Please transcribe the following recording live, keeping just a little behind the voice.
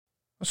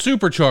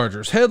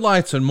Superchargers,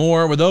 headlights, and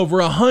more. With over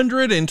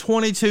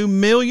 122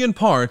 million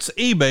parts,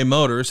 eBay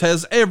Motors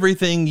has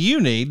everything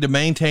you need to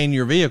maintain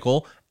your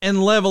vehicle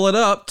and level it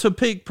up to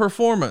peak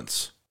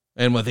performance.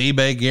 And with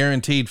eBay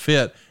Guaranteed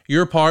Fit,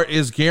 your part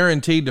is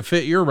guaranteed to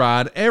fit your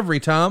ride every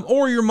time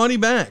or your money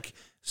back.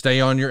 Stay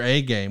on your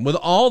A game with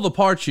all the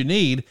parts you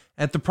need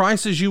at the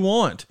prices you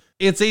want.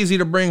 It's easy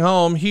to bring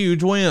home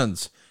huge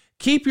wins.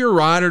 Keep your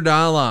ride or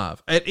die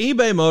alive at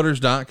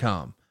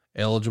ebaymotors.com.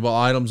 Eligible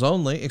items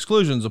only.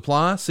 Exclusions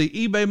apply. See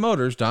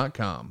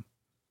ebaymotors.com.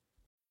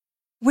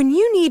 When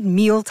you need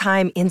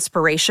mealtime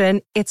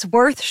inspiration, it's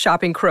worth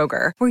shopping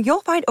Kroger, where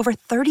you'll find over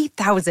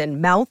 30,000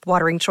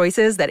 mouth-watering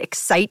choices that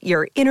excite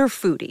your inner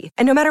foodie.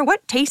 And no matter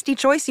what tasty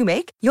choice you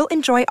make, you'll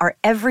enjoy our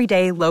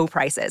everyday low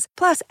prices,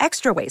 plus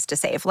extra ways to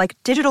save, like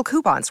digital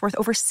coupons worth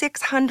over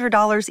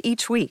 $600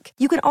 each week.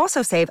 You can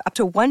also save up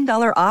to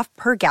 $1 off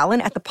per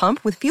gallon at the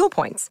pump with fuel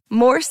points.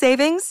 More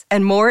savings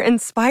and more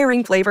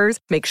inspiring flavors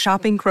make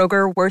shopping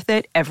Kroger worth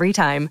it every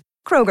time.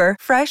 Kroger,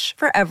 fresh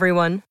for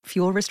everyone.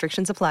 Fuel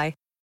restrictions apply.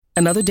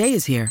 Another day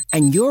is here,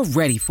 and you're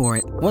ready for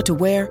it. What to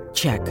wear?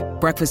 Check.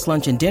 Breakfast,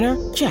 lunch, and dinner?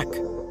 Check.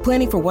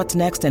 Planning for what's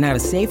next and how to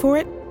save for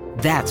it?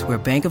 That's where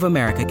Bank of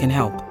America can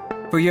help.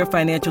 For your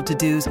financial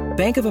to-dos,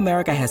 Bank of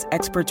America has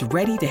experts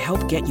ready to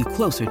help get you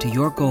closer to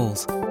your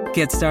goals.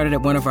 Get started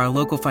at one of our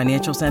local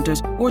financial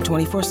centers or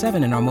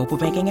 24/7 in our mobile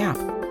banking app.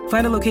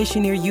 Find a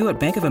location near you at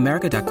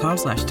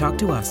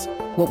bankofamerica.com/talktous.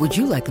 What would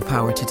you like the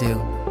power to do?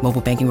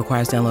 Mobile banking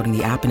requires downloading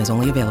the app and is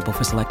only available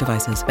for select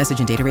devices. Message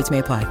and data rates may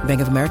apply.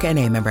 Bank of America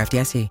N.A., member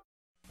FDIC.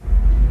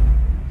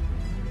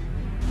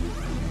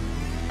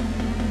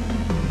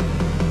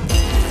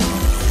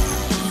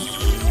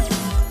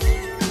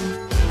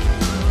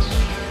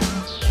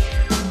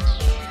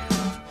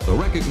 The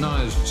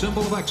recognized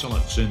symbol of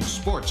excellence in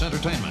sports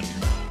entertainment.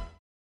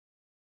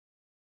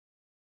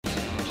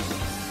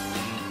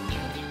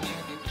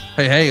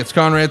 Hey, it's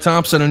Conrad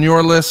Thompson, and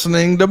you're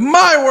listening to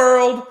My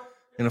World.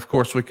 And of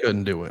course, we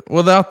couldn't do it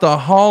without the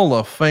Hall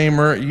of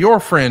Famer, your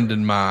friend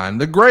and mine,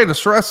 the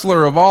greatest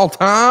wrestler of all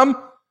time,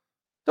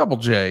 Double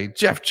J,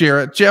 Jeff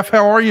Jarrett. Jeff,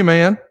 how are you,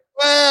 man?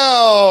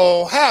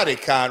 Well, howdy,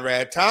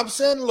 Conrad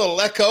Thompson. A little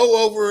echo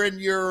over in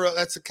your,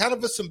 that's a kind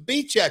of some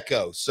beach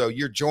echo. So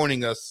you're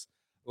joining us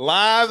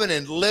live and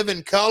in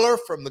living color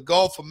from the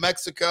Gulf of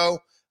Mexico.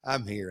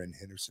 I'm here in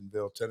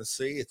Hendersonville,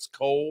 Tennessee. It's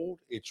cold,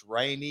 it's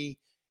rainy,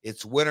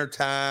 it's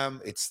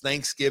wintertime, it's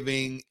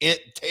Thanksgiving,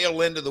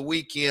 tail end of the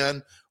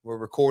weekend. We're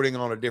recording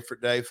on a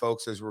different day,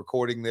 folks, as we're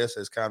recording this,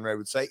 as Conrad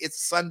would say.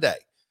 It's Sunday.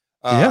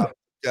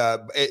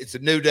 It's a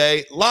new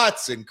day.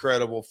 Lots of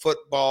incredible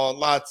football,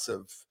 lots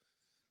of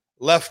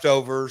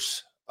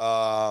leftovers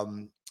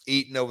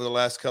eaten over the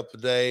last couple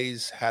of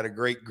days. Had a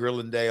great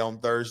grilling day on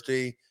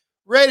Thursday.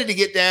 Ready to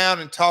get down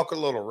and talk a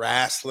little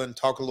wrestling,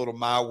 talk a little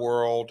My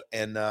World.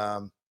 And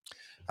I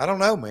don't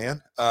know,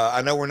 man.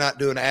 I know we're not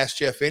doing Ask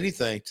Jeff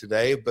Anything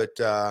today, but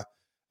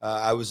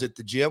I was at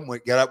the gym,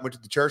 went to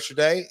the church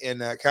today,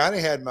 and kind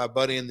of had my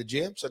buddy in the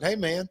gym, said, hey,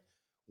 man,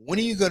 when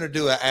are you going to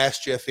do an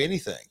Ask Jeff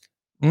Anything?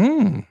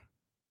 And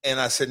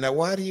I said, now,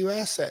 why do you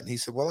ask that? And he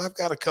said, well, I've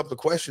got a couple of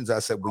questions. I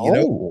said, well, you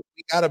know,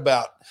 we got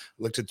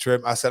looked at the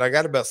treadmill. I said, I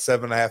got about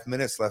 7.5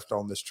 minutes left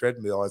on this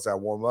treadmill as I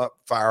warm up.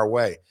 Fire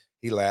away.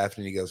 He laughed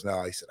and he goes,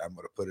 no, he said, I'm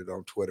going to put it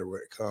on Twitter when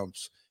it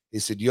comes. He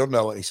said, you'll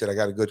know it. He said,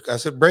 I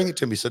said, bring it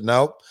to me. He said,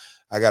 no,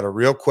 I got a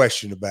real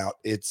question about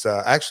it's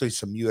actually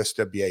some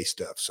USWA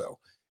stuff. So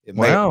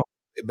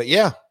but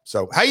yeah.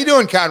 So how you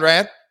doing,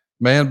 Conrad?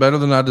 Man, better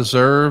than I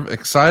deserve.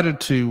 Excited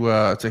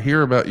to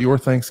hear about your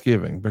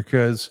Thanksgiving,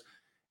 because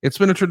it's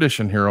been a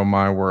tradition here on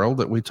My World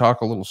that we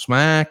talk a little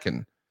smack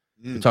and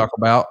we talk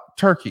about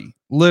turkey,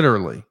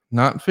 literally,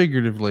 not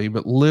figuratively,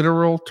 but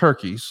literal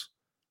turkeys.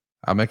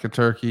 I make a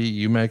turkey,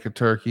 you make a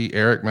turkey,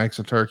 Eric makes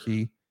a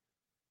turkey,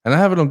 and I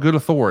have it on good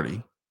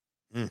authority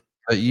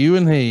that you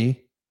and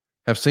he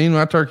have seen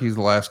my turkeys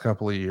the last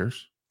couple of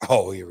years.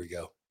 Oh, here we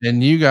go.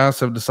 And you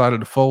guys have decided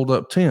to fold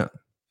up tent.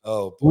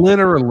 Oh, boy.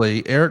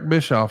 Literally, Eric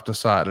Bischoff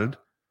decided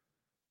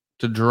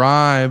to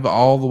drive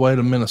all the way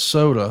to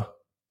Minnesota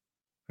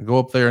and go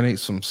up there and eat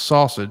some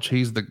sausage.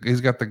 He's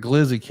got the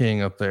Glizzy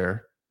King up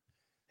there.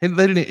 He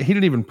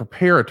didn't even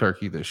prepare a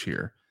turkey this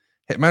year.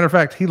 Matter of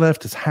fact, he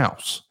left his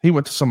house. He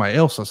went to somebody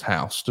else's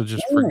house to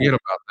just forget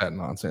about that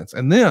nonsense.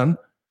 And then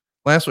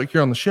last week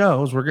here on the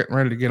show, as we're getting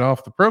ready to get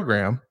off the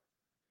program,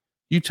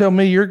 you tell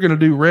me you're going to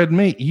do red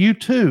meat. You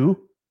too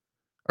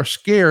are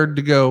scared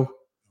to go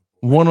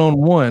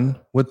one-on-one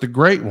with the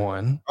great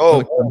one.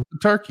 The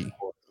turkey.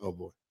 Oh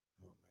boy.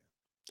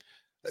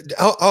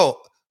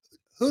 Oh,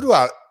 who do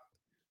I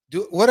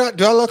do?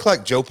 Do I look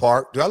like Joe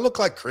Park? Do I look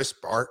like Chris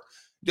Park?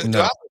 Do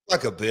I look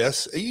like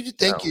Abyss? You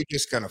think you're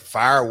just going to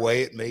fire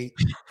away at me?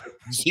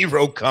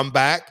 Zero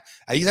comeback?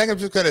 You think I'm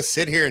just going to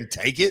sit here and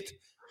take it?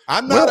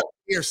 I'm not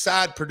here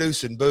side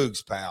producing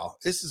boogs, pal.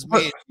 This is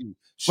me and you.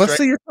 Let's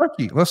see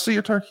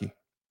your turkey.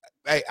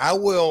 Hey, I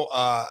will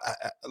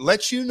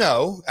let you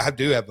know. I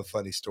do have a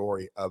funny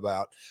story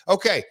about.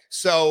 Okay,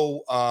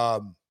 so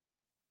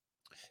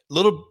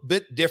little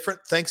bit different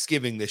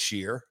Thanksgiving this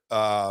year.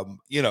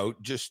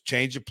 just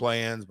change of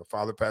plans. My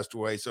father passed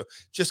away. So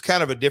just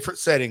kind of a different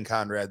setting,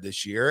 Conrad,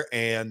 this year.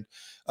 And,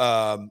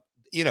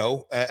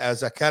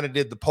 as I kind of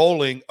did the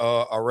polling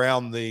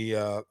around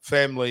the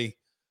family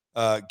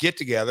get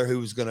together, who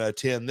was going to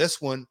attend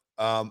this one,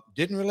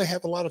 didn't really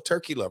have a lot of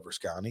turkey lovers,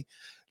 Connie.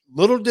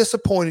 Little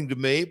disappointing to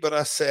me, but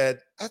I said,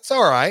 that's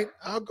all right.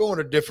 I'll go in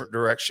a different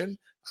direction.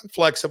 I'm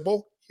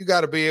flexible. You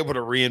got to be able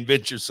to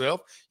reinvent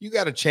yourself. You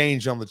got to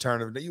change on the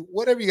turn of the day.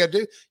 Whatever you got to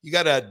do, you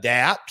got to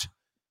adapt.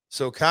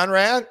 So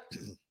Conrad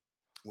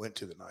went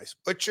to the nice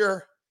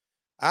butcher.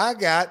 I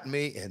got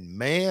me, and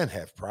man,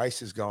 have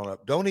prices gone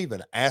up. Don't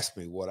even ask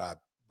me what I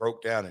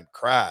broke down and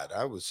cried.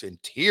 I was in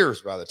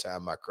tears by the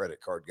time my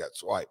credit card got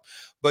swiped.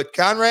 But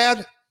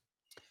Conrad,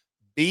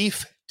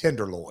 beef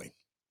tenderloin.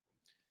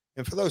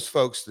 And for those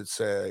folks that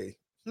say,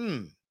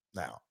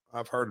 now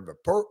I've heard of a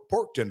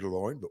pork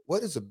tenderloin, but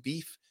what is a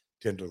beef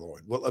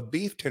tenderloin? Well, a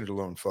beef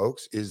tenderloin,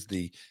 folks, is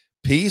the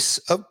piece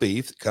of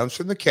beef that comes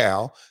from the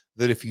cow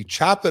that if you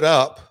chop it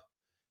up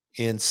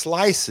in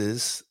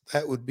slices,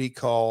 that would be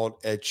called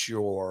at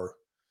your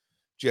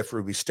Jeff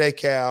Ruby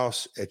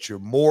Steakhouse, at your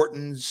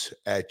Morton's,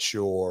 at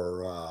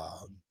your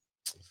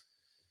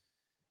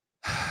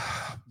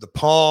the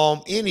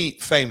Palm, any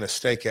famous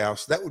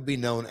steakhouse, that would be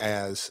known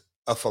as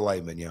a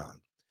filet mignon.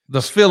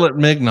 The filet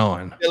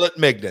mignon. Filet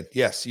mignon.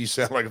 Yes, you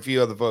sound like a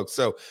few other folks.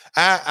 So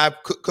I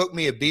cooked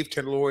me a beef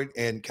tenderloin,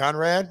 and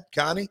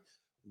Connie,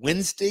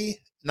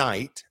 Wednesday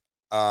night,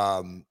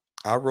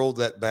 I rolled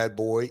that bad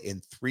boy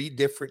in 3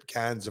 different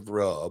kinds of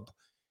rub,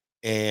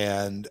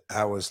 and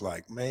I was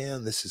like,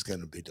 man, this is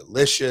going to be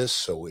delicious.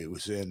 So it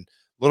was in a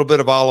little bit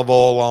of olive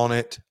oil on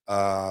it.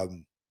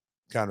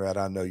 Conrad,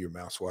 I know your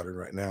mouth's watering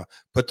right now.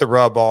 Put the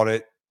rub on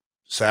it,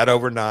 sat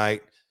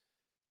overnight.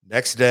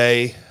 Next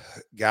day,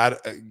 got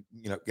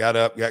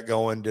up, got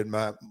going, did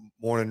my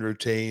morning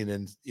routine,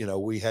 and we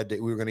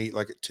were going to eat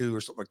like at 2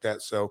 or something like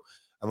that. So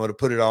I'm going to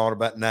put it on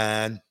about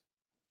 9.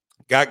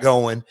 Got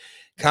going.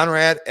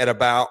 Conrad, at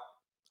about,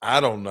 I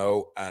don't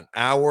know, an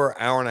hour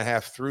and a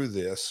half through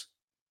this,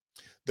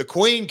 the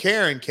Queen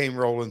Karen came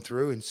rolling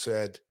through and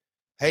said,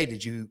 hey,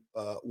 did you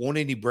want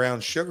any brown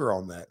sugar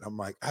on that? And I'm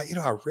like, I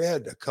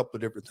read a couple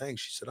of different things.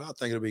 She said, I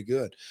think it'll be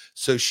good.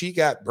 So she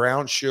got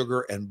brown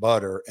sugar and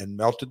butter and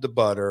melted the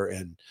butter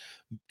and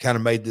kind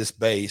of made this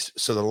base.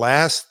 So the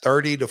last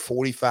 30 to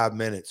 45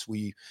 minutes,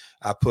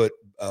 I put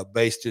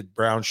basted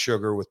brown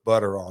sugar with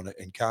butter on it.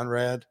 And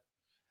Conrad,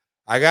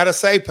 I got to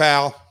say,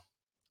 pal,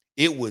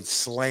 it would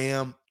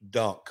slam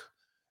dunk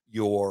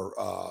your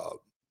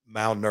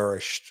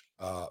malnourished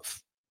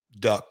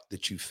duck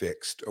that you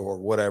fixed or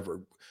whatever,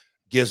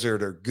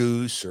 gizzard or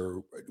goose,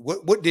 or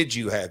what did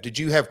you have? Did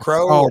you have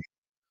crow?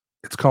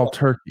 It's called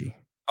turkey.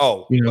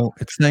 Oh,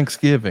 it's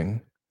Thanksgiving.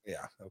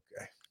 Yeah.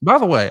 Okay. By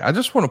the way, I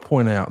just want to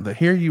point out that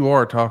here you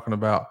are talking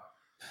about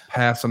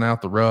passing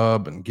out the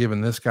rub and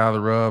giving this guy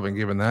the rub and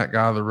giving that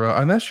guy the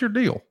rub. And that's your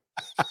deal.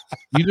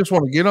 You just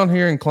want to get on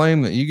here and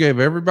claim that you gave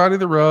everybody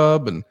the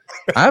rub, and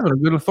having a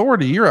good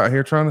authority. You're out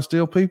here trying to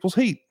steal people's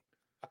heat,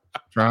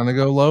 trying to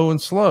go low and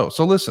slow.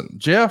 So listen,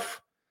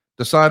 Jeff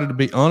decided to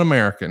be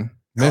un-American,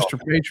 Mr.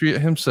 Patriot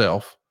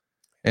himself,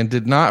 and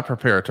did not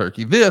prepare a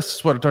turkey. This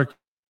is what a turkey,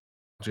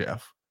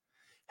 Jeff,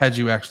 had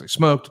you actually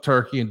smoked a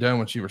turkey and done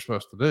what you were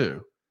supposed to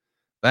do.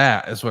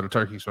 That is what a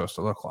turkey is supposed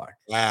to look like.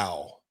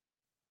 Wow.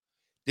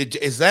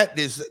 Is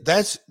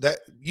that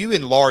you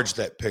enlarged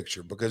that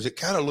picture because it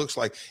kind of looks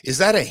like, is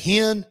that a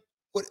hen?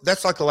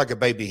 That's like a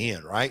baby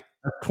hen, right?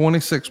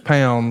 26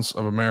 pounds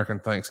of American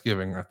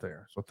Thanksgiving right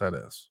there. That's what that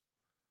is.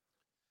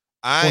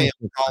 I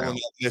am calling up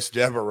Miss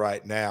Deborah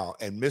right now,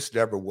 and Miss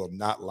Deborah will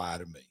not lie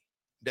to me.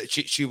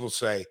 She will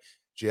say,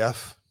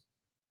 Jeff,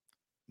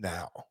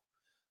 now,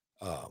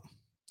 I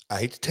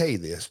hate to tell you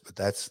this, but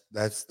that's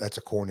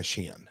a Cornish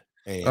hen.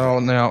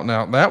 And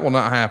now that will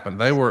not happen.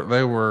 They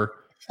were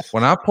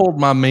when I pulled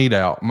my meat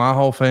out, my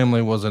whole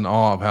family was in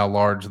awe of how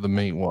large the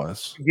meat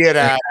was. Get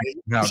out.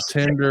 How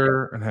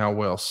tender and how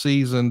well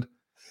seasoned.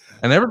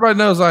 And everybody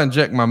knows I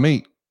inject my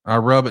meat. I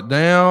rub it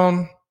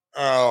down.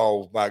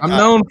 Oh my God. I'm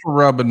known for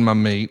rubbing my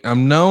meat.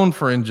 I'm known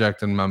for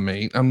injecting my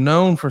meat. I'm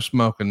known for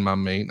smoking my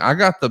meat. I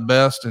got the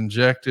best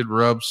injected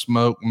rub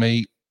smoked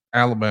meat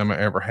Alabama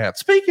ever had.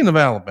 Speaking of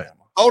Alabama.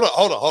 Hold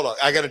on.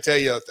 I got to tell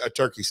you a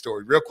turkey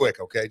story real quick.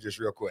 Okay. Just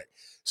real quick.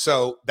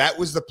 So that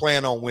was the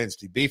plan on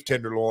Wednesday, beef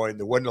tenderloin.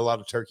 There wasn't a lot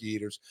of turkey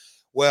eaters.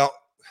 Well,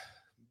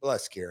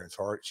 bless Karen's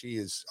heart.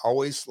 She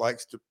always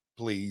likes to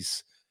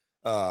please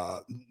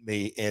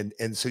me.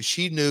 And so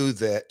she knew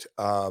that,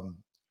 I'm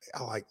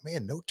like,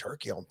 man, no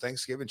turkey on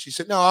Thanksgiving. She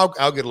said, no,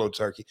 I'll get a little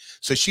turkey.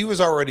 So she was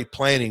already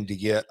planning to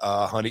get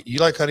honey. You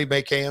like honey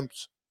baked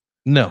hams?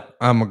 No,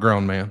 I'm a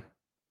grown man.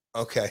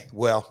 Okay.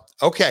 Well,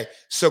 okay.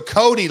 So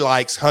Cody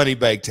likes honey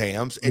baked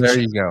hams. And there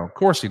you go. Of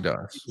course he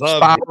does.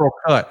 Spiral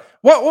cut.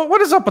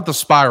 What is up with the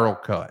spiral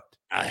cut?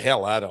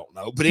 Hell, I don't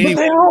know. But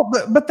anyway,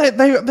 but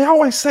they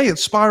always say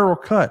it's spiral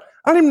cut.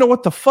 I don't even know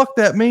what the fuck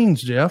that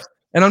means, Jeff.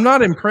 And I'm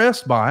not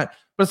impressed by it.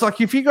 But it's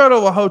like if you go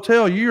to a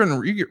hotel,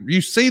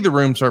 you see the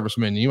room service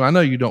menu. I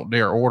know you don't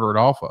dare order it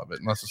off of it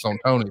unless it's on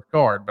Tony's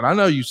card, but I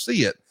know you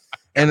see it.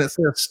 and it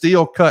says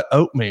steel cut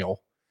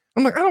oatmeal.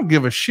 I'm like, I don't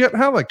give a shit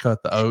how they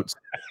cut the oats.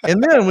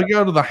 And then we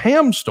go to the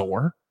ham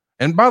store.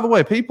 And by the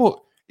way,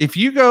 people, if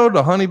you go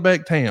to Honey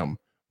Baked Ham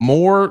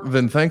more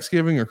than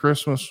Thanksgiving or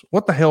Christmas,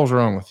 what the hell's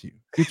wrong with you?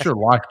 Get your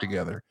life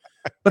together.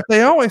 But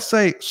they always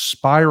say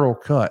spiral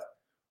cut.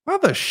 Why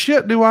the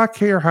shit do I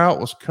care how it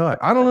was cut?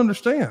 I don't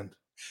understand.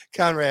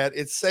 Conrad,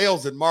 it's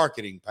sales and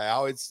marketing,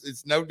 pal.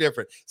 It's no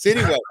different. So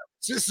anyway,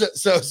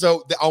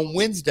 so on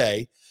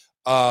Wednesday,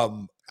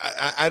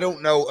 I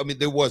don't know. I mean,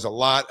 there was a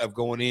lot of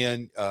going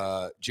in.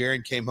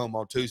 Jaron came home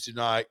on Tuesday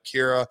night.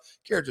 Kira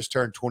just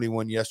turned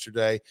 21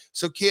 yesterday.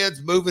 So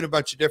kids moving a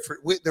bunch of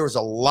different. There was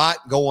a lot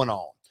going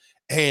on.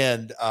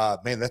 And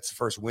man, that's the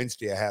first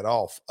Wednesday I had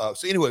off.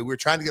 So anyway, we were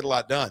trying to get a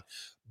lot done.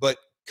 But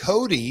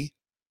Cody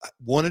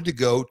wanted to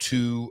go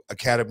to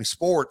Academy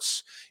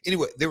Sports.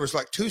 Anyway, there was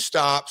like 2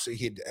 stops.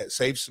 He had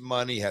saved some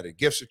money, had a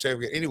gift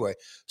certificate. Anyway,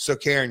 so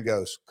Karen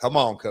goes, come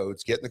on,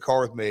 Codes, get in the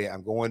car with me.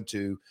 I'm going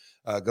to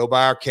go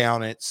by our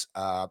accountants.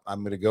 I'm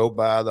going to go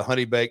buy the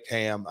Honey Baked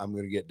Ham. I'm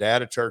going to get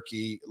Dad a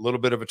turkey, a little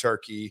bit of a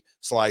turkey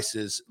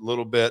slices, a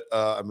little bit.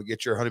 I'm going to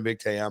get your Honey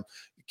Baked Ham.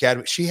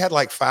 Academy. She had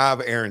like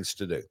 5 errands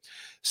to do.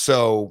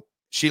 So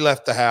she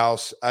left the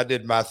house. I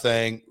did my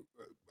thing.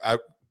 I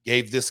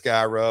gave this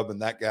guy a rub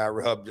and that guy a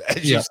rub.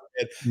 As you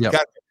said.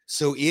 Yep.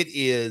 So it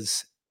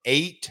is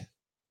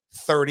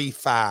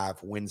 8:35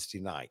 Wednesday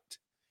night.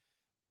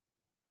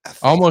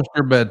 Almost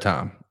your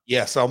bedtime.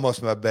 Yes,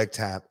 almost my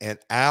bedtime. And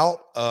out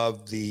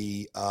of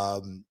the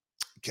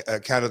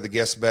kind of the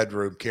guest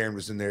bedroom, Karen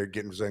was in there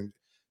getting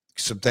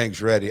some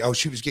things ready. Oh,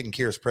 she was getting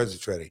Kira's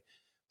presents ready.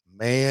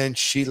 Man,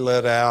 she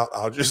let out,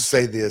 I'll just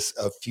say this,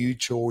 a few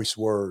choice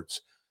words.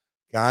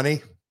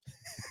 Connie,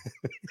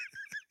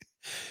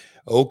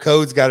 old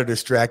Codes got her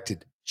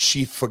distracted.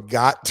 She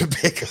forgot to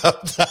pick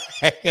up the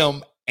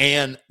ham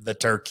and the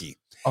turkey.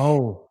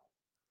 Oh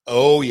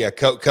yeah.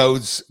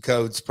 Codes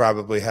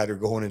probably had her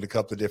going in a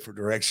couple of different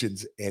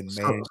directions. And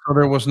man, so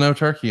there was no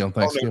turkey on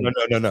Thanksgiving.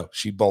 No.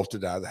 She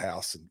bolted out of the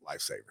house and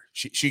lifesaver.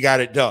 She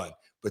got it done,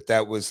 but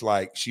that was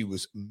like she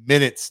was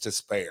minutes to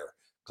spare.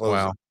 Closing.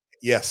 Wow.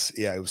 Yes.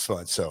 Yeah, it was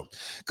fun. So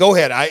go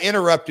ahead. I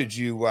interrupted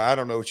you. I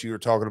don't know what you were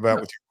talking about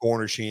with your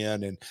corner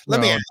shin. And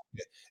let me ask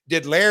you,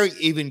 did Larry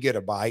even get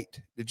a bite?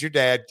 Did your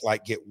dad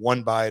like get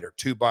 1 bite or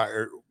 2 bites?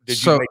 Or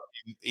did you make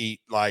him eat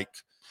like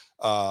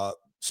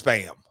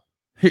spam?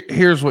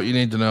 Here's what you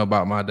need to know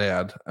about my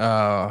dad.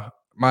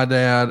 My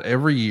dad,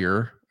 every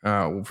year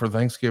for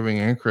Thanksgiving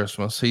and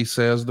Christmas, he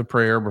says the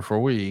prayer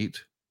before we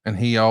eat, and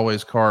he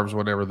always carves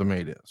whatever the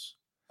meat is.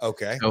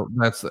 Okay. So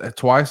that's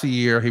twice a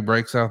year. He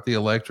breaks out the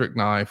electric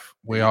knife.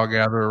 We all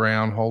gather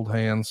around, hold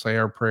hands, say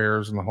our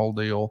prayers and the whole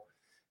deal.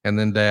 And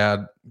then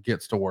Dad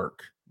gets to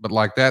work. But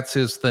like, that's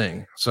his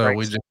thing. So Breaks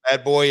we just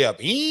bad boy up.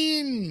 There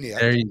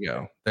you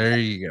go. There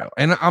you go.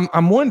 And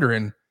I'm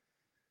wondering,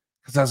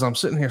 because as I'm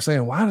sitting here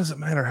saying, why does it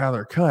matter how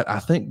they're cut? I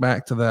think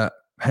back to that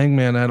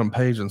Hangman Adam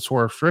Page and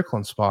Swerve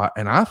Strickland spot,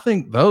 and I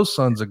think those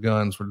sons of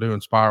guns were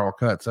doing spiral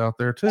cuts out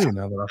there too.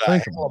 Now that I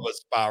think about it, a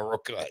spiral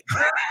cut.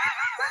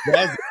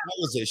 that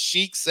was a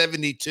chic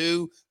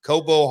 72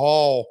 Cobo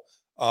Hall,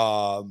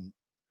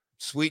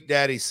 Sweet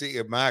Daddy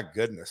C. My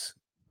goodness.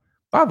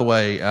 By the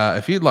way,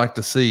 if you'd like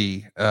to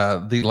see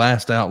The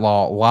Last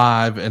Outlaw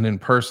live and in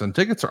person,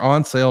 tickets are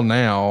on sale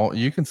now.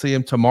 You can see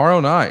him tomorrow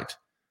night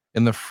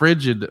in the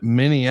frigid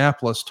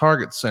Minneapolis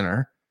Target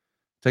Center.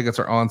 Tickets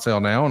are on sale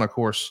now. And of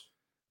course,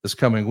 this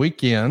coming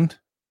weekend,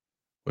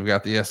 we've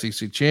got the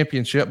SEC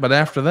Championship. But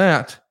after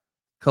that,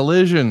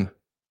 Collision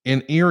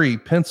in Erie,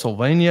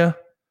 Pennsylvania.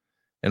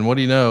 And what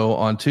do you know,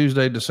 on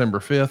Tuesday, December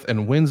 5th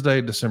and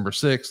Wednesday, December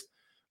 6th,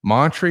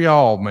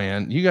 Montreal,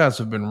 man, you guys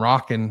have been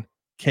rocking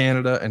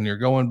Canada and you're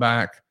going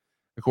back.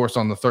 Of course,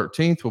 on the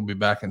 13th, we'll be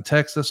back in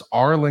Texas,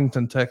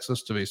 Arlington,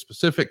 Texas, to be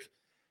specific.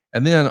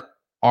 And then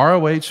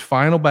ROH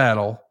Final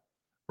Battle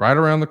right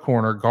around the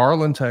corner,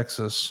 Garland,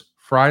 Texas,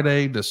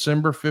 Friday,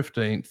 December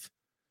 15th.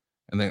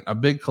 And then a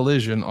big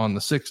Collision on the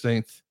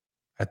 16th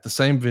at the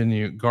same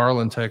venue,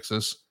 Garland,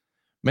 Texas.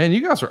 Man,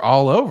 you guys are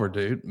all over,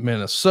 dude.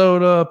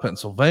 Minnesota,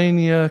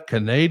 Pennsylvania,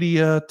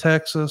 Canada,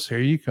 Texas. Here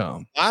you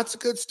come. Lots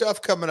of good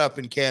stuff coming up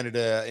in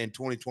Canada in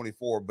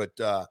 2024. But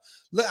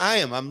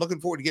I'm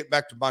looking forward to getting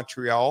back to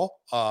Montreal.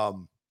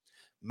 From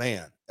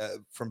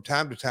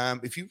time to time,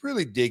 if you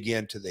really dig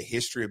into the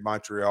history of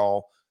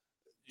Montreal,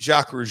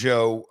 Jacques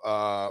Rougeau,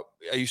 I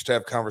used to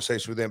have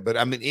conversations with him, but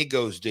I mean, it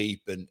goes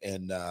deep and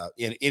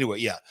anyway,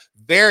 yeah,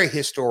 very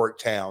historic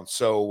town.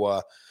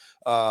 So,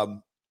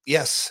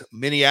 yes,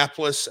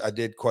 Minneapolis. I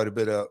did quite a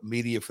bit of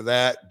media for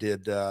that.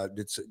 Did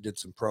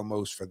some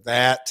promos for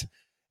that.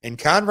 And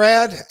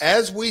Conrad,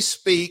 as we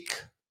speak,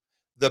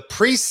 the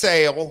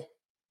pre-sale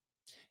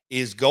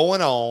is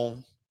going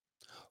on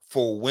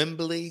for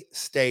Wembley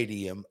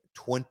Stadium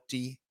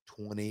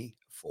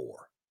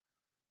 2024.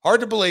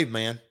 Hard to believe,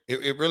 man.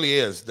 It really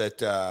is that.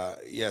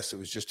 Yes, it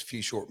was just a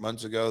few short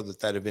months ago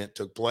that event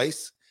took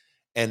place,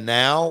 and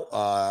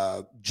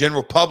now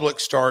general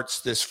public starts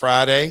this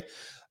Friday.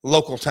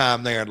 Local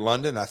time there in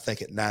London, I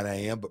think at 9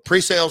 a.m. But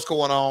pre-sales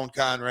going on,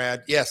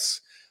 Conrad.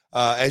 Yes,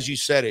 as you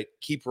said it,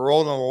 keep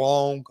rolling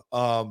along.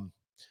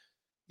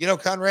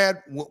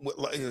 Conrad,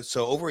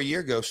 so over a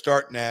year ago,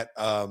 starting at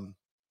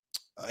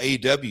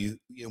AEW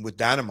with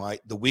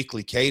Dynamite, the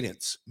weekly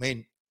cadence,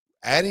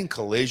 adding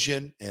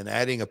Collision and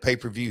adding a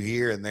pay-per-view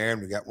here and there,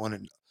 and we got one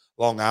in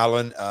Long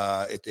Island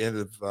at the end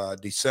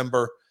of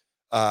December.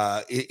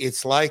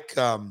 It's like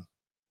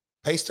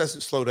pace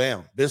doesn't slow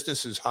down.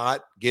 Business is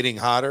hot, getting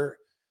hotter.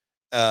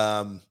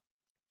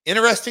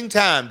 Interesting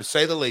time, to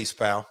say the least,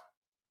 pal.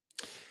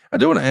 I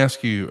do want to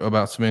ask you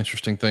about some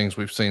interesting things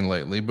we've seen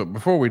lately, but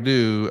before we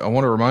do, I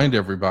want to remind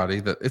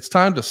everybody that it's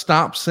time to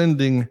stop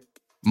sending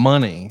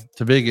money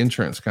to big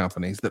insurance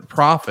companies that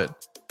profit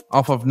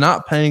off of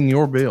not paying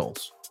your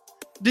bills.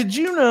 Did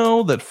you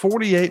know that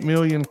 48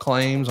 million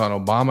claims on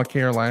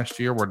Obamacare last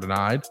year were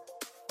denied?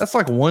 That's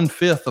like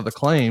 1/5 of the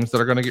claims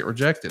that are going to get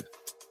rejected.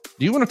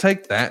 Do you want to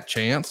take that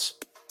chance?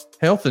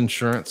 Health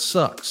insurance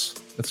sucks.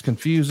 It's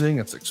confusing,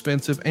 it's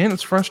expensive, and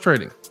it's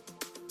frustrating.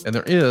 And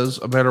there is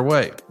a better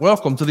way.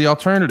 Welcome to the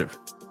alternative.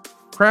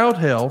 Crowd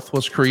Health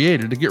was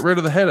created to get rid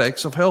of the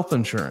headaches of health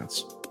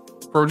insurance.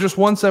 For just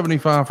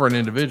 $175 for an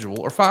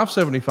individual or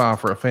 $575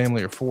 for a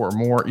family of 4 or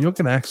more, you'll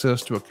get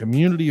access to a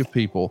community of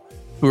people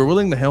who are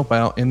willing to help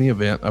out in the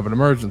event of an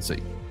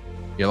emergency.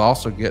 You'll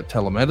also get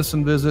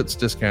telemedicine visits,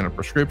 discounted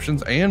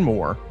prescriptions, and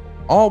more,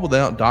 all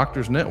without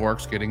doctors'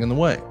 networks getting in the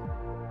way.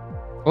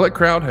 Let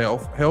Crowd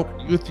Health help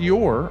you with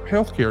your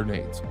healthcare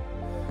needs.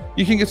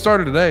 You can get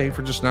started today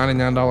for just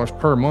 $99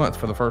 per month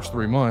for the first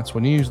 3 months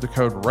when you use the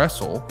code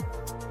WRESTLE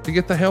to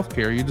get the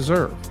healthcare you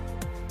deserve.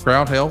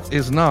 Crowd Health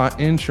is not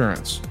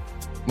insurance.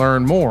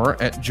 Learn more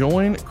at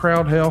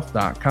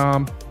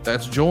joincrowdhealth.com.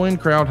 That's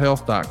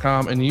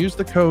joincrowdhealth.com and use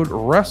the code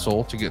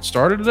WRESTLE to get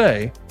started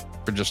today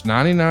for just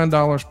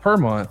 $99 per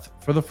month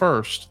for the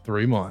first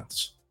 3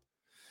 months.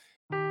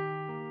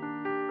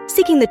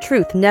 Seeking the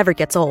truth never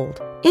gets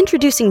old.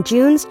 Introducing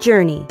June's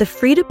Journey, the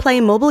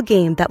free-to-play mobile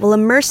game that will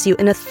immerse you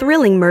in a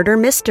thrilling murder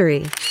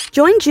mystery.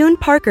 Join June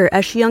Parker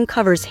as she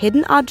uncovers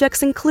hidden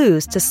objects and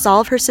clues to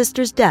solve her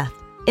sister's death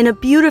in a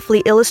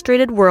beautifully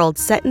illustrated world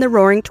set in the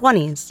Roaring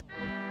 '20s.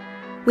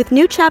 With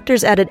new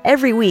chapters added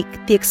every week,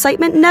 the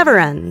excitement never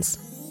ends.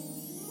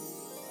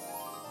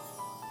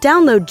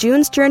 Download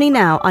June's Journey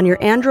now on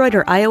your Android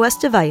or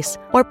iOS device,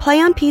 or play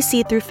on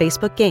PC through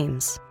Facebook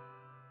Games.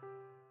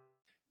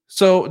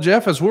 So,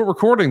 Jeff, as we're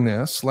recording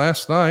this,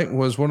 last night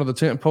was one of the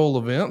tentpole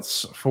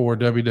events for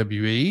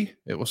WWE.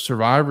 It was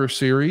Survivor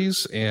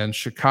Series in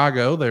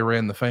Chicago. They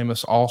ran the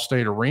famous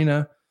Allstate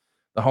Arena,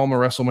 the home of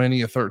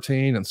WrestleMania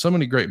 13, and so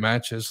many great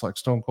matches like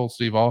Stone Cold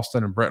Steve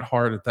Austin and Bret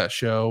Hart at that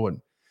show. And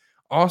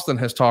Austin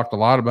has talked a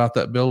lot about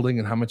that building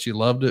and how much he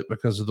loved it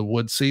because of the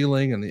wood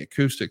ceiling and the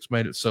acoustics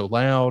made it so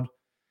loud.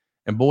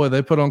 And boy,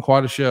 they put on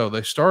quite a show.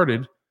 They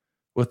started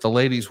with the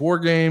ladies' war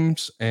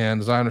games,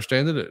 and as I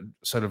understand it, it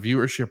set a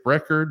viewership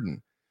record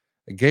and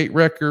a gate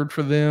record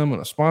for them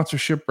and a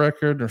sponsorship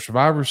record and a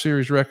Survivor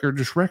Series record,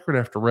 just record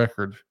after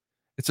record.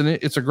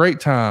 It's a great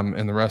time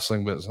in the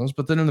wrestling business.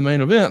 But then in the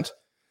main event,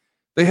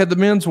 they had the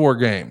men's war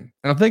game.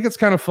 And I think it's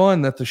kind of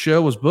fun that the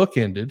show was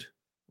bookended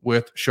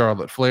with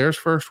Charlotte Flair's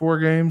first war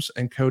games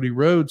and Cody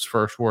Rhodes'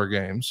 first war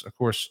games. Of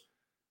course,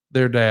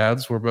 their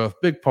dads were both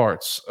big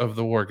parts of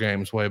the war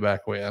games way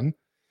back when.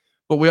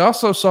 But we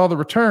also saw the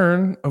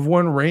return of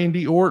one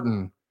Randy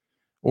Orton.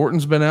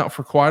 Orton's been out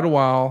for quite a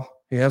while.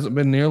 He hasn't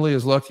been nearly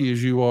as lucky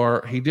as you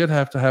are. He did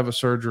have to have a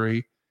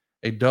surgery.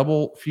 A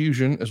double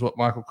fusion is what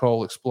Michael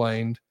Cole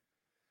explained.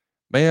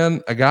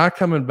 Man, a guy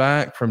coming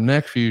back from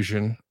neck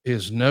fusion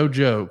is no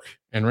joke.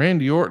 And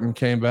Randy Orton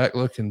came back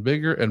looking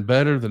bigger and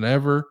better than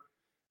ever.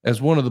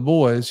 As one of the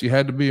boys, you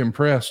had to be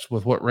impressed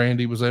with what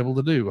Randy was able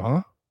to do,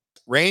 huh?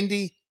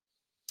 Randy,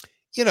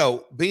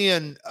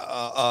 being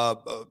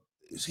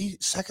is he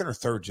second or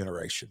third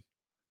generation?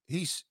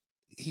 He's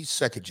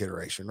second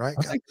generation, right?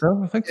 I think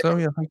so.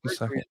 Yeah, I think he's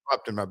second. It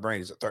popped in my brain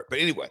as a third. But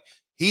anyway,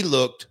 he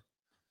looked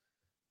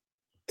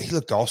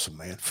awesome,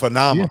 man.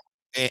 Phenomenal.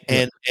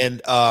 Yeah.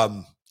 And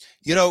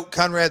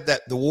Conrad,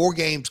 that the War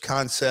Games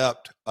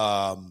concept,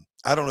 I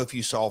don't know if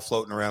you saw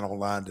floating around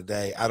online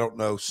today. I don't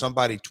know.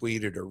 Somebody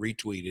tweeted or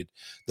retweeted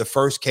the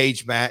first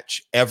cage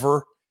match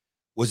ever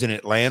was in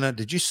Atlanta.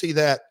 Did you see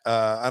that?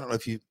 I don't know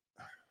if you.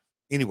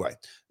 Anyway,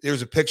 there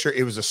was a picture.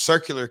 It was a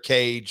circular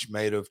cage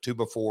made of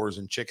 2x4s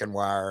and chicken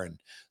wire. And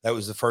that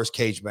was the first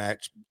cage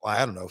match.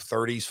 I don't know,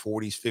 30s,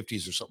 40s,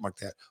 50s or something like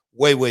that.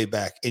 Way, way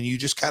back. And you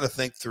just kind of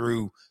think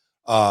through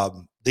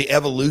the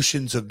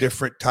evolutions of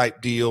different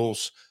type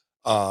deals.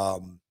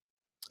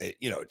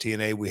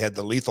 TNA, we had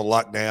the Lethal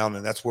Lockdown,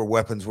 and that's where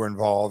weapons were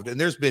involved.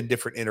 And there's been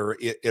different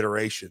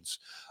iterations.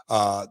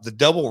 The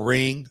double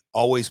ring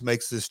always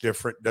makes this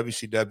different.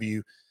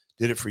 WCW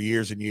did it for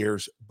years and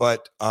years.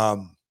 But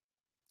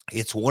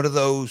it's one of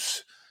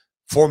those,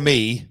 for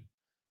me,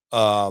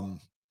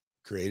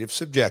 creative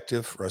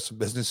subjective, wrestling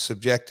business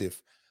subjective,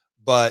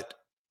 but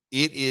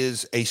it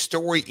is a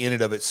story in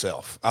and of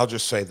itself. I'll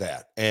just say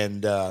that.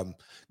 And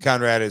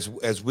Conrad,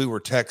 as we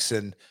were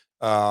texting,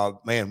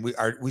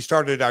 we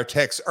started our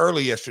text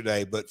early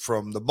yesterday, but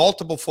from the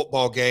multiple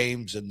football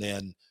games and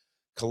then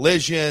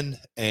Collision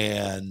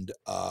and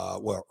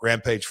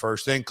Rampage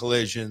first, then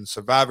Collision,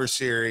 Survivor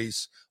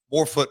Series,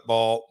 more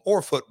football.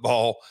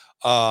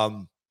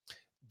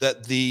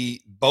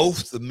 That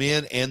both the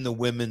men and the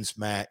women's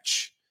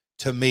match,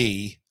 to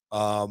me,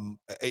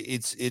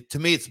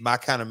 it's my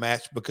kind of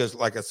match, because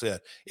like I said,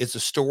 it's a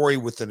story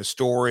within a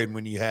story, and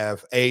when you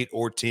have 8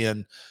 or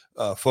 10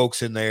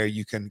 folks in there,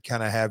 you can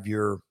kind of have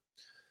your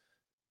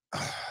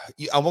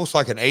almost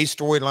like an A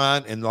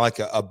storyline and like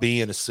a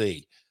B and a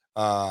C.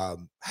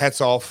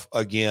 Hats off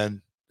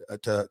again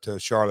to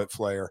Charlotte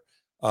Flair.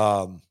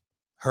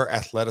 Her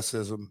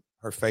athleticism,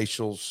 her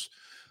facials,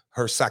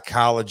 her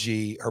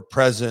psychology, her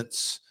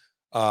presence,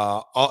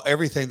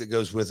 everything that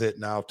goes with it.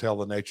 And I'll tell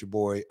the Nature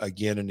Boy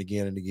again and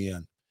again and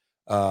again.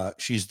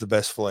 She's the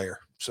best Flair.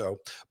 So,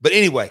 but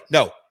anyway,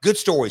 no, good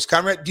stories.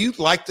 Conrad, do you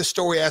like the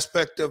story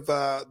aspect of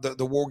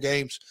the War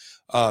Games?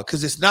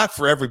 Because it's not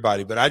for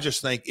everybody, but I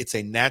just think it's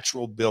a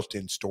natural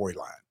built-in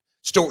storyline.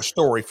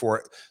 Story for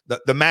it.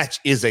 The match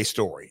is a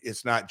story.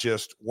 It's not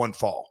just one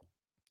fall.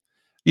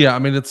 Yeah, I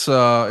mean it's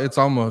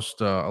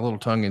almost a little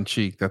tongue in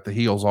cheek that the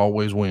heels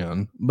always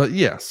win, but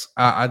yes,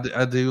 I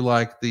do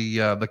like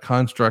the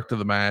construct of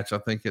the match. I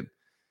think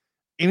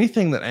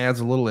anything that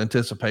adds a little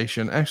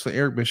anticipation. Actually,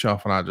 Eric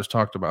Bischoff and I just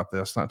talked about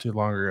this not too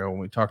long ago when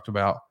we talked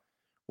about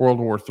World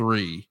War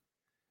III.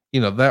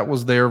 That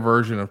was their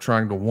version of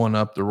trying to one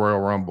up the Royal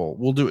Rumble.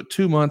 We'll do it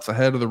 2 months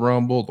ahead of the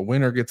Rumble. The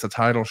winner gets a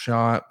title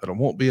shot, but it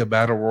won't be a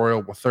battle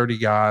royal with 30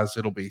 guys.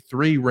 It'll be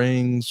 3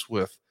 rings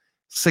with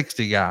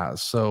 60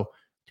 guys. So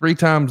 3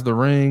 times the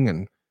ring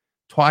and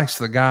twice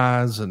the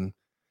guys, and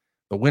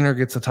the winner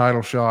gets a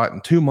title shot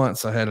and 2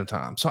 months ahead of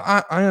time. So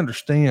I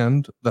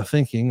understand the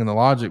thinking and the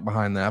logic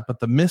behind that, but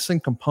the missing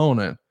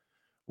component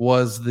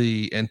was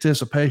the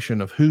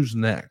anticipation of who's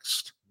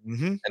next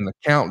and the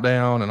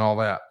countdown and all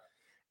that.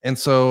 And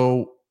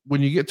so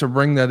when you get to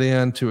bring that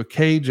into a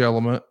cage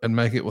element and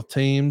make it with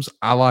teams,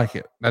 I like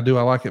it. Now, do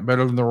I like it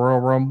better than the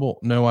Royal Rumble?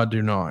 No, I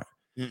do not.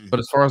 But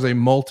as far as a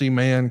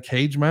multi-man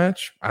cage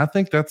match, I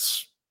think it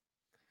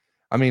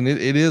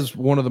is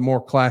one of the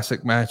more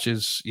classic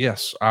matches.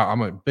 Yes,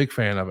 I'm a big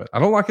fan of it. I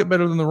don't like it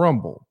better than the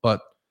Rumble,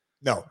 but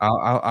no,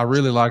 I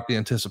really like the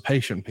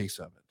anticipation piece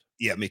of it.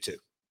 Yeah, me too.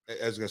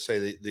 I was going to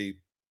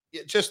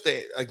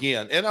say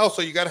again, and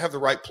also you got to have the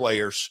right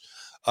players.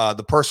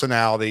 The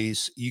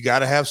personalities, you got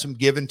to have some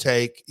give and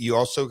take. You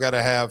also got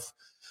to have,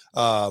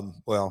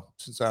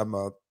 since I'm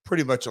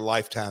pretty much a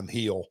lifetime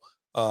heel,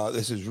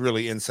 this is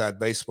really inside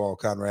baseball,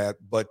 Conrad.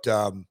 But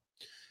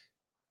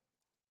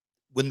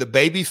when the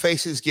baby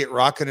faces get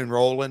rocking and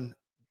rolling,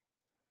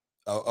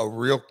 a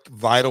real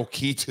vital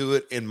key to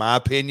it, in my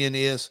opinion,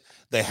 is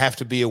they have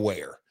to be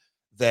aware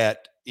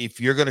that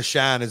if you're going to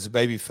shine as a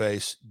baby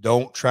face,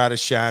 don't try to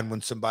shine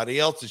when somebody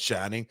else is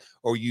shining,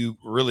 or you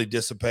really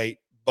dissipate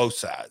both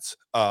sides.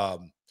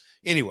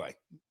 Anyway,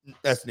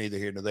 that's neither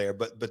here nor there,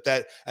 but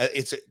that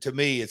to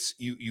me, it's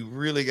you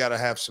really got to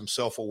have some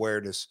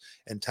self-awareness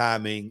and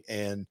timing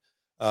and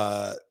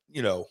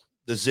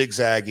the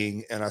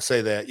zigzagging. And I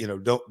say that,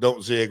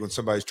 don't zig when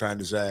somebody's trying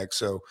to zag.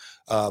 So,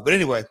 but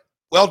anyway,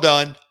 well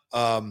done.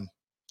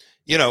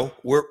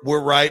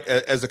 We're right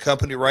as a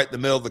company, right in the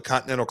middle of the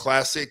Continental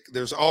Classic.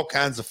 There's all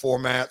kinds of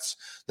formats.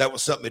 That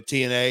was something at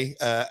TNA,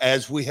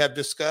 as we have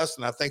discussed,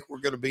 and I think we're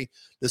going to be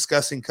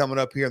discussing coming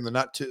up here in the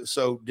not too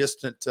so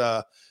distant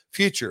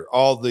future,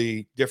 all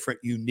the different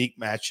unique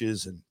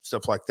matches and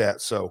stuff like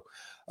that. So,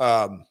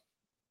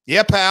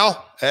 yeah,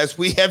 pal, as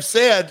we have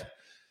said,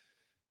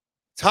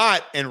 it's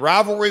hot, and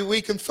rivalry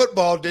week in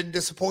football didn't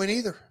disappoint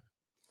either.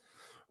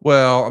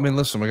 Well, I mean,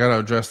 listen, we got to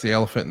address the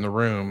elephant in the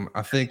room.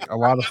 I think a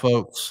lot of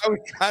folks,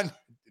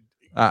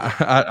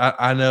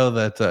 I know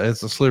that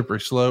it's a slippery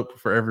slope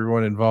for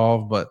everyone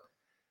involved, but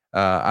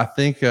I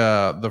think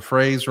the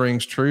phrase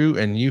rings true,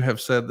 and you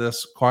have said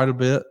this quite a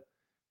bit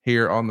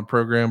here on the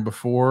program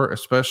before,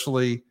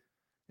 especially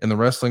in the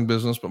wrestling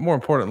business, but more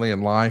importantly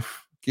in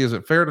life. Is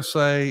it fair to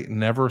say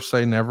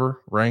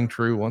never rang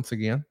true once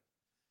again?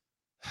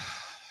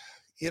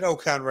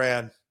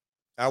 Conrad,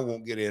 I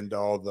won't get into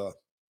all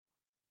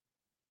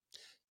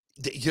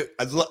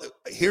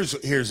here's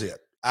it.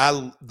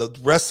 The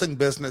wrestling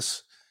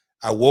business,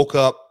 I woke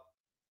up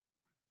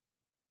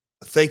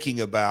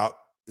thinking about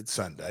it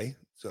Sunday.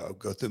 So I'll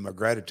go through my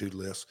gratitude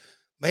list,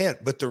 man.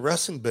 But the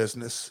wrestling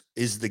business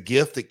is the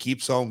gift that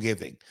keeps on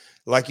giving.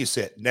 Like you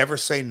said, never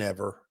say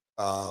never.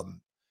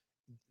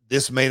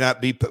 This may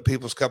not be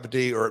people's cup of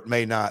tea, or it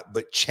may not,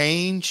 but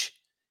change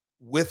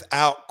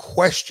without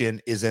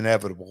question is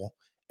inevitable.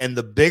 And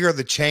the bigger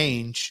the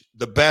change,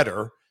 the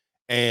better.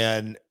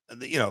 And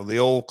the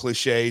old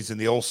cliches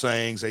and the old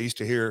sayings. I used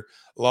to hear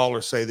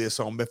Lawler say this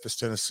on Memphis,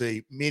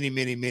 Tennessee,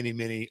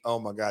 many, oh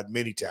my God,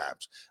 many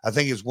times. I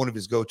think it's one of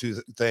his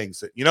go-to things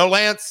that,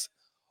 Lance,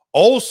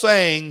 old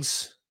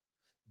sayings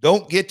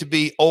don't get to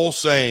be old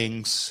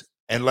sayings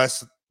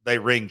unless they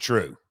ring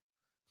true.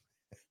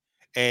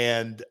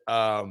 And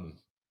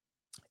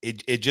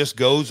it just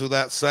goes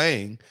without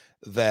saying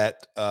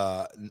that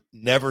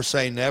never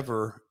say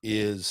never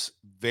is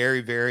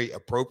very, very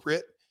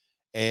appropriate.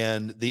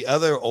 And the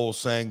other old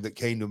saying that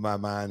came to my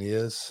mind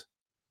is,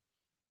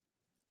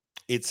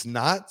 it's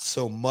not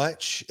so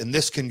much, and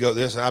this can go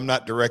this, I'm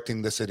not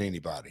directing this at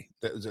anybody.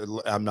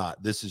 I'm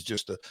not. This is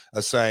just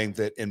a saying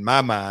that in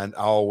my mind,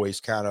 I always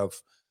kind of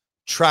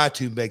try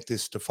to make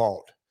this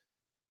default.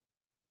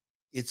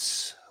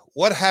 It's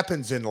what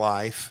happens in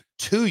life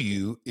to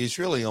you is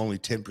really only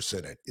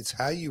 10%. It's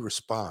how you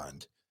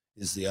respond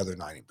is the other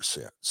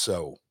 90%.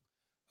 So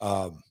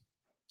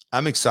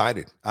I'm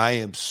excited. I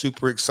am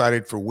super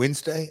excited for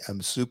Wednesday.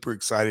 I'm super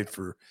excited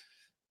for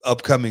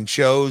upcoming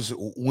shows,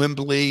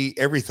 Wembley,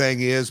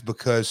 everything is,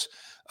 because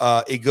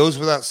it goes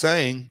without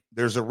saying,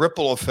 there's a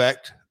ripple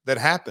effect that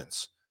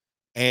happens.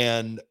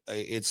 And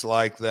it's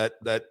like that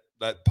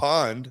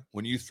pond,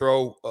 when you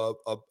throw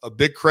a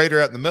big crater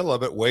out in the middle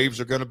of it,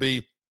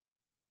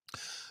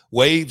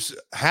 waves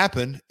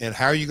happen. And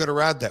how are you going to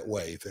ride that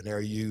wave? And are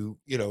you,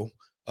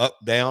 up,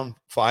 down,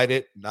 fight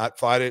it, not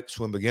fight it,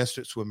 swim against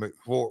it, swim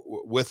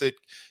with it,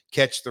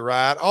 catch the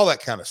ride, all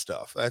that kind of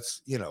stuff.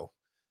 That's,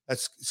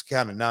 it's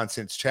kind of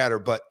nonsense chatter,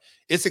 but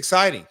it's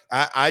exciting.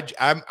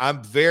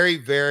 I'm very,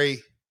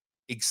 very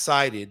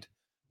excited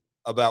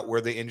about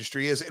where the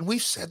industry is. And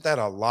we've said that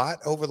a lot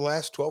over the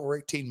last 12 or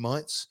 18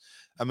 months.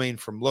 I mean,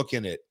 from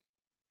looking at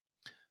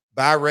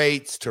buy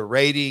rates to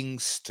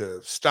ratings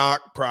to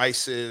stock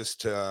prices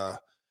to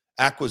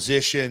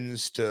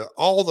acquisitions to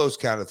all those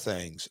kind of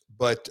things.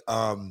 But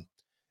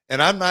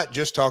and I'm not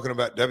just talking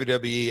about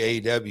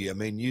WWE, AEW.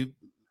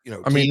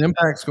 I mean,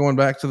 Impact's going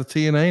back to the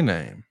TNA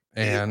name.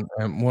 And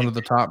one of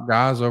the top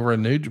guys over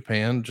in New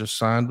Japan just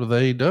signed with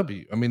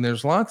AEW. I mean,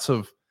 there's lots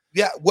of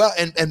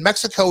and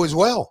Mexico as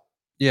well.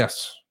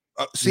 Yes,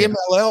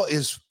 CMLL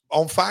is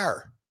on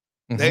fire.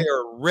 Mm-hmm. They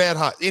are red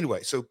hot.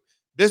 Anyway, so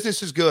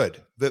business is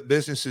good. The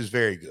business is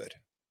very good.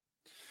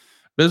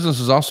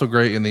 Business is also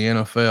great in the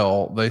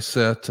NFL. They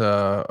set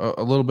a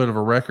little bit of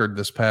a record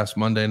this past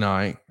Monday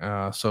night.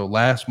 So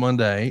last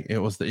Monday, it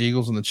was the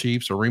Eagles and the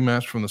Chiefs, a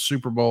rematch from the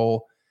Super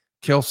Bowl.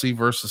 Kelsey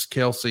versus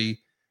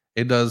Kelsey.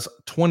 It does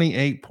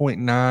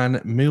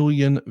 28.9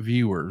 million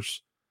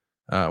viewers,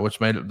 which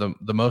made it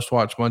the most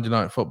watched Monday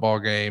Night Football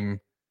game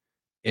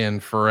in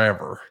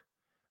forever.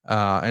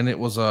 And it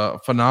was a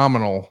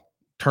phenomenal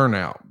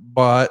turnout.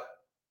 But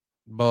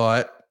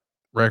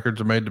records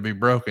are made to be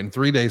broken.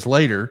 3 days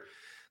later,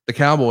 the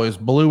Cowboys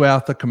blew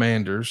out the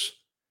Commanders,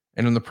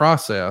 and in the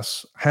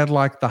process had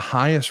like the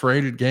highest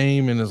rated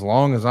game in as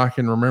long as I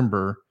can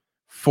remember.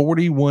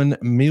 41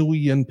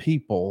 million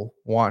people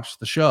watched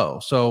the show.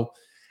 So,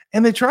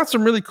 and they tried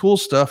some really cool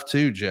stuff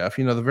too, Jeff.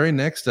 The very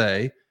next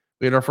day,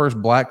 we had our first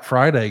Black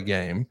Friday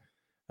game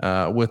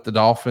with the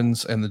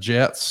Dolphins and the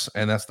Jets,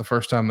 and that's the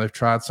first time they've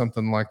tried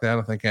something like that.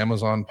 I think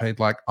Amazon paid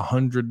like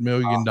 $100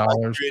 million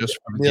just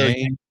for the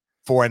game.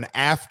 For an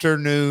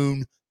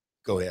afternoon.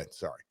 Go ahead.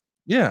 Sorry.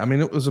 Yeah, I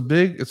mean, it's a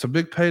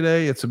big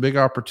payday. It's a big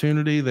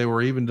opportunity. They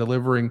were even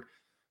delivering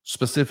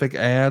specific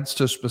ads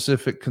to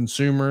specific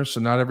consumers,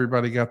 so not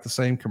everybody got the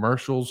same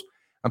commercials.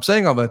 I'm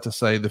saying all that to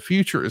say the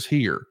future is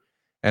here.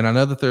 And I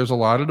know that there's a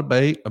lot of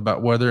debate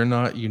about whether or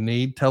not you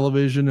need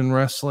television in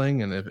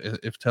wrestling, and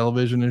if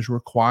television is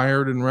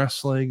required in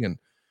wrestling, and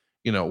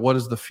what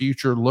does the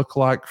future look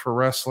like for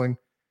wrestling.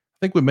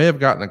 I think we may have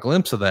gotten a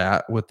glimpse of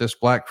that with this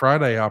Black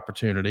Friday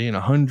opportunity and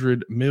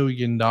 $100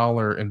 million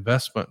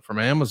investment from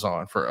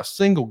Amazon for a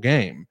single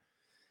game.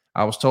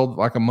 I was told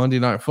like a Monday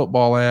Night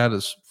Football ad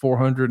is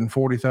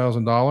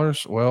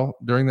 $440,000. Well,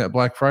 during that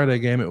Black Friday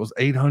game, it was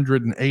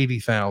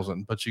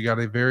 $880,000, but you got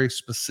a very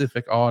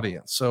specific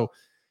audience. So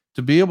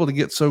to be able to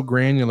get so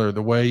granular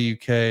the way you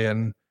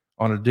can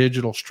on a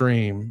digital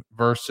stream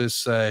versus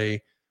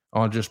say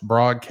on just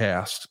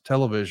broadcast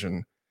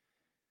television,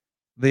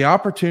 the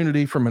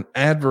opportunity from an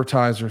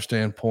advertiser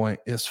standpoint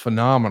is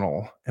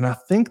phenomenal. And I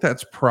think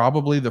that's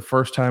probably the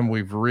first time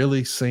we've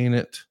really seen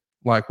it.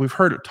 Like we've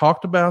heard it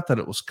talked about that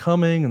it was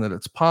coming and that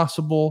it's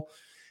possible.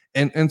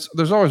 And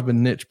there's always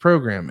been niche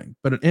programming,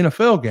 but an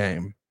NFL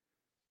game,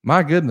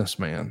 my goodness,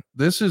 man,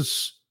 this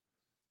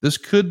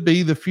could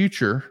be the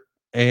future.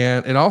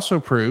 And it also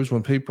proves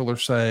when people are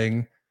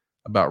saying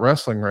about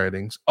wrestling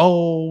ratings,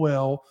 oh,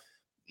 well,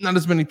 not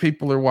as many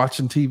people are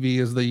watching TV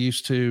as they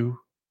used to.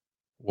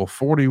 Well,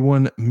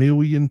 41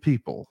 million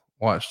people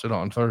watched it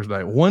on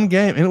Thursday. One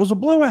game, and it was a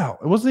blowout.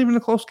 It wasn't even a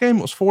close game.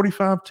 It was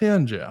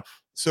 45-10,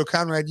 Jeff. So,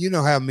 Conrad, you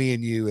know how me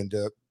and you and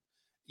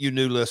you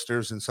new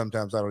listeners, and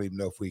sometimes I don't even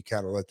know if we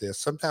kind of let this.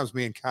 Sometimes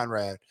me and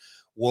Conrad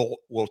will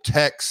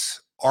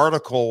text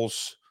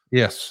articles,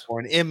 yes, or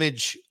an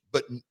image,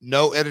 but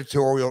no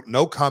editorial,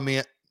 no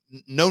comment,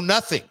 no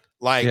nothing.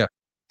 Like,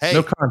 hey,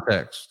 no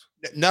context,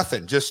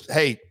 nothing. Just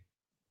hey,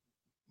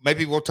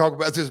 maybe we'll talk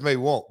about this, maybe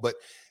we won't. But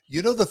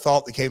you know the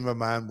thought that came to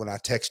my mind when I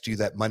texted you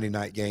that Monday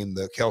night game,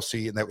 the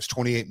Kelsey, and that was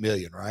 28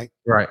 million, right?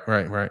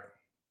 Right.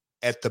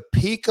 At the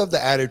peak of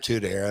the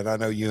Attitude Era, and I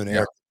know you and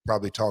Eric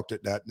probably talked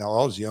at that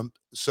nauseum.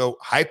 So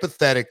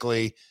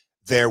hypothetically,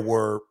 there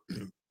were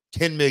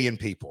 10 million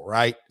people,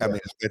 right? I mean,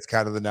 it's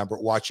kind of the number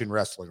watching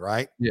wrestling,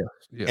 right? Yeah.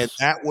 Yes. And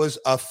that was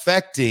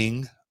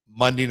affecting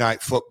Monday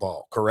Night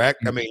Football,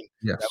 correct? I mean,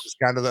 yes. that was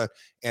kind of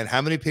and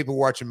how many people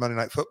watching Monday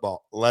Night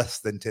Football? Less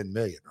than 10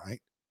 million,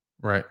 right?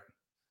 Right.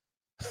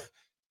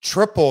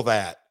 Triple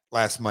that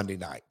last Monday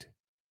night.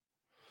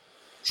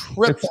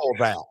 Triple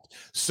that.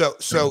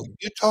 So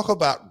you talk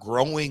about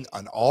growing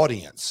an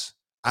audience.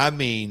 I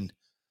mean,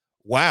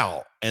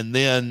 wow. And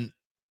then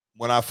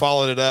when I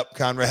followed it up,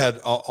 Conrad,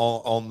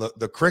 on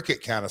the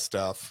cricket kind of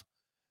stuff,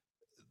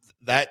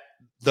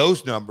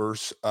 those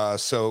numbers.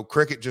 So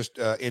cricket just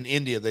in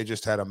India, they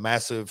just had a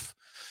massive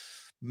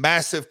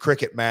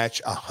cricket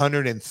match.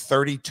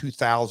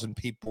 132,000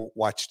 people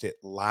watched it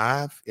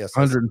live. Yes,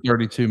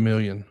 132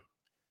 million.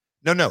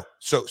 No.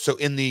 So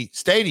in the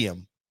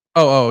stadium.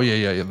 Oh,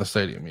 yeah. The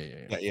stadium.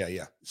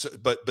 Yeah. So,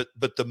 but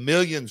the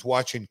millions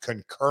watching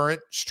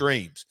concurrent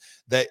streams,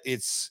 that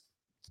it's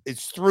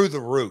through the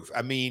roof.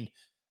 I mean,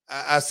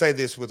 I say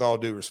this with all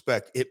due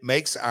respect. It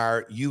makes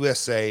our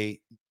USA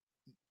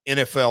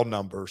NFL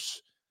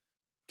numbers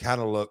kind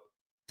of look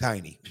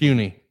tiny.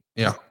 Puny.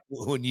 Yeah.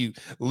 When you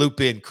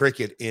loop in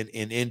cricket in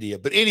India.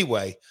 But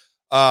anyway,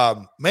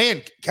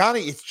 man,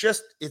 Connie,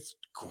 it's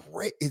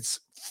great. It's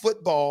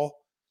football.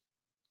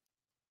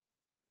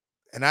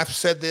 And I've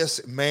said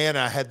this, man,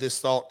 I had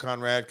this thought,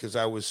 Conrad, because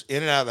I was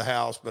in and out of the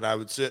house, but I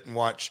would sit and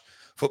watch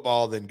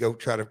football, then go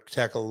try to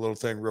tackle a little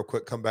thing real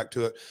quick, come back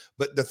to it.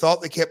 But the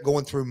thought that kept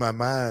going through my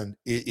mind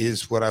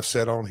is what I've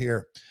said on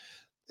here.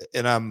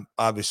 And I'm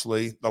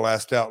obviously the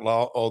last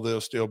outlaw, although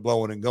still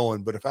blowing and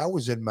going. But if I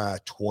was in my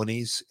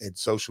 20s in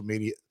social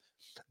media,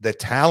 the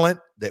talent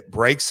that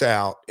breaks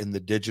out in the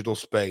digital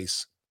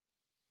space,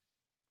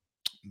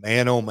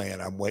 man, oh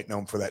man, I'm waiting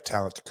on for that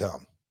talent to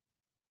come.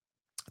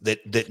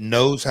 That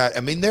knows how. I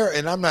mean,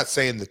 and I'm not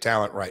saying the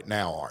talent right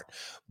now aren't,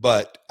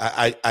 but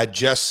I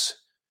just,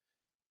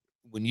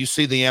 when you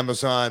see the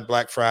Amazon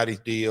Black Friday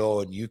deal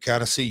and you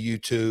kind of see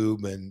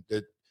YouTube and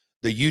the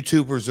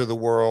YouTubers of the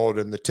world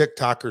and the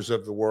TikTokers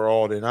of the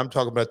world, and I'm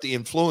talking about the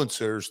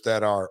influencers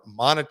that are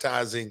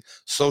monetizing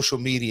social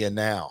media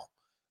now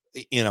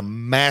in a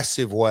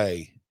massive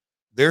way,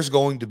 there's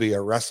going to be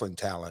a wrestling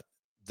talent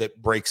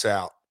that breaks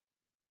out.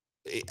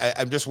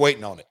 I'm just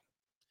waiting on it.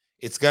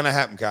 It's going to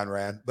happen,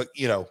 Conrad. But,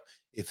 you know,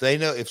 if they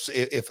know,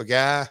 if a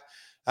guy,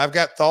 I've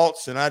got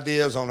thoughts and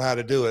ideas on how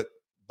to do it,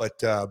 but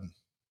the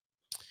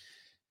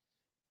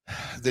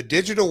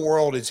digital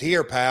world is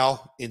here,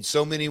 pal, in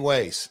so many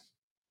ways.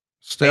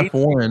 Step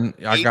one,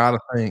 I got to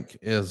think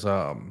is,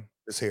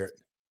 let's hear it,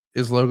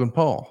 is Logan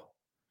Paul.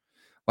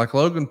 Like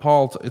Logan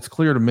Paul, it's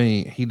clear to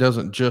me, he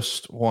doesn't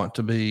just want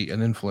to be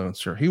an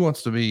influencer. He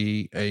wants to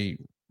be a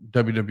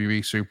WWE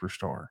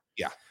superstar.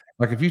 Yeah.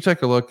 Like if you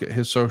take a look at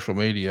his social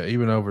media,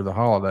 even over the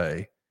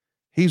holiday,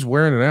 he's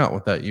wearing it out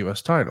with that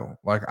U.S. title.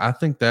 Like I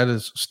think that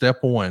is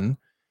step one.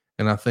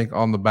 And I think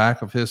on the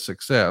back of his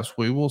success,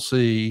 we will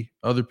see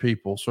other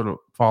people sort of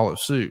follow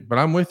suit. But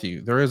I'm with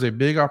you. There is a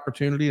big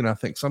opportunity. And I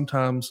think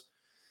sometimes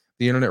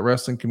the internet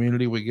wrestling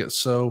community, we get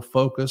so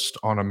focused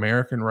on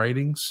American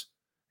ratings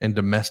and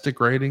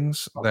domestic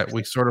ratings that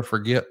we sort of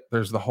forget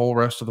there's the whole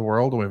rest of the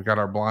world and we've got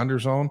our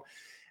blinders on.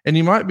 And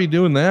you might be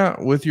doing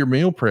that with your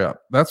meal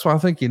prep. That's why I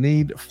think you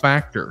need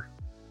Factor.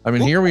 I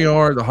mean, here we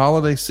are, the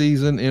holiday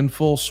season in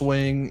full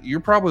swing. You're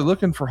probably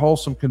looking for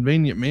wholesome,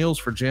 convenient meals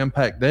for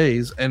jam-packed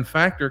days, and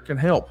Factor can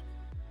help.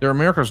 They're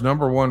America's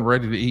 #1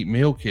 ready-to-eat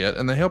meal kit,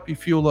 and they help you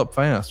fuel up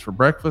fast for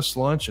breakfast,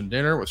 lunch, and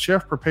dinner with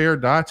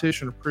chef-prepared,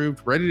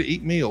 dietitian-approved,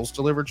 ready-to-eat meals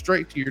delivered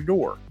straight to your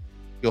door.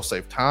 You'll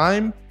save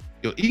time,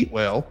 you'll eat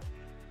well,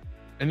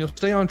 and you'll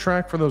stay on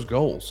track for those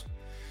goals.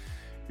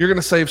 You're going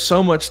to save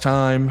so much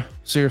time.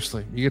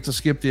 Seriously, you get to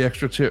skip the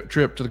extra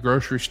trip to the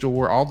grocery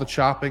store, all the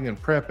chopping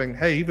and prepping,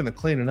 hey, even the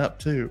cleaning up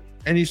too.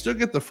 And you still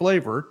get the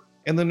flavor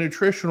and the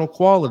nutritional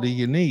quality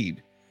you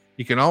need.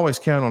 You can always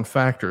count on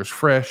Factor's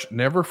fresh,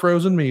 never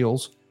frozen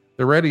meals.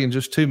 They're ready in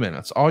just 2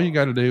 minutes. All you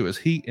got to do is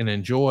heat and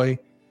enjoy.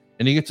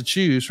 And you get to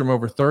choose from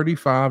over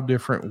 35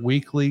 different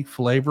weekly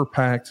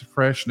flavor-packed,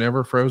 fresh,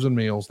 never frozen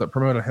meals that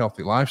promote a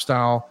healthy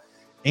lifestyle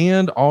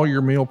and all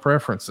your meal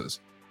preferences.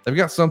 They've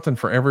got something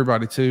for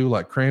everybody too,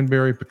 like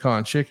cranberry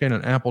pecan chicken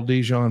and apple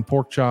Dijon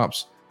pork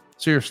chops.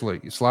 Seriously,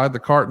 you slide the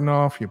carton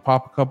off, you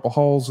pop a couple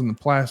holes in the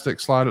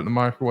plastic, slide it in the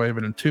microwave,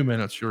 and in 2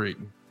 minutes you're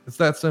eating. It's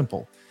that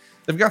simple.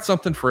 They've got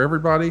something for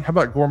everybody. How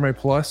about Gourmet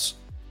Plus?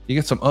 You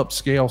get some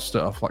upscale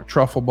stuff like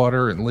truffle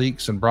butter and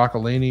leeks and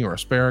broccolini or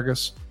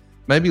asparagus.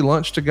 Maybe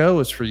lunch to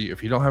go is for you.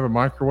 If you don't have a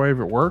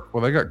microwave at work,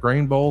 well, they got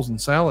grain bowls and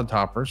salad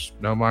toppers.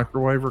 No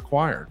microwave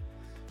required.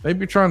 Maybe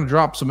you're trying to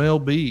drop some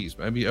LBs.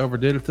 Maybe you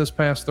overdid it this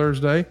past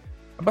Thursday.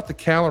 How about the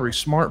Calorie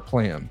Smart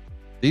Plan?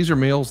 These are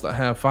meals that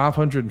have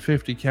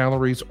 550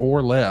 calories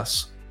or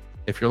less.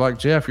 If you're like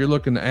Jeff, you're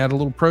looking to add a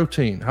little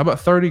protein. How about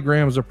 30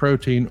 grams of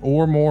protein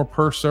or more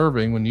per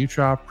serving when you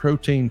try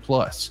Protein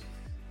Plus?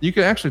 You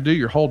can actually do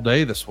your whole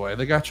day this way.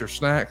 They got your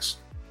snacks.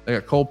 They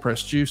got cold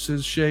pressed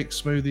juices,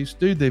 shakes, smoothies.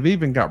 Dude, they've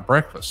even got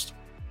breakfast.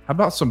 How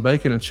about some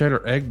bacon and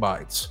cheddar egg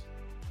bites?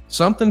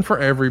 Something for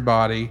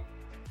everybody.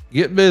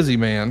 Get busy,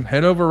 man.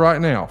 Head over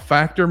right now.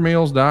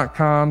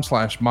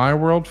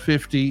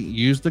 Factormeals.com/MyWorld50.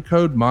 Use the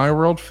code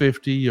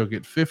MyWorld50. You'll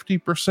get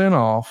 50%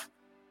 off.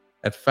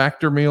 at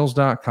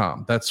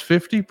factormeals.com. That's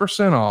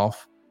 50%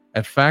 off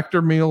at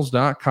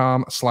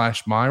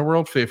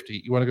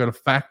factormeals.com/myworld50. You want to go to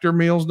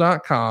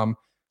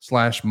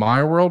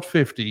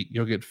factormeals.com/myworld50.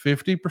 You'll get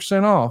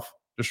 50% off.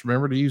 Just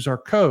remember to use our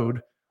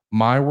code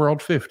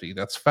myworld50.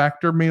 That's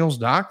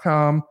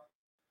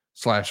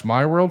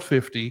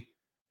factormeals.com/myworld50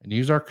 and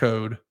use our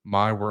code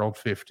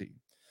myworld50.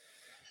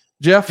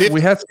 Jeff,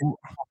 we had some,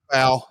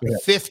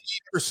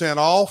 50%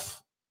 off.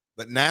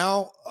 But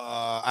now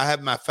I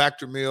have my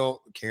Factor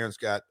meal. Karen's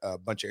got a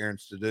bunch of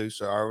errands to do.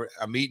 So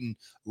I'm eating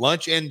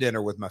lunch and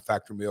dinner with my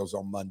Factor meals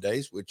on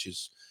Mondays, which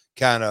is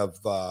kind of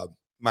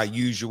my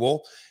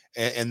usual.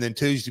 And then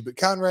Tuesday. But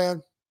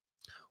Conrad,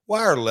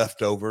 why are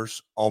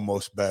leftovers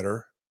almost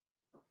better?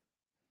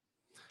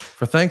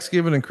 For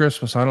Thanksgiving and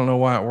Christmas, I don't know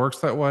why it works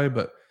that way,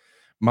 but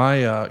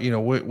my,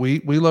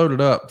 we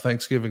loaded up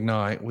Thanksgiving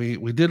night. We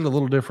did it a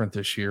little different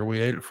this year. We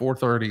ate at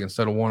 4:30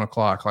 instead of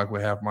 1:00 like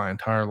we have my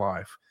entire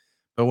life.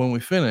 But when we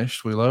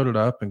finished, we loaded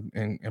up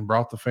and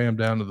brought the fam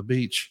down to the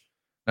beach.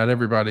 Not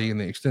everybody in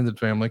the extended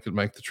family could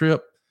make the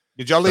trip.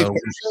 Did y'all leave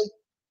Thursday?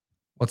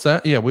 What's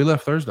that? Yeah, we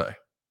left Thursday.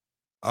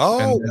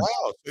 Oh,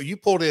 wow. So you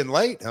pulled in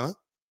late, huh?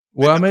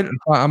 Well, I made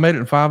it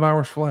in 5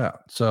 hours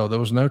flat. So there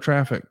was no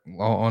traffic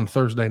on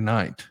Thursday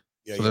night.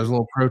 Yeah, so there's a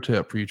little pro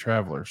tip for you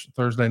travelers.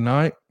 Thursday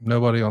night,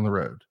 nobody on the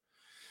road.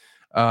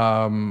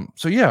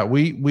 So yeah,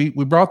 we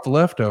brought the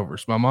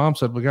leftovers. My mom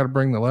said we got to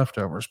bring the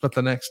leftovers, but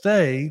the next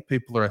day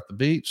people are at the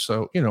beach.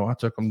 So, I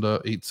took them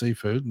to eat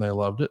seafood and they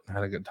loved it and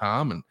had a good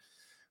time. And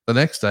the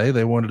next day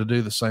they wanted to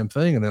do the same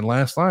thing. And then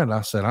last night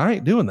I said, I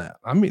ain't doing that.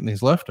 I'm eating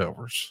these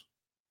leftovers.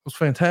 It was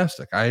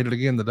fantastic. I ate it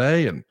again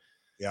today and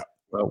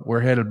we're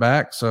headed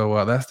back.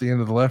 So that's the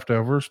end of the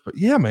leftovers, but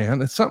yeah, man,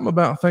 it's something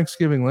about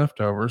Thanksgiving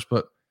leftovers,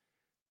 but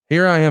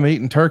here I am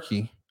eating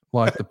turkey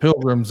like the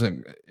pilgrims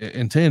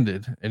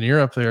intended, and you're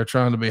up there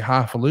trying to be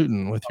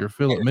highfalutin with your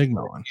filet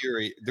mignon.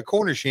 The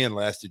Cornish hen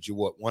lasted you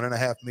what,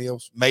 1.5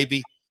 meals,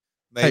 maybe.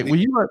 Hey, will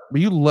you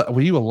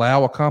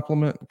allow a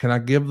compliment? Can I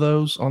give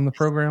those on the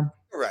program?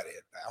 Go right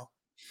ahead, pal.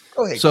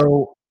 Go ahead.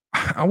 So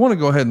I want to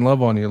go ahead and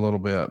love on you a little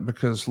bit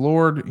because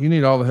Lord, you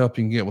need all the help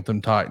you can get with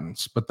them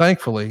Titans. But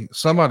thankfully,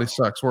 somebody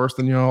sucks worse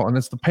than y'all, and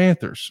it's the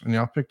Panthers. And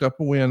y'all picked up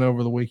a win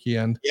over the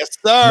weekend. Yes,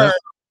 sir.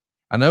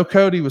 I know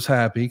Cody was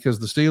happy because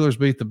the Steelers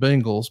beat the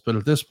Bengals, but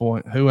at this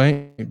point, who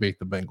ain't beat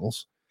the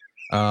Bengals?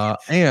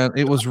 And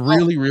it was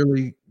really,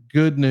 really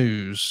good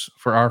news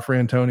for our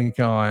friend Tony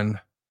Khan.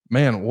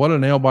 Man, what a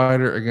nail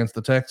biter against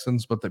the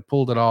Texans, but they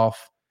pulled it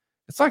off.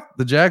 It's like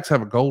the Jags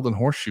have a golden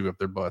horseshoe up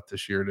their butt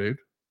this year, dude.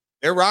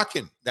 They're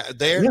rocking.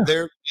 They're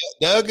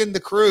Doug and the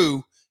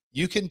crew.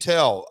 You can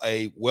tell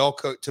a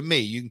well-coached, to me,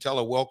 you can tell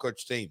a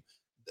well-coached team.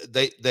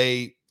 They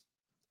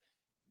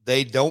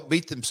don't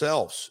beat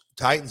themselves.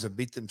 Titans have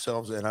beat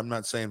themselves, and I'm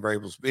not saying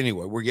variables.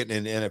 Anyway, we're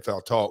getting into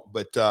NFL talk,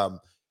 but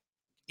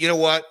you know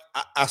what?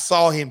 I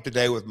saw him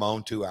today with my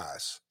own two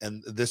eyes,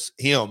 and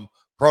him,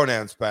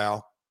 pronouns,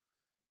 pal.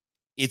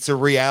 It's a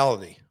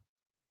reality.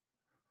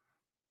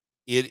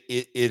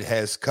 It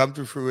has come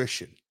to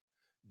fruition.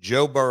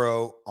 Joe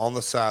Burrow on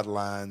the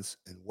sidelines,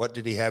 and what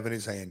did he have in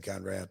his hand,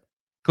 Conrad?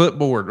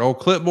 Clipboard. Oh,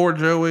 Clipboard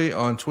Joey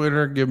on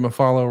Twitter. Give him a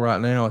follow right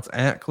now. It's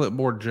at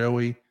Clipboard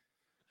Joey.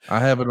 I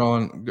have it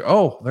on.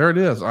 Oh, there it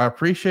is. I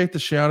appreciate the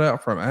shout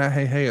out from at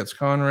Hey, it's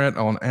Conrad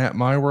on at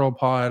My World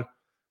Pod.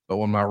 But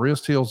when my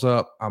wrist heals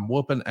up, I'm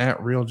whooping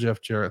at Real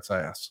Jeff Jarrett's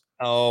ass.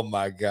 Oh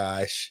my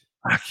gosh.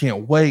 I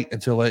can't wait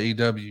until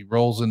AEW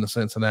rolls into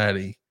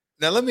Cincinnati.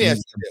 Now, let me ask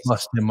you this.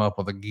 Bust him up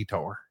with a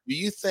guitar. Do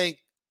you think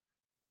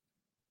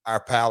our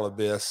pal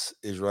Abyss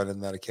is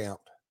running that account?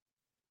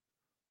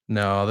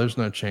 No, there's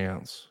no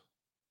chance.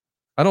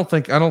 I don't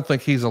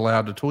think he's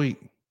allowed to tweet.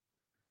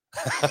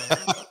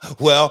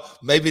 Well,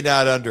 maybe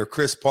not under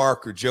Chris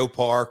Park or Joe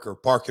Park or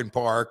Park and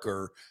Park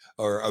or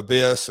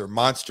Abyss or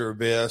Monster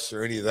Abyss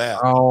or any of that.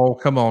 Oh,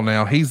 come on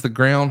now. He's the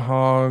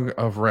groundhog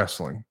of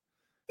wrestling.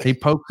 He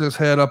pokes his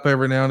head up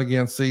every now and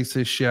again, sees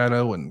his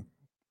shadow, and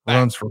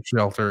runs for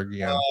shelter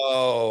again.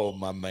 Oh,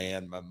 my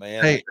man.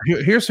 Hey,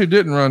 here's who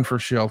didn't run for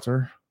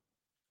shelter.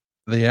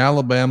 The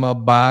Alabama,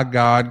 by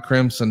God,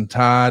 Crimson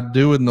Tide,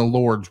 doing the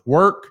Lord's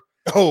work.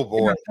 Oh,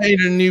 boy.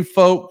 Entertaining you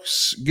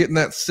folks, getting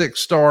that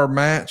 6-star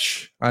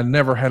match. I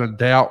never had a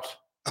doubt,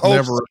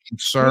 never a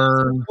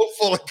concern.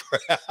 Full of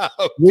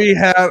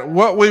crowd.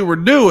 What we were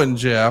doing,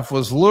 Jeff,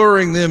 was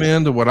luring them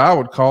into what I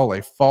would call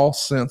a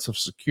false sense of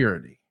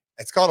security.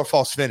 It's called a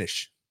false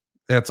finish.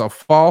 That's a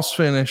false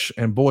finish,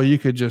 and boy, you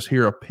could just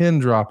hear a pin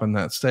drop in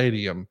that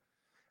stadium.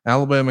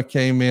 Alabama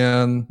came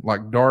in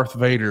like Darth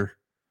Vader.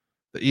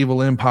 The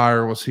evil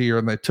empire was here,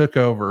 and they took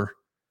over.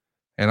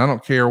 And I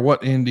don't care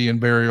what Indian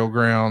burial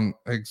ground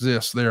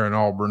exists there in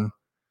Auburn.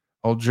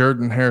 Old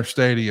Jordan-Hare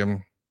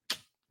Stadium,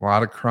 a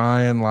lot of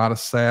crying, a lot of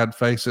sad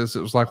faces.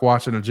 It was like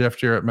watching a Jeff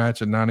Jarrett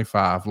match in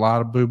 95. A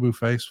lot of boo-boo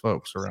face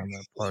folks around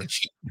that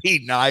place.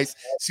 Be nice.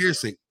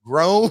 Seriously,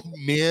 grown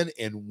men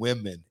and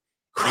women.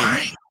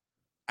 Crying.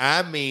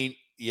 I mean,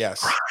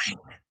 yes. Crying.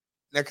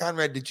 Now,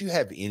 Conrad, did you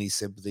have any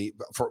sympathy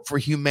for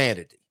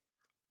humanity?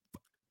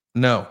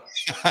 No.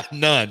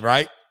 None,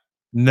 right?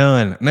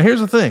 None. Now, here's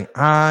the thing.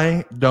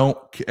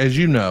 As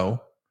you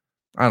know,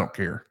 I don't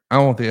care. I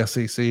want the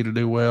SEC to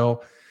do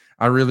well.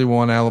 I really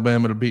want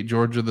Alabama to beat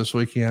Georgia this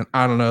weekend.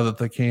 I don't know that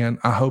they can.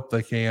 I hope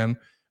they can.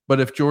 But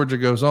if Georgia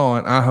goes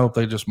on, I hope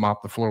they just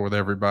mop the floor with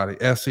everybody.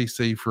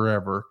 SEC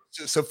forever.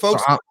 So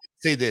folks,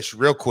 see this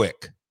real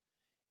quick.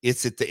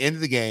 It's at the end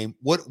of the game.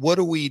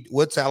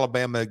 What's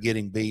Alabama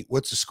getting beat?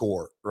 What's the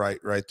score right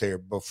there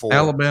before?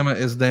 Alabama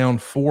is down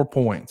 4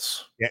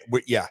 points.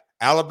 Yeah.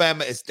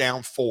 Alabama is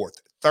down 4th.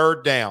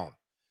 3rd down.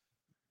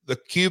 The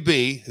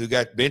QB who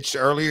got benched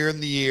earlier in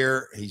the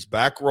year, he's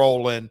back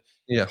rolling.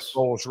 Yes. He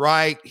rolls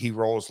right, he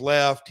rolls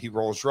left, he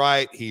rolls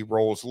right, he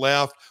rolls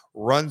left,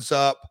 runs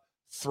up,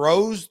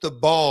 throws the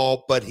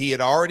ball, but he had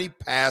already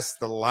passed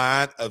the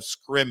line of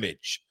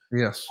scrimmage.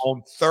 Yes.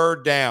 On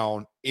 3rd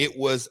down, it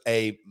was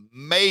a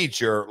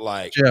major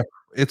Jeff,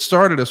 it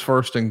started as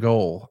 1st and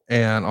goal,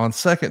 and on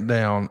 2nd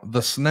down,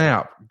 the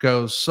snap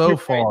goes so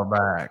far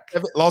back.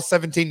 Lost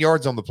 17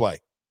 yards on the play.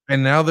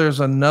 And now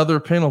there's another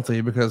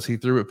penalty because he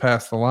threw it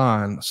past the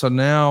line. So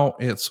now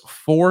it's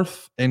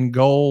 4th and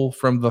goal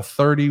from the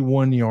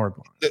 31-yard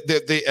line.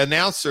 The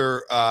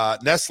announcer,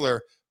 Nestler,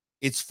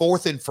 it's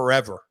 4th and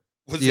forever.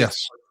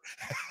 Yes.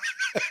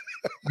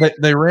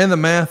 They ran the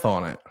math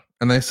on it,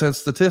 and they said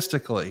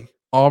statistically,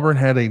 Auburn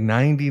had a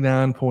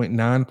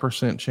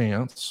 99.9%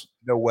 chance.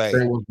 No way.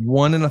 There was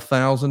 1 in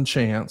 1,000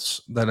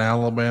 chance that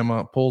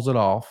Alabama pulls it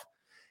off,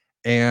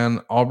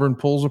 and Auburn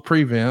pulls a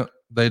prevent.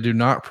 They do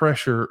not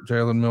pressure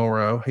Jalen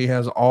Milroe. He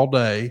has all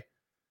day,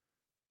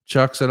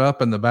 chucks it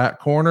up in the back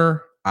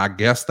corner. I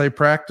guess they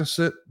practice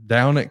it.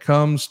 Down it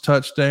comes,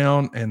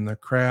 touchdown, and the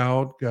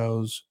crowd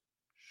goes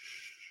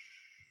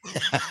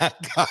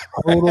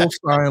total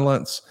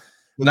silence.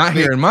 Not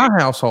here in my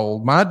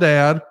household. My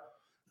dad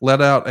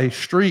let out a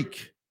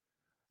shriek.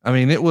 I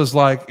mean, it was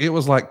like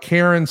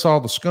Karen saw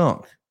the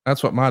skunk.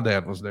 That's what my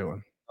dad was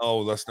doing. Oh,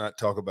 let's not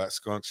talk about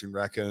skunks and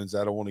raccoons.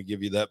 I don't want to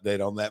give you the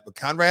update on that. But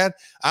Conrad,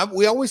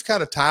 we always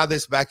kind of tie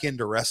this back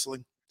into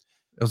wrestling.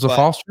 It was a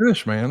false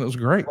finish, man. It was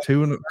great.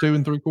 2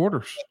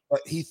 3/4.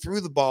 But he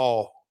threw the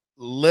ball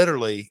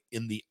literally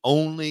in the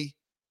only,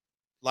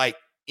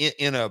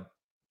 in a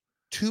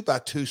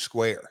 2x2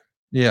 square.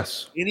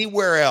 Yes.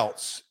 Anywhere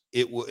else,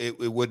 it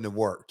wouldn't have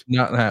worked.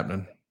 Not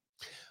happening.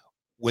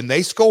 When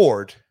they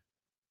scored,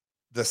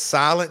 the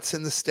silence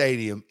in the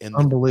stadium.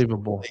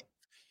 Unbelievable.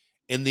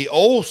 In the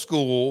old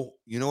school,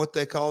 you know what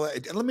they call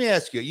it? And let me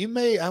ask you,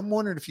 I'm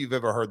wondering if you've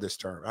ever heard this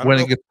term. When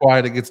it gets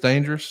quiet, it gets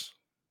dangerous.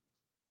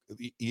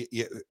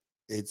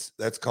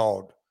 That's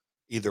called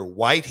either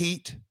white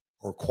heat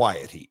or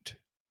quiet heat.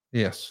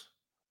 Yes.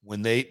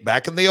 When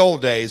back in the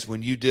old days,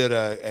 when you did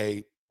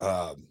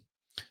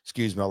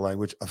excuse my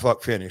language, a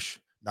fuck finish,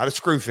 not a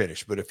screw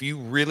finish, but if you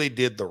really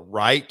did the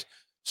right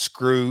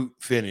screw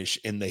finish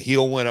and the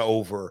heel went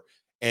over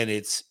and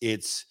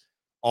it's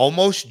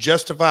almost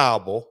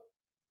justifiable,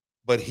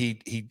 but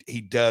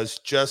he does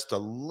just a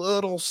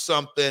little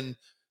something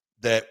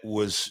that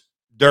was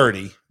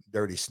dirty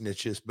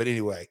snitches. But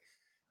anyway,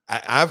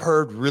 I've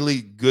heard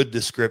really good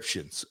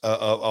descriptions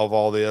of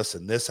all this,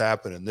 and this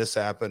happened,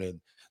 and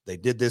they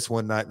did this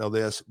one night and all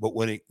this. But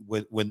when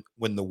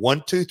the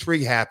 1, 2,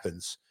 3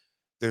 happens,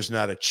 there's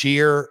not a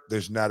cheer,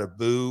 there's not a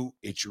boo.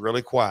 It's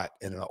really quiet.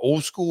 And an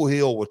old school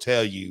heel will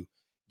tell you,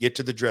 get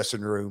to the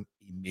dressing room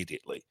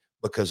immediately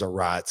because a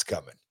riot's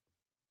coming.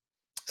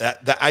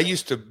 That I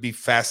used to be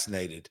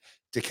fascinated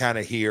to kind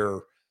of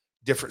hear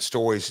different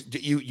stories.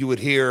 You would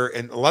hear,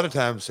 and a lot of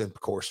times, and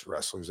of course,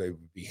 wrestlers, they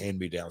would be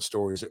hand-me-down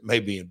stories that may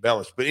be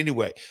embellished. But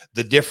anyway,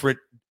 the different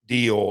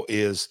deal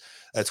is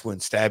that's when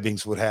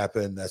stabbings would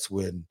happen. That's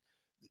when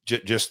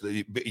just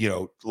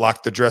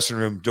lock the dressing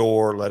room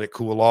door, let it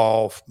cool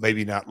off,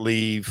 maybe not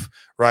leave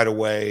right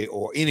away,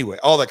 or anyway,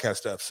 all that kind of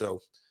stuff.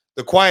 So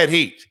the quiet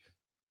heat,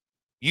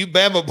 you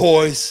Bama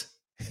boys.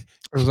 It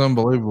was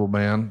unbelievable,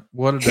 man.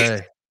 What a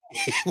day.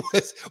 It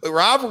was a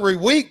rivalry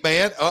week,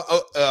 man.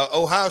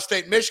 Ohio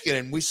State, Michigan,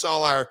 and we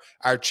saw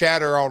our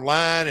chatter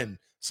online, and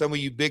some of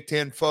you Big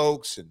Ten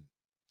folks, and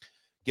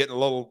getting a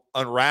little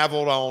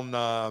unraveled on.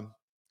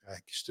 I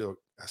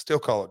still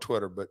call it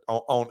Twitter, but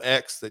on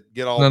X that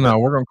get all. No,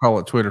 we're gonna call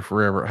it Twitter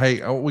forever.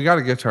 Hey, we got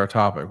to get to our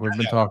topic. We've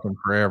been talking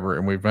forever,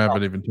 and we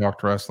haven't even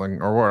talked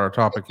wrestling or what our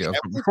topic is.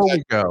 But before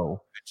we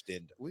go,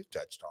 we've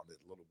touched on it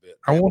a little bit.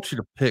 I want you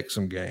to pick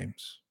some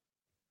games.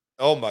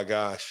 Oh my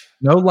gosh!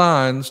 No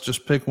lines,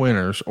 just pick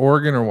winners.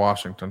 Oregon or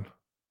Washington?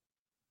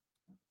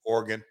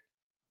 Oregon.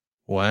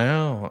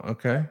 Wow.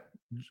 Okay.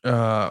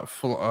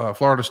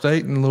 Florida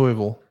State and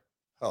Louisville.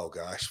 Oh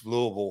gosh,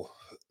 Louisville.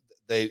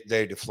 They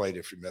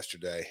deflated from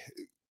yesterday.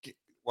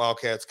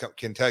 Wildcats,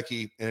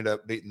 Kentucky ended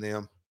up beating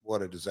them.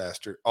 What a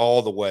disaster!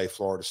 All the way,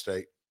 Florida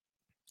State.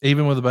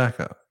 Even with a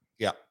backup.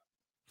 Yeah.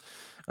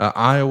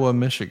 Iowa,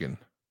 Michigan.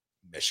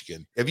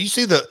 Have you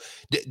seen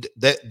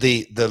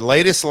the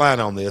latest line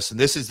on this? And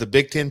this is the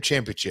Big Ten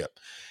championship.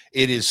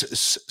 It is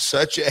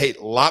such a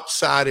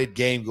lopsided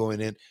game going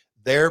in.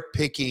 They're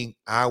picking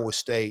Iowa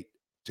State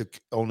to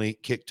only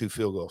kick 2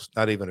 field goals,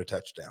 not even a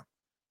touchdown.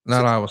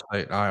 Not Iowa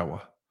State,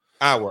 Iowa.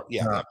 Iowa,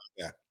 yeah.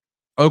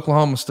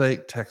 Oklahoma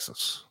State,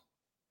 Texas.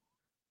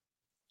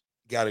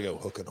 Got to go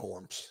hook and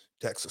horns,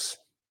 Texas.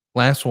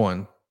 Last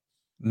one.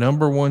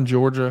 Number 1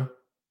 Georgia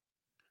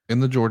in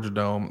the Georgia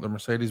Dome, the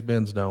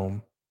Mercedes-Benz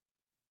Dome,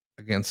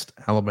 against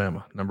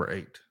Alabama, number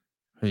 8.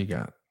 Who you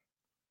got?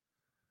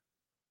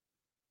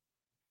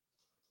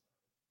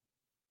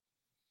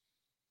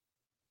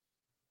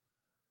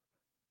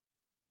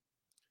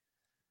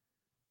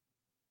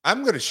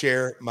 I'm going to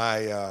share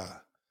my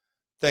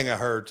thing I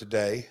heard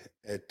today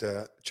at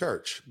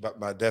church about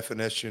my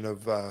definition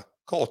of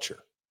culture.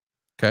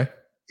 Okay.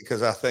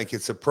 Because I think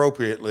it's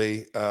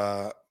appropriately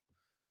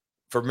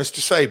for Mr.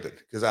 Saban.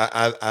 Because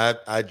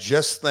I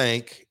just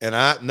think, and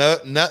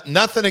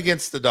nothing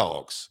against the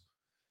Dogs.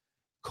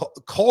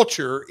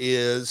 Culture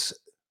is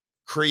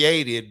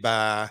created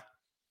by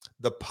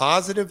the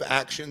positive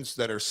actions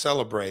that are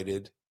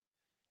celebrated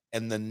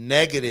and the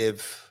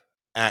negative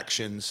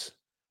actions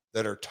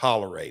that are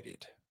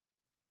tolerated.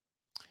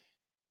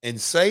 And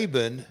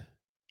Saban,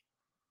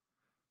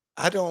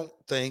 I don't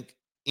think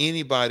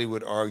anybody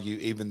would argue,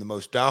 even the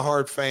most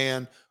diehard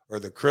fan or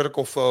the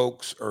critical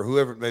folks or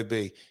whoever it may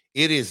be,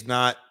 it is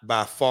not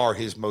by far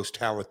his most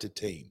talented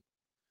team.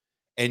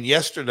 And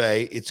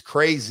yesterday, it's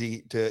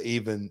crazy to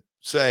even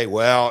say,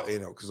 well,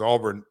 because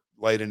Auburn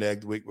laid an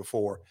egg the week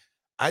before.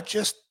 I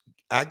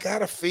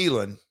got a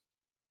feeling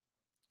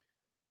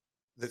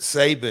that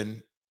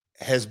Saban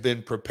has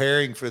been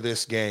preparing for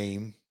this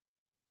game,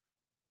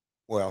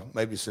 well,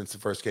 maybe since the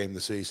first game of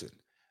the season.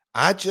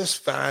 I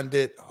just find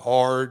it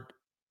hard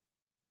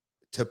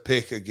to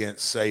pick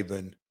against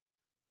Saban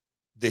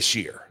this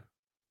year.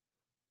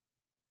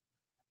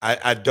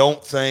 I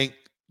don't think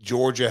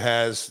Georgia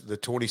has the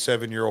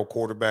 27-year-old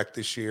quarterback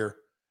this year.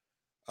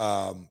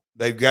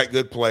 They've got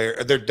good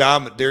players. They're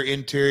dominant. They're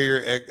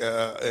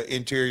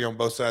interior on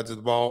both sides of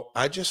the ball.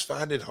 I just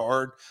find it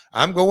hard.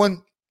 I'm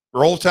going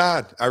Roll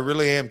Tide. I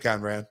really am,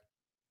 Conrad.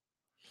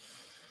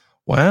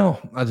 Wow,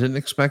 I didn't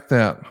expect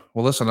that.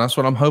 Well, listen, that's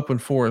what I'm hoping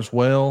for as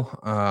well.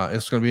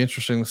 It's going to be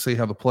interesting to see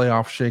how the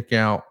playoffs shake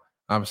out.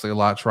 Obviously, a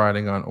lot's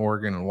riding on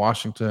Oregon and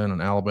Washington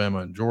and Alabama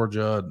and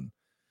Georgia. And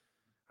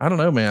I don't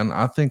know, man.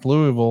 I think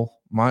Louisville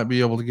might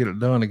be able to get it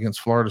done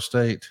against Florida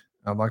State.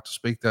 I'd like to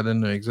speak that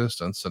into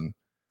existence. And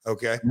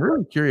okay, I'm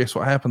really curious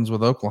what happens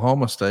with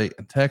Oklahoma State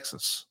and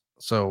Texas.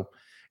 So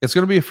it's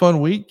going to be a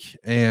fun week,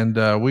 and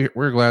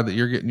we're glad that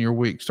you're getting your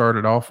week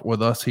started off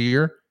with us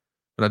here.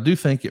 But I do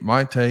think it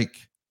might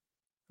take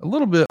a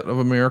little bit of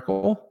a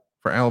miracle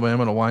for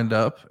Alabama to wind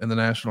up in the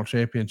national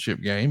championship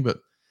game. But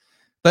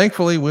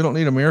thankfully, we don't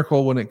need a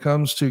miracle when it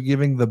comes to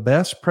giving the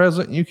best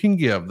present you can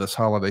give this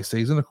holiday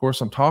season. Of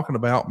course, I'm talking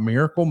about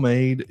Miracle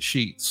Made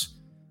sheets.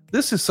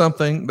 This is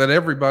something that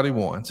everybody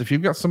wants. If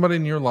you've got somebody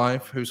in your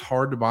life who's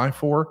hard to buy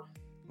for,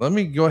 let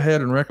me go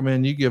ahead and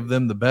recommend you give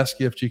them the best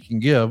gift you can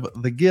give,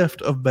 the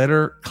gift of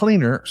better,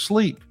 cleaner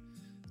sleep.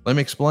 Let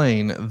me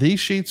explain. These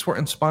sheets were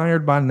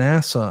inspired by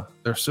NASA.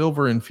 They're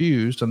silver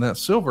infused, and that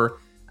silver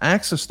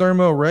acts as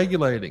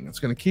thermoregulating. It's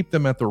going to keep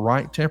them at the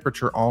right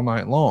temperature all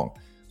night long.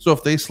 So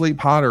if they sleep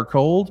hot or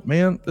cold,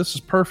 man, this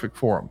is perfect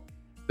for them.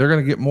 They're going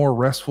to get more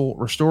restful,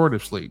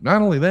 restorative sleep.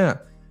 Not only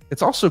that,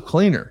 it's also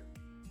cleaner.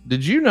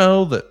 Did you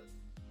know that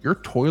your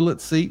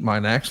toilet seat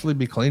might actually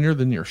be cleaner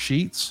than your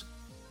sheets?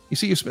 You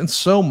see, you spend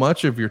so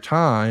much of your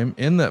time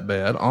in that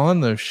bed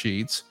on those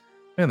sheets,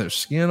 and there's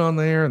skin on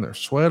there and there's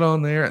sweat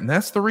on there. And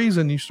that's the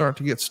reason you start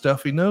to get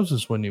stuffy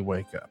noses when you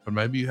wake up. And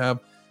maybe you have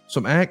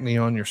some acne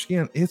on your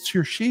skin. It's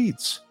your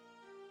sheets.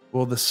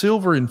 Well, the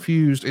silver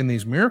infused in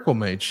these Miracle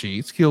Made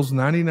sheets kills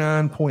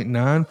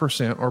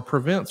 99.9% or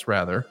prevents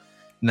rather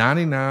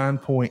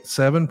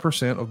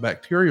 99.7% of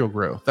bacterial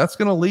growth. That's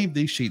going to leave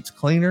these sheets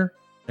cleaner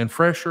and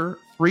fresher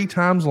 3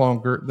 times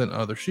longer than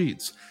other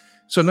sheets.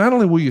 So not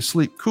only will you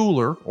sleep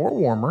cooler or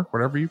warmer,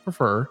 whatever you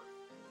prefer,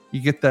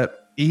 you get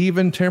that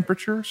even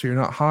temperature so you're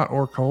not hot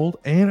or cold,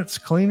 and it's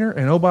cleaner.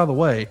 And oh, by the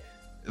way,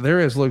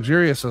 they're as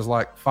luxurious as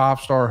like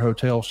 5-star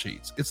hotel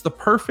sheets. It's the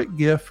perfect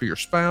gift for your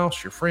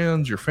spouse, your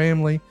friends, your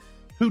family.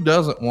 Who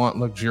doesn't want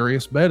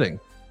luxurious bedding?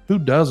 Who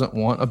doesn't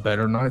want a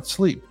better night's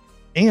sleep?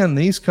 And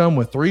these come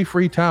with 3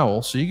 free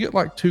towels, so you get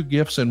like 2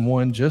 gifts in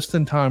one just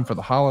in time for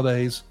the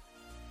holidays.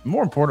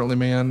 More importantly,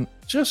 man,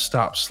 just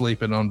stop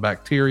sleeping on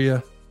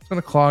bacteria. It's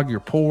going to clog your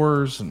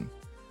pores. And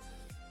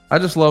I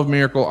just love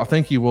Miracle. I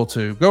think you will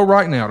too. Go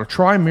right now to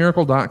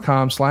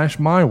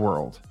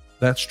trymiracle.com/myworld.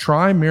 That's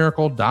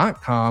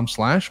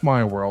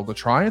trymiracle.com/myworld to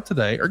try it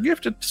today or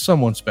gift it to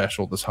someone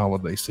special this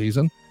holiday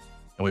season.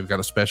 And we've got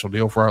a special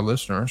deal for our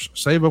listeners.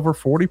 Save over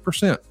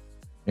 40%.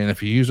 And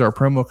if you use our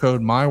promo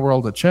code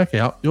MyWorld at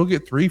checkout, you'll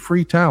get 3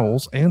 free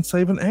towels and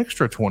save an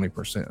extra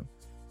 20%.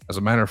 As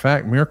a matter of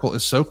fact, Miracle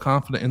is so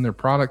confident in their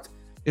product,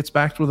 it's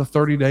backed with a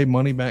 30-day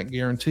money-back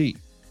guarantee.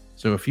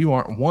 So if you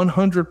aren't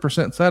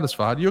 100%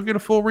 satisfied, you'll get a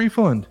full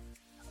refund.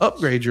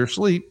 Upgrade your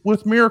sleep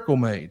with Miracle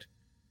Made.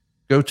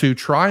 Go to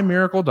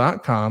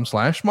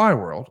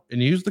trymiracle.com/myworld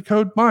and use the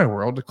code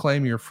MyWorld to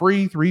claim your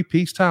free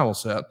 3-piece towel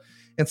set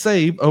and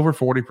save over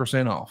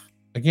 40% off.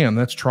 Again,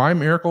 that's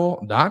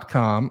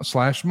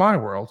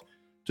trymiracle.com/myworld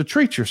to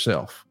treat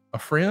yourself a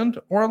friend,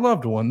 or a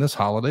loved one this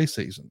holiday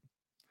season.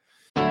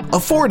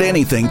 Afford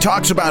Anything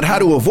talks about how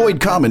to avoid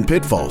common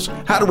pitfalls,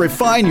 how to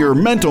refine your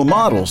mental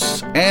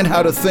models, and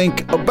how to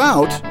think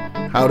about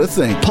how to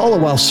think. Paula,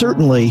 while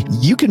certainly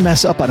you can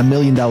mess up on $1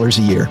 million a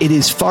year, it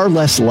is far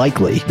less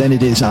likely than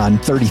it is on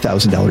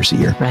 $30,000 a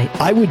year. Right.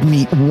 I would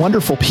meet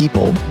wonderful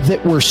people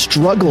that were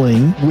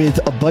struggling with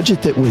a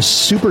budget that was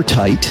super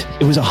tight.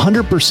 It was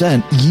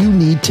 100%. You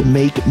need to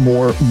make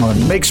more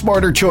money. Make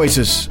smarter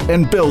choices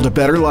and build a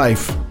better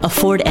life.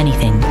 Afford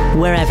Anything,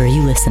 wherever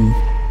you listen.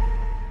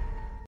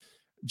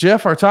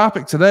 Jeff, our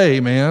topic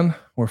today, man,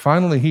 we're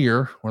finally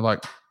here. We're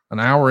like an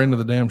hour into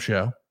the damn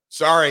show.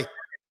 Sorry.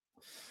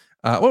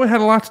 Well, we had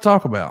a lot to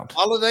talk about.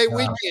 Holiday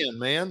weekend,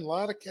 man. A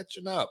lot of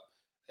catching up.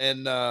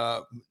 And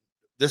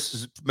this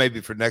is maybe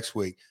for next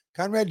week.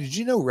 Conrad, did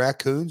you know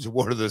raccoons are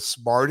one of the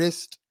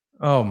smartest?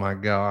 Oh, my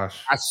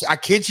gosh. I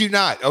kid you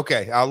not.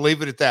 Okay, I'll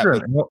leave it at that.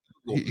 Sure.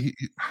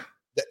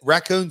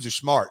 Raccoons are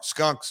smart.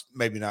 Skunks,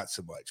 maybe not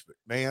so much. But,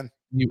 man.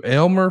 You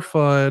Elmer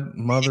Fudd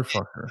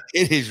motherfucker.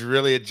 It is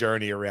really a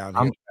journey around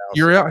here.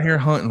 You're out here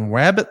hunting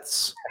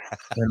rabbits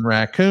and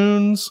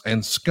raccoons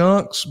and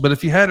skunks. But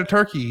if you had a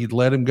turkey, you'd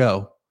let him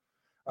go.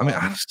 I mean,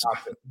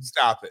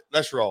 Stop it.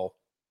 Let's roll.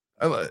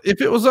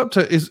 If it was up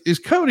to, is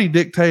Cody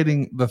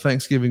dictating the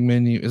Thanksgiving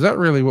menu? Is that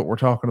really what we're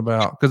talking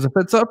about? Because if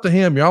it's up to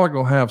him, y'all are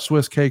going to have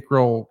Swiss cake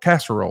roll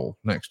casserole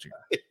next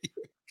year.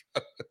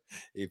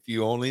 If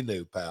you only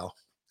knew, pal.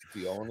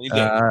 If you only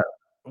knew.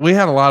 We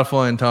had a lot of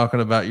fun talking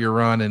about your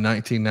run in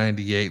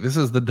 1998. This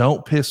is the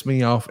Don't Piss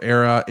Me Off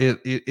era.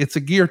 It's a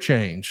gear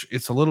change.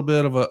 It's a little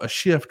bit of a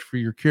shift for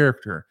your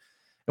character.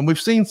 And we've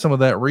seen some of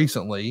that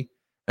recently.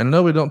 And I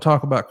know we don't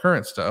talk about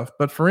current stuff,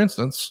 but for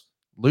instance,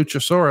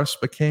 Luchasaurus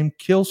became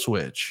Kill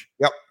Switch.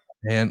 Yep.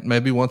 And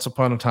maybe once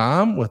upon a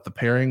time with the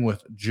pairing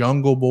with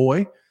Jungle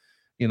Boy,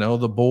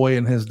 the boy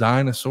and his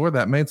dinosaur,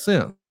 that made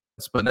sense.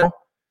 But now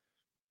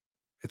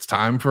it's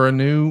time for a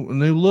new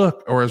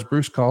look, or as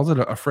Bruce calls it,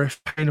 a fresh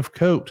paint of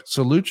coat.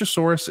 So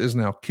Luchasaurus is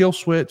now Kill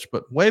Switch,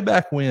 but way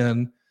back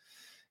when,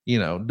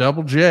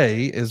 Double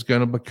J is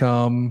going to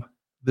become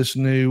this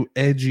new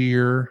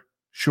edgier,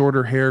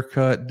 shorter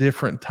haircut,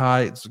 different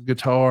tights,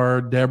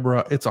 guitar,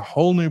 Deborah. It's a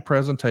whole new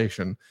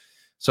presentation.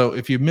 So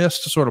if you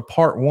missed sort of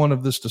part one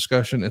of this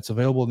discussion, it's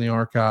available in the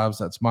archives.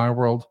 That's My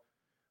World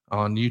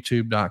on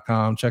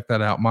YouTube.com. Check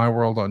that out, My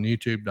World on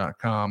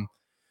YouTube.com.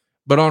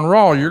 But on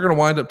Raw, you're going to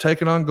wind up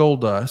taking on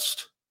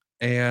Goldust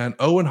and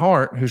Owen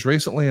Hart, who's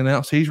recently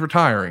announced he's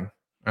retiring,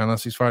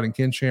 unless he's fighting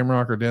Ken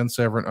Shamrock or Dan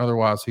Severn.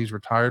 Otherwise, he's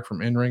retired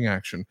from in-ring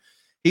action.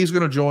 He's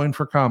going to join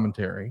for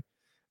commentary.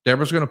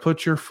 Deborah's going to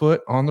put your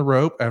foot on the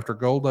rope after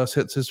Goldust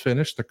hits his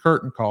finish, the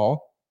curtain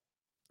call.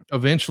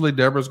 Eventually,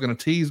 Deborah's going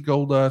to tease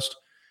Goldust.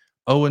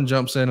 Owen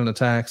jumps in and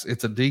attacks.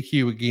 It's a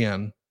DQ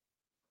again.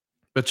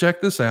 But check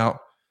this out.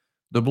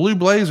 The Blue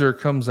Blazer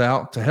comes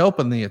out to help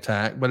in the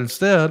attack, but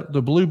instead,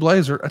 the Blue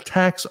Blazer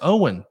attacks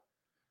Owen.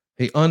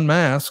 He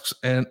unmasks,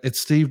 and it's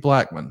Steve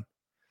Blackman.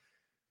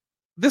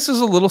 This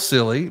is a little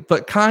silly,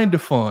 but kind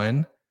of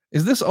fun.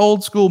 Is this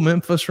old school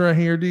Memphis right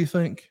here, do you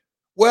think?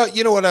 Well,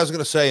 you know what I was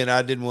going to say, and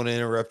I didn't want to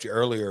interrupt you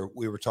earlier.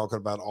 We were talking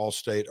about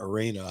Allstate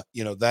Arena.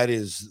 That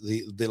is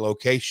the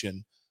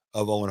location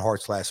of Owen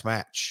Hart's last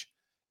match.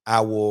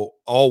 I will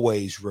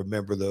always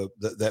remember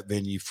that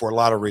venue for a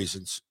lot of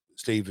reasons.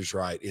 Steve is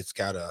right. It's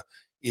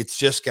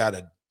just got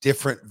a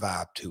different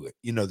vibe to it.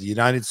 The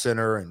United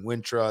Center and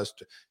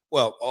Wintrust,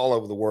 well, all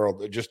over the world,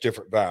 they're just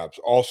different vibes.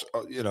 Also,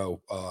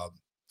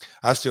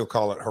 I still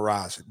call it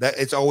Horizon. That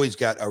it's always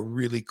got a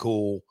really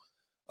cool,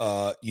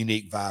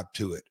 unique vibe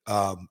to it.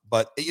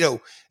 But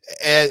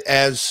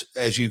as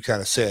you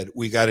kind of said,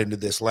 we got into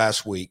this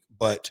last week,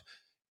 but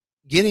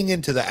getting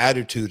into the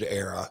Attitude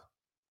Era,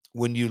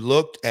 when you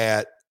looked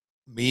at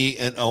me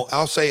and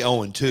I'll say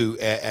Owen too,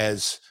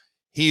 as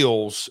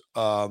heels,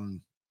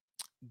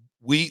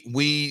 we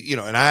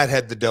and I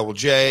had the Double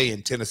J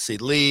and Tennessee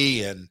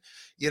Lee, and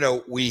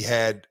we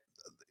had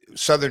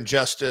Southern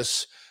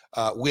Justice.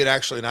 We had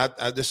actually,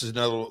 and this is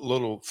another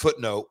little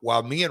footnote,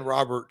 while me and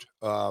Robert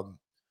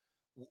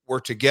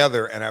were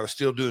together and I was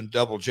still doing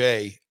Double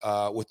J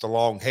with the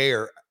long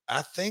hair,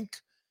 I think,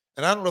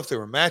 and I don't know if there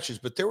were matches,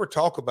 but there were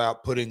talk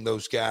about putting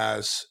those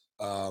guys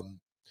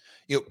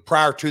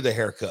prior to the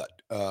haircut.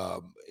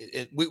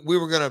 We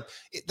were going to,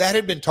 that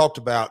had been talked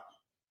about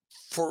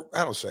for,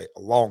 I don't say a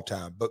long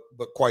time, but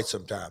quite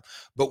some time.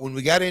 But when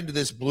we got into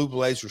this Blue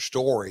Blazer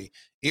story,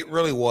 it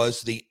really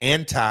was the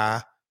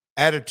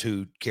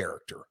anti-attitude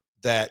character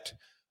that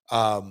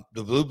the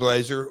Blue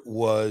Blazer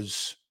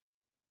was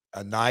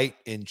a knight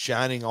in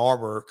shining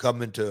armor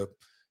coming to,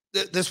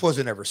 this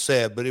wasn't ever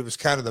said, but it was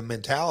kind of the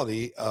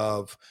mentality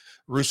of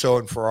Russo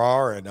and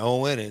Farrar and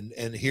Owen.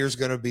 And here's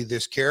going to be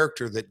this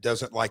character that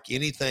doesn't like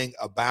anything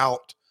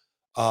about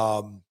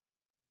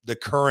the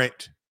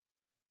current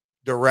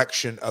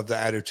direction of the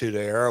Attitude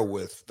Era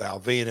with Val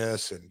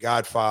Venus and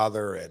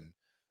Godfather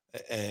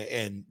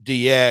and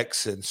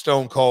DX and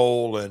Stone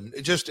Cold and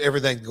just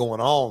everything going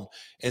on.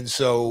 And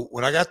so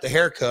when I got the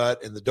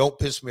haircut and the Don't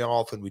Piss Me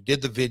Off and we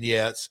did the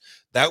vignettes,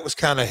 that was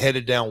kind of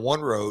headed down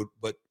one road,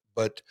 but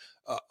But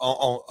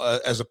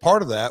as a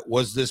part of that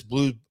was this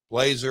Blue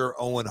Blazer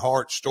Owen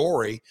Hart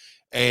story.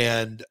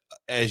 And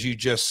as you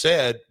just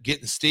said,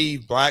 getting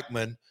Steve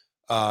Blackman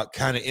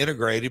kind of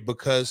integrated,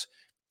 because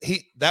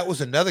that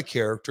was another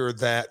character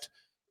that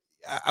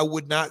I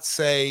would not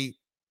say,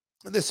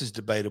 and this is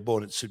debatable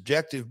and it's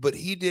subjective, but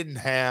he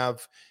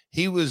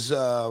was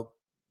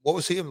what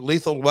was he?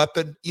 Lethal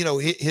Weapon.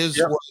 His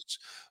was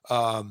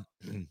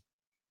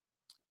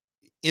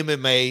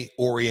MMA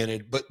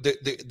oriented, but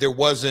there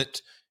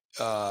wasn't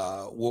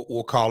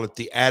we'll call it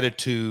the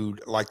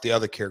attitude like the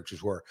other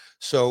characters were.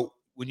 So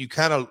when you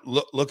kind of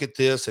look at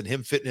this and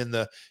him fitting in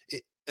and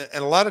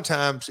a lot of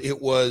times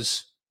it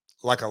was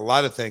like a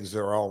lot of things that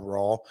are on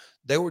Raw,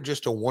 they were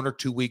just a 1 or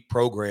 2 week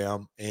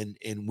program and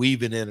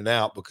weaving in and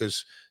out,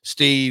 because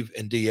Steve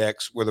and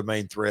DX were the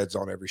main threads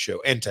on every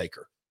show, and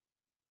Taker.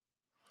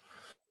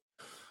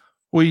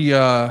 We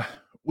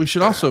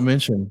should also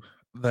mention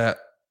that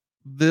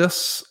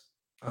this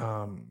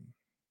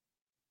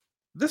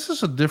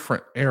is a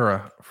different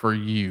era for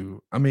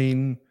you. I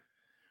mean,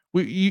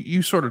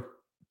 you sort of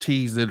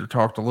teased it or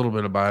talked a little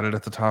bit about it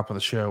at the top of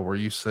the show, where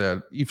you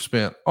said you've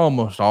spent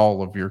almost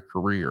all of your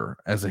career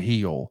as a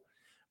heel,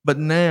 but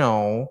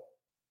now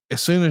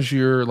as soon as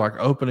your like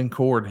opening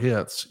chord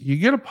hits, you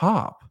get a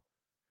pop.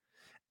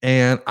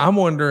 And I'm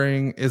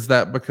wondering, is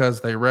that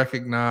because they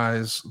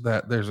recognize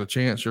that there's a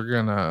chance you're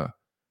gonna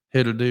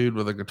hit a dude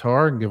with a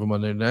guitar and give him a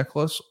new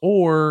necklace,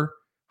 or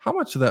how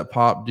much of that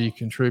pop do you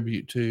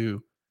contribute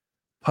to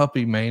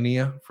puppy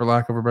mania, for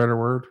lack of a better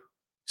word?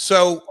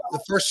 So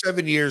the first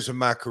 7 years of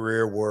my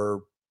career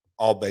were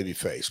all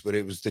babyface, but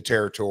it was the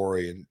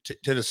territory, and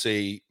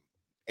Tennessee,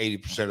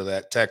 80% of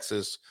that,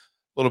 Texas,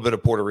 a little bit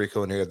of Puerto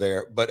Rico in here,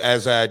 there. But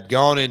as I'd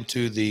gone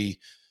into the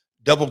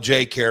Double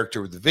J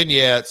character with the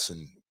vignettes,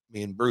 and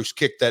me and Bruce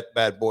kicked that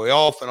bad boy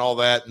off and all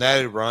that, and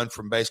that had run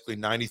from basically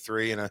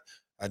 93, and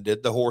I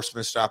did the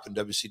Horseman stop in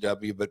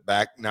WCW, but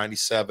back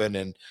 97,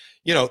 and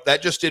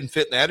that just didn't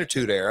fit in the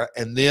Attitude Era.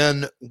 And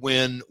then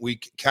when we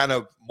kind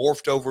of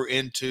morphed over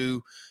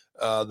into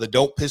the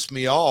Don't Piss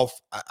Me Off,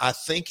 I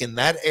think in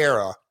that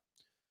era,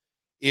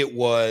 it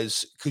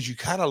was because you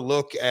kind of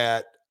look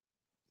at,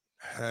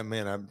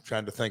 I'm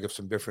trying to think of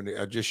some different,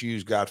 I just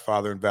used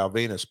Godfather and Val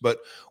Venus, but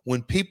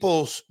when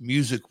people's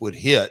music would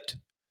hit,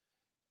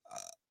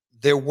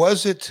 there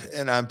wasn't,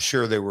 and I'm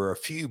sure there were a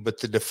few, but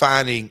the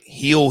defining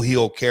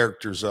heel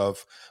characters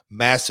of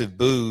massive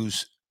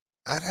boos,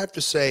 I'd have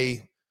to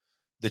say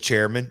the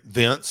Chairman,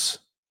 Vince.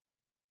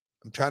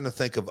 I'm trying to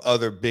think of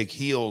other big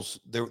heels.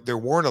 There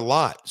weren't a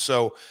lot.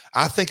 So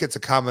I think it's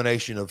a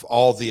combination of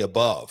all the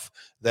above,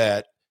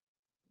 that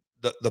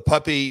the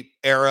puppy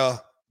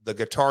era, the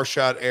guitar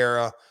shot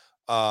era,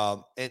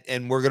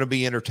 and we're going to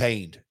be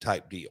entertained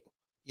type deal.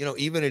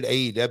 Even at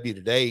AEW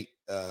today,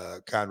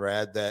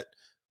 Conrad, that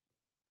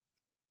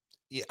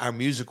our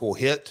music will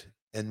hit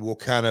and we'll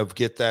kind of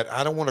get that.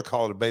 I don't want to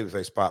call it a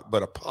babyface pop,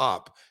 but a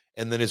pop.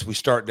 And then as we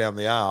start down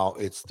the aisle,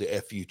 it's the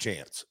FU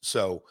chants.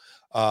 So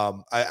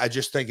I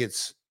just think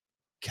it's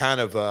kind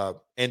of a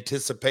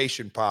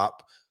anticipation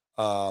pop.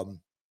 I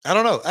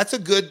don't know. That's a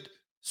good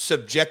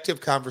subjective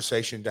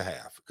conversation to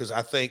have, because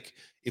I think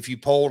if you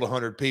polled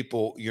 100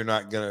 people, you're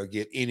not going to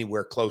get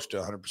anywhere close to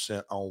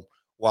 100% on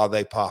why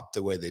they popped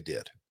the way they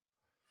did.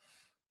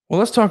 Well,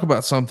 let's talk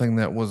about something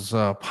that was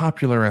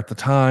popular at the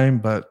time,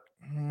 but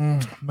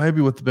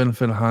maybe with the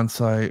benefit of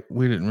hindsight,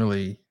 we didn't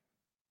really,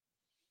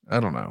 I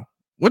don't know.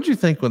 What did you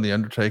think when The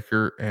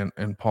Undertaker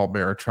and Paul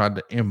Bearer tried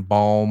to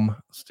embalm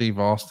Steve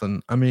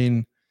Austin? I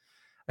mean,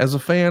 as a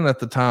fan at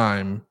the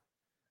time,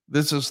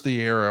 this is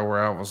the era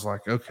where I was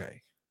like,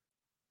 okay,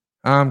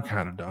 I'm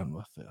kind of done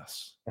with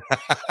this.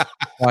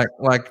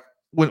 like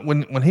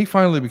when he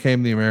finally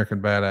became the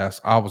American Badass,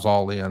 I was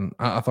all in.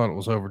 I thought it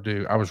was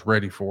overdue. I was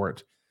ready for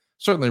it.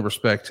 Certainly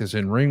respect his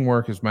in-ring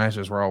work. His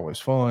matches were always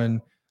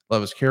fun.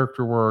 Love his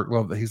character work.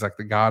 Love that he's like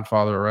the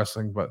godfather of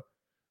wrestling. But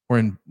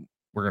when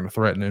we're going to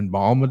threaten to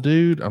embalm a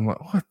dude, I'm like,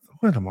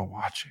 what am I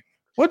watching?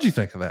 What do you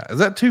think of that? Is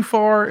that too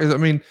far?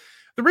 The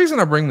reason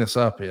I bring this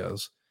up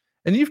is,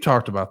 and you've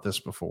talked about this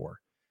before,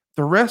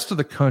 the rest of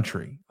the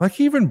country, like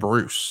even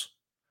Bruce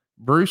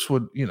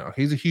would,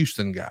 he's a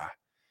Houston guy.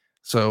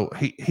 So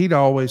he'd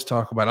always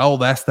talk about, oh,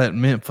 that's that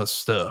Memphis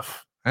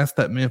stuff. That's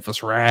that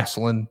Memphis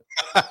wrestling.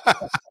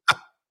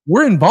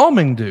 We're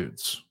embalming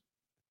dudes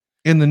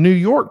in the New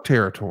York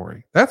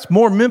territory. That's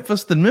more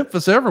Memphis than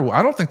Memphis ever.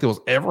 I don't think there was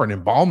ever an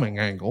embalming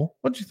angle.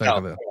 What do you think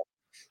of that?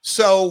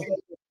 So,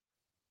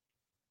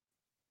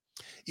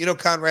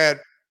 Conrad,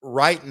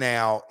 right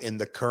now in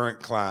the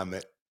current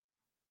climate,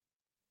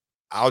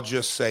 I'll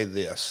just say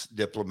this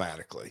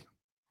diplomatically.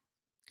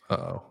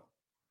 Uh-oh.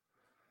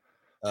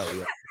 Oh,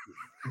 yeah.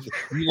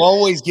 You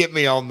always get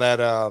me on that.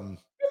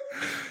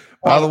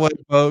 By the way,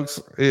 folks,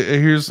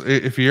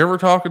 if you're ever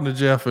talking to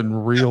Jeff in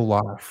real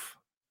life,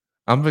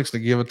 I'm fixing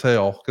to give a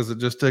tale because it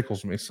just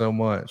tickles me so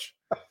much.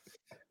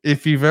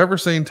 If you've ever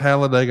seen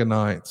Talladega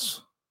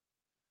Nights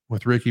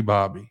with Ricky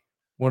Bobby,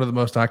 one of the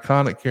most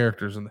iconic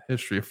characters in the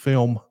history of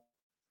film,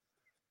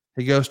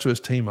 he goes to his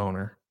team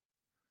owner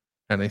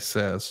and he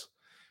says,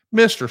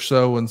 Mr.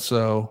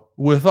 So-and-so,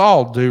 with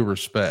all due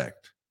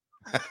respect,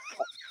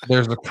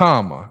 there's a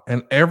comma,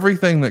 and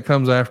everything that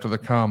comes after the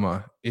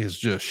comma is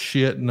just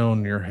shitting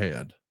on your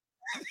head.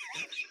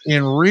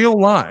 In real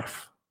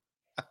life,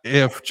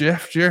 if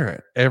Jeff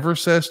Jarrett ever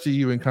says to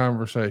you in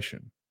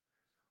conversation,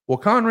 well,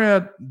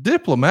 Conrad,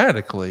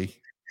 diplomatically,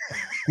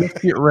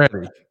 let's get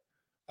ready,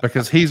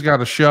 because he's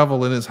got a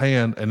shovel in his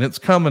hand and it's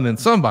coming in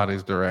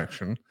somebody's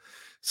direction.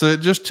 So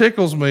it just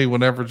tickles me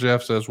whenever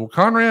Jeff says, well,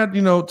 Conrad,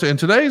 in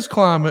today's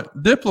climate,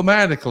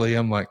 diplomatically,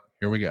 I'm like,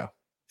 here we go.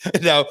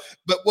 No,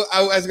 but what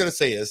I was going to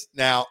say is,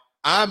 now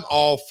I'm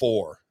all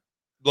for,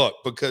 look,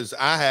 because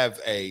I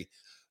have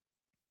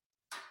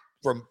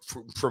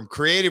from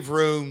creative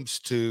rooms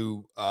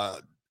to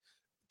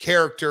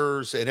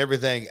characters and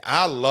everything.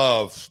 I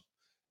love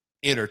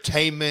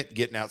entertainment,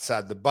 getting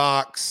outside the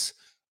box,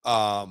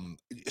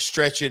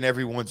 stretching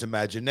everyone's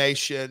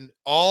imagination,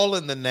 all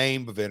in the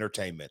name of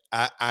entertainment.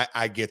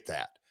 I get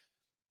that.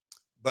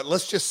 But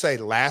let's just say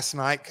last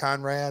night,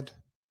 Conrad,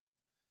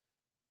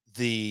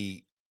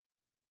 the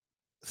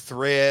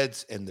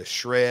threads and the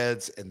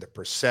shreds and the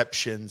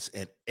perceptions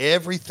and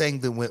everything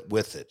that went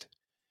with it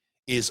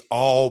is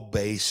all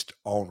based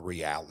on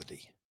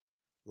reality.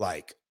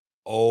 Like,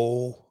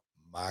 oh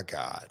my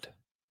God,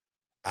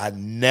 I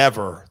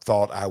never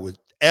thought I would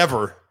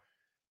ever.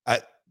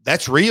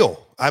 That's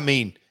real. I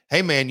mean,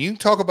 hey man, you can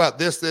talk about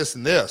this, this,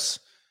 and this,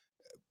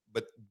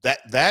 but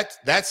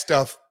that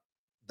stuff,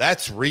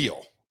 that's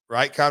real,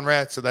 right,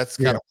 Conrad? So that's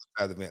kind of one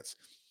side of the fence.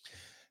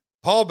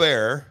 Paul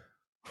Bearer,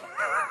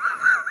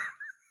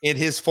 in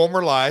his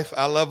former life,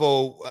 I love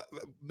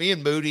me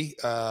and Moody.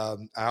 I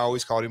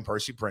always called him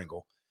Percy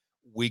Pringle.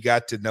 We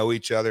got to know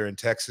each other in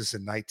Texas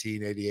in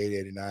 1988,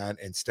 89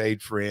 and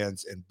stayed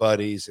friends and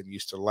buddies and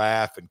used to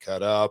laugh and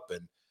cut up.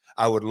 And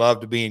I would love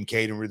to be in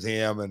catering with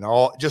him and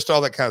all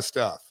that kind of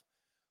stuff.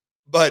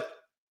 But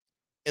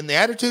in the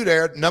Attitude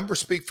Era, numbers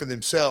speak for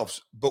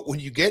themselves. But when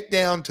you get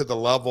down to the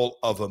level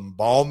of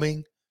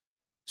embalming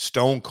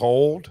Stone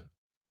Cold,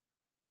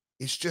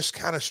 it's just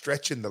kind of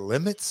stretching the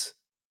limits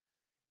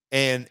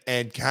and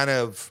kind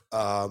of,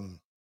 I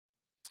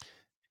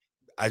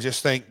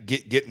just think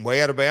getting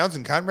way out of bounds.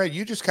 And Conrad,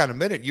 you just kind of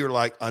admitted, you're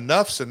like,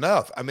 enough's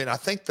enough. I mean, I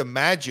think the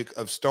magic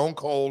of Stone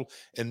Cold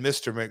and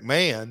Mr.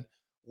 McMahon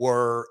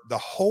were the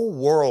whole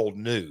world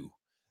knew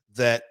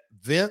that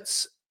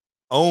Vince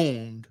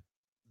owned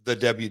the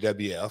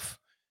WWF.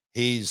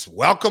 He's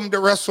welcome to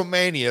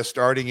WrestleMania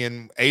starting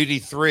in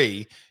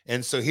 83.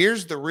 And so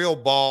here's the real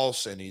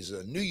boss, and he's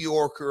a New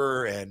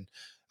Yorker, and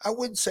I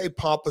wouldn't say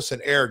pompous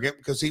and arrogant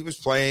because he was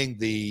playing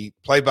the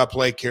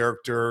play-by-play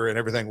character and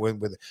everything.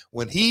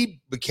 When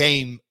he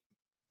became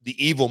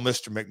the evil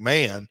Mr.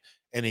 McMahon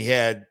and he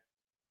had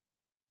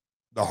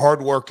the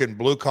hardworking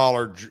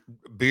blue-collar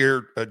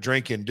beer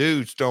drinking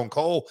dude, Stone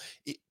Cold,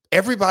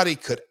 everybody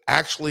could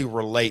actually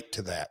relate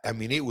to that. I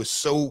mean, it was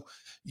so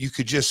you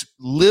could just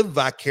live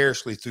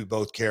vicariously through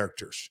both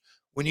characters.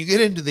 When you get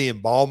into the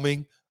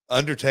embalming,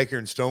 Undertaker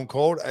and Stone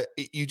Cold,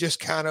 you just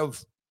kind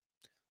of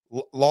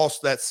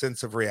lost that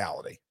sense of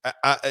reality.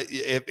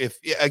 If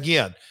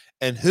again,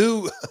 and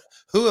who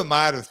am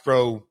I to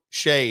throw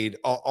shade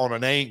on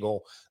an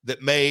angle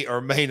that may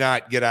or may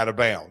not get out of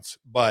bounds?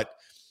 But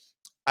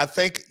I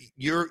think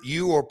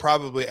you are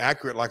probably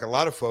accurate, like a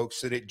lot of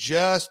folks, that it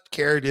just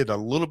carried it a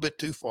little bit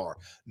too far.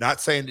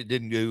 Not saying it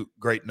didn't do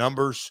great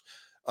numbers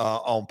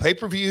on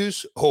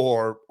pay-per-views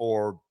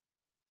or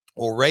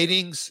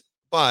ratings,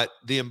 but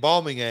the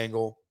embalming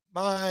angle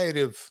might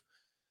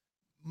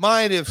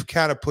have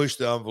kind of pushed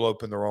the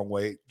envelope in the wrong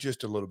way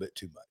just a little bit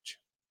too much.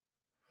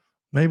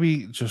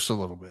 Maybe just a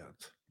little bit.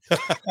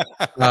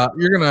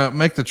 You're going to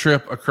make the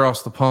trip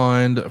across the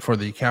pond for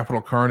the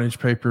Capital Carnage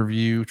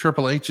pay-per-view.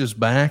 Triple H is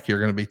back. You're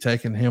going to be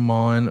taking him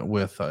on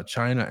with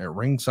China at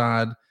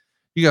ringside.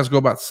 You guys go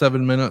about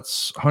 7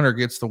 minutes. Hunter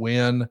gets the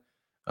win.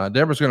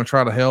 Deborah's going to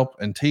try to help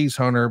and tease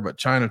Hunter, but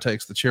China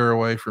takes the chair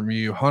away from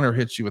you. Hunter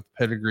hits you with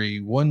pedigree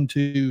 1,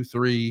 2,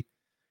 3.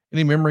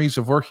 Any memories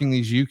of working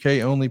these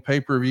UK-only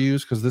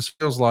pay-per-views? Because this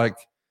feels like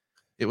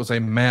it was a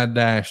mad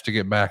dash to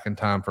get back in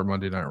time for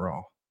Monday Night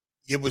Raw.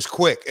 It was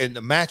quick, and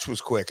the match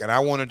was quick, and I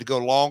wanted to go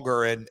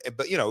longer,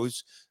 but it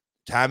was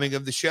timing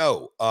of the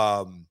show.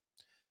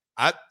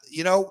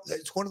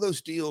 It's one of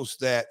those deals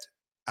that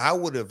I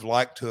would have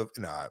liked to have.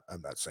 No,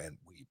 I'm not saying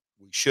we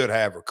should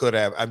have or could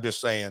have. I'm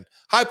just saying,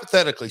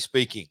 hypothetically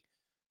speaking,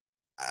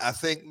 I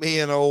think me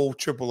and old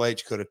Triple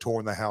H could have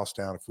torn the house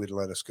down if we'd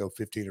let us go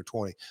 15 or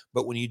 20.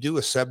 But when you do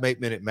a 7-8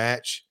 minute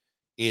match,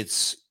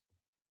 it's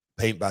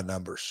paint by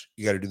numbers.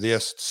 You got to do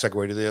this,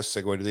 segue to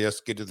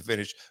this, get to the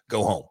finish,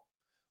 go home.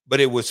 But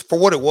it was, for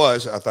what it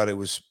was, I thought it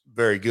was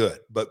very good.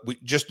 But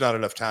just not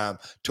enough time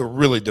to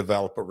really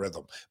develop a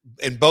rhythm.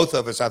 And both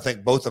of us, I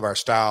think both of our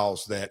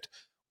styles, that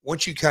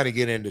once you kind of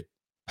get into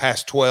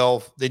past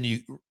 12, then you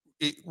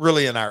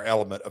really in our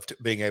element of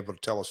being able to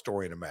tell a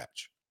story in a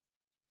match.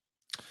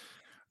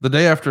 The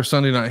day after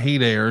Sunday Night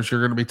Heat airs, you're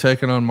going to be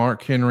taking on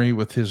Mark Henry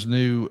with his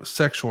new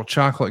sexual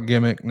chocolate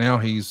gimmick. Now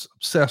he's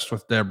obsessed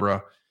with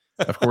Deborah.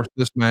 Of course,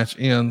 this match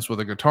ends with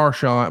a guitar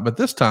shot, but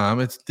this time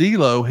it's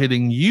D'Lo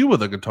hitting you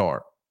with a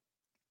guitar.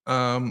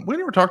 We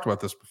never talked about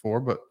this before,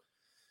 but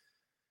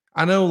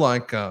I know,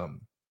 like,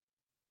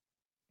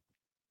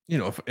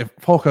 if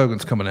Hulk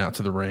Hogan's coming out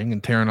to the ring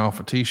and tearing off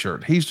a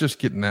T-shirt, he's just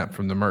getting that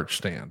from the merch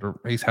stand, or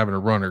he's having a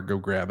runner go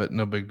grab it.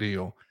 No big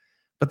deal.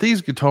 But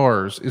these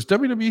guitars, is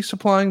WWE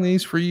supplying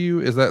these for you?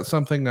 Is that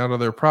something out of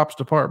their props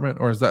department,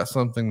 or is that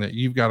something that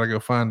you've got to go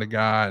find a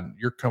guy and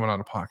you're coming out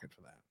of pocket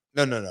for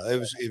that? No. It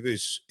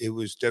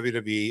was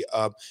WWE.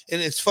 And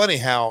it's funny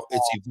how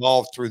it's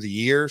evolved through the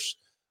years.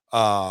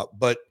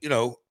 But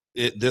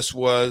this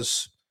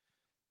was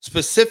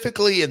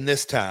specifically in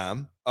this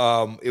time.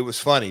 It was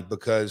funny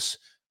because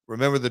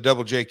remember the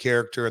Double J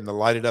character and the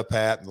lighted up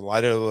hat and the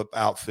lighted up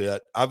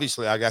outfit.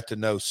 Obviously, I got to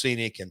know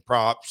Scenic and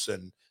props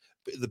and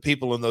the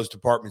people in those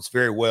departments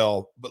very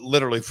well, but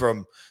literally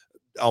from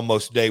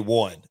almost day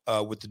one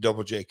with the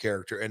Double J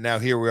character. And now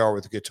here we are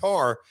with the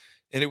guitar.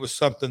 And it was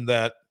something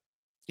that,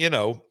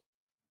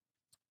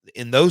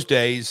 in those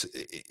days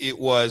it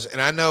was,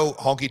 and I know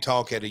Honky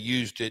Tonk had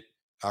used it,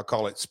 I'll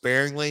call it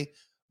sparingly,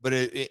 but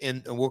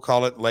and we'll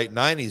call it late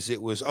 90s.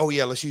 It was, oh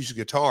yeah, let's use a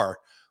guitar.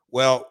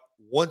 Well,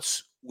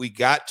 once we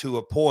got to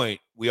a point,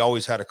 we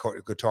always had a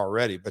guitar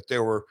ready, but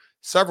there were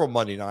several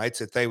Monday nights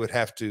that they would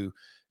have to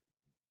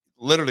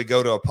literally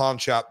go to a pawn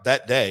shop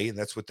that day, and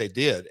that's what they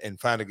did, and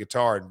find a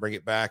guitar and bring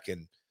it back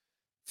and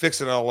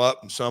fix it all up.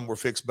 And some were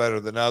fixed better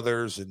than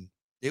others, and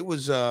it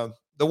was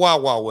the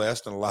Wild Wild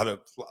West in a lot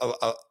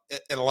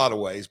of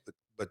ways,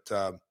 but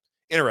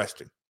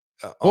interesting.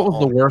 What was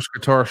the worst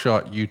guitar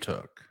shot you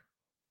took?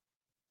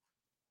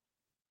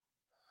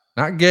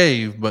 Not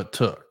gave, but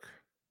took.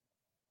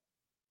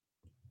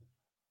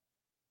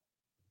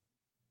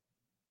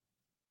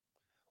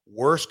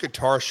 Worst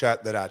guitar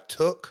shot that I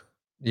took?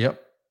 Yep.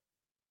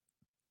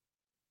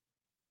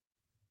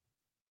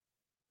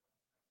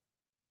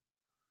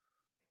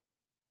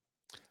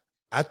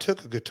 I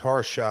took a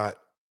guitar shot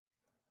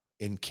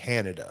in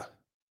Canada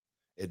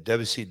at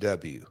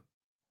WCW.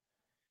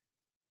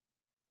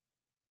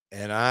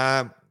 And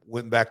I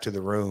went back to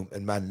the room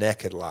and my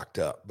neck had locked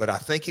up. But I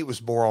think it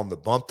was more on the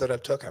bump that I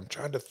took. I'm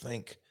trying to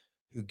think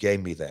who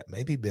gave me that.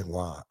 Maybe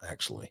Benoit,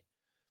 actually.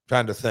 I'm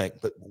trying to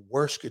think. But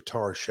worst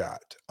guitar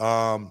shot.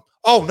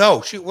 Oh,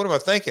 no. Shoot, what am I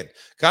thinking?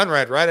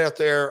 Conrad, right out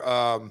there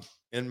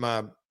in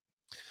my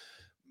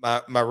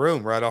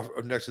room, right off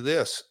next to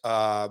this.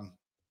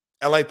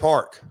 LA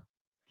Park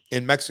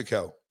in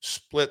Mexico.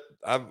 Split.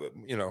 I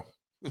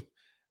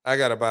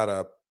got about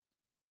a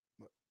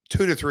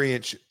 2 to 3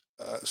 inch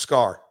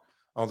scar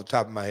on the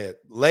top of my head.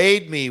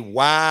 Laid me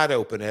wide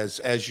open, as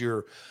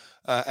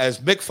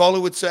Mick Foley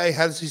would say.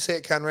 How does he say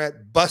it,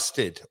 Conrad?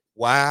 Busted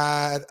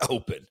wide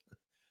open.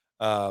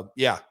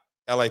 Yeah,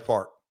 LA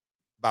Park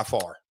by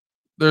far.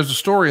 There's a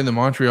story in the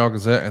Montreal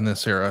Gazette in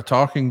this era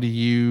talking to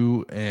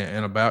you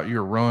and about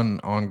your run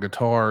on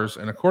guitars.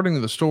 And according to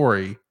the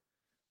story,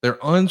 they're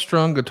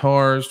unstrung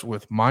guitars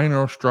with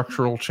minor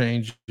structural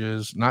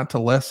changes, not to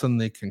lessen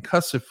the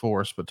concussive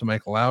force, but to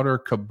make louder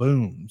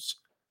kabooms.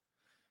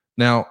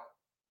 Now,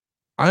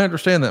 I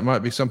understand that might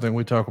be something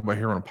we talk about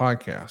here on a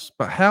podcast,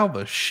 but how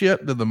the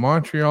shit did the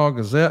Montreal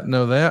Gazette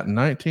know that in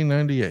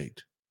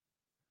 1998?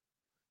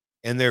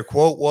 And their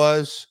quote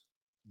was,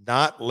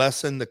 not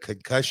lessen the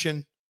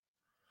concussion.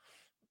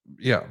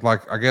 Yeah,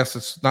 like, I guess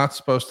it's not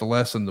supposed to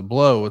lessen the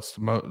blow. It's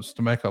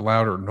to make a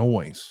louder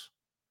noise.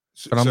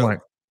 But I'm like,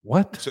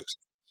 what?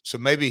 So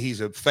maybe he's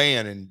a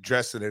fan and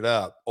dressing it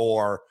up,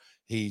 or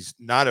he's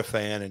not a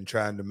fan and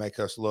trying to make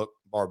us look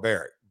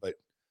barbaric. But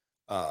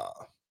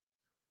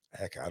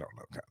heck, I don't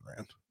know,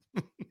 Conrad.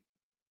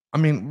 I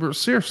mean,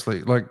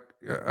 seriously, like,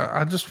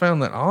 I just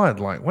found that odd.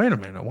 Like, wait a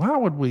minute, why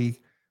would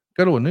we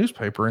go to a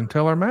newspaper and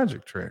tell our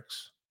magic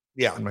tricks?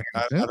 Yeah,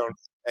 I don't.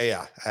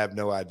 Yeah, I have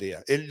no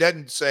idea. It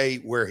doesn't say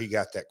where he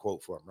got that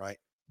quote from, right?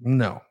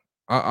 No.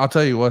 I'll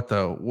tell you what,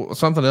 though,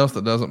 something else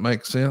that doesn't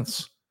make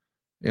sense.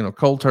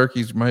 Cold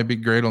turkeys may be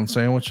great on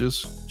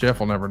sandwiches. Jeff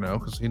will never know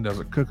because he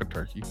doesn't cook a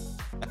turkey.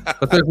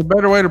 But there's a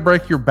better way to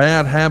break your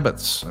bad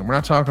habits. And we're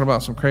not talking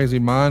about some crazy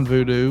mind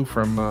voodoo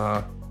from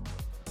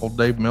old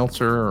Dave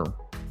Meltzer or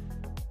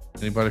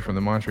anybody from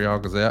the Montreal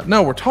Gazette.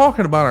 No, we're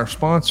talking about our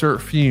sponsor,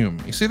 Fume.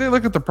 You see, they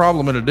look at the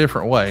problem in a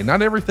different way.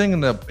 Not everything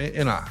in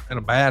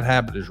a bad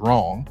habit is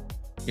wrong,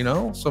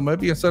 So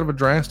maybe instead of a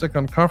drastic,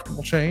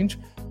 uncomfortable change,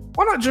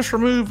 why not just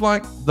remove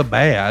like the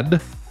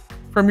bad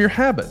from your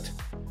habit?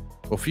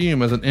 Well,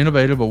 Fume is an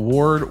innovative,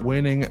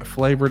 award-winning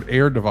flavored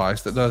air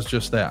device that does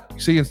just that. You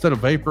see, instead of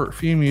vapor,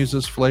 Fume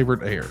uses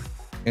flavored air.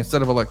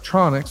 Instead of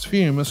electronics,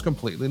 Fume is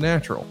completely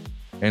natural.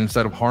 And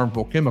instead of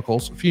harmful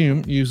chemicals,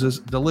 Fume uses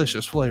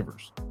delicious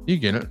flavors. You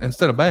get it.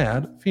 Instead of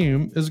bad,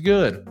 Fume is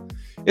good.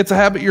 It's a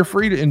habit you're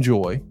free to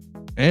enjoy,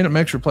 and it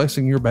makes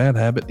replacing your bad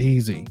habit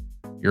easy.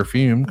 Your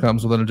Fume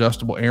comes with an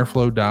adjustable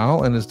airflow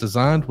dial and is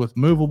designed with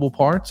movable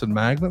parts and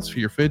magnets for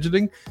your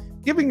fidgeting,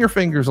 giving your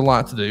fingers a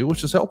lot to do,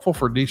 which is helpful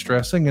for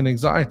de-stressing and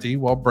anxiety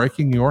while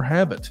breaking your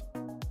habit.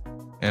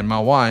 And my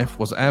wife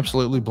was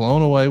absolutely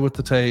blown away with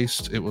the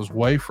taste. It was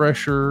way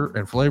fresher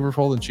and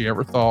flavorful than she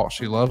ever thought.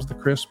 She loves the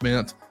crisp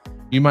mint.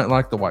 You might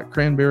like the white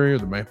cranberry or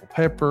the maple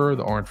pepper,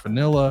 the orange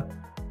vanilla.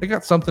 They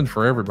got something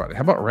for everybody.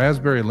 How about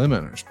raspberry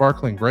lemon or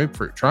sparkling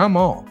grapefruit? Try them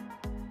all.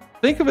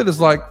 Think of it as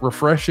like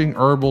refreshing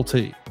herbal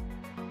tea.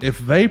 If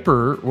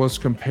vapor was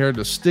compared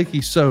to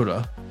sticky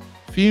soda,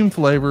 fume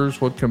flavors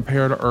would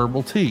compare to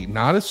herbal tea.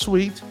 Not as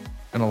sweet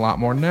and a lot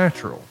more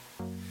natural.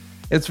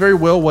 It's very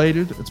well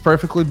weighted. It's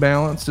perfectly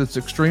balanced. It's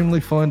extremely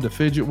fun to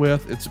fidget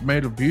with. It's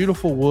made of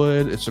beautiful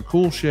wood. It's a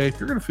cool shape.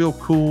 You're going to feel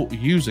cool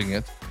using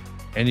it.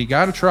 And you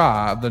got to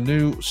try the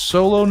new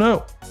Solo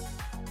No.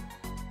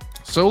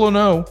 Solo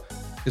No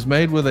is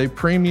made with a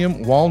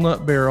premium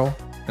walnut barrel,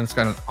 and it's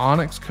got an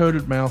onyx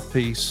coated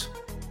mouthpiece,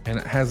 and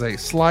it has a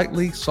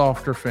slightly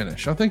softer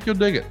finish. I think you'll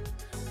dig it.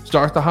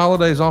 Start the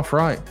holidays off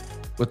right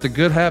with the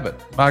good habit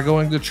by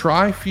going to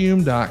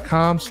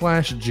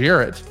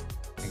tryfume.com/Jarrett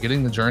and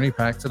getting the journey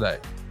pack today.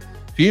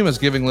 Fume is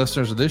giving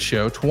listeners of this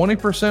show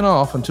 20%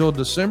 off until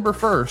December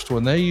 1st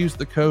when they use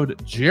the code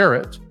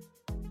Jarrett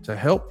to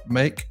help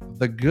make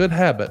the good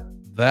habit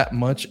that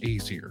much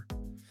easier.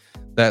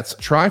 That's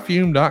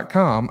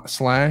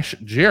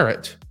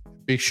tryfume.com/Jarrett.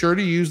 Be sure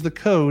to use the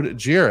code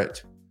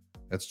Jarrett.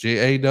 That's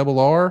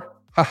JARR,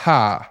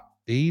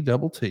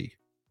 ETT.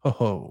 Ho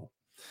ho.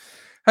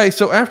 Hey,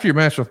 so after your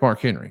match with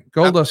Mark Henry,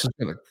 Goldust is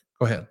going to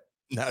go ahead.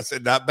 No, I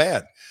said not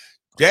bad.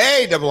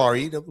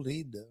 JARRE. Go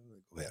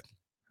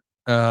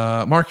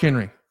ahead. Mark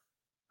Henry,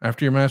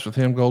 after your match with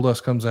him,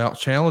 Goldust comes out,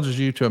 challenges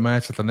you to a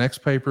match at the next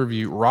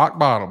pay-per-view, rock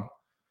bottom.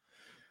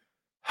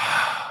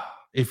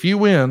 If you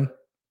win,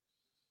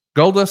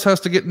 Goldust has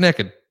to get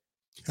naked.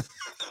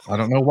 I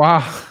don't know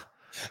why.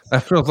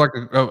 That feels like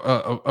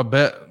a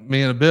bet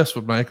me and Abyss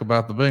would make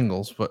about the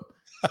Bengals. But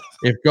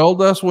if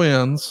Goldust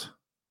wins,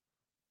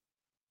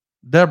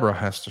 Deborah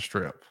has to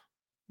strip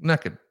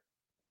naked.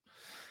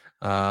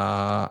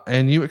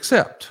 And you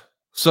accept.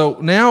 So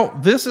now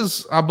this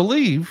is, I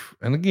believe,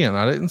 and again,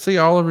 I didn't see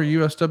all of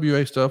your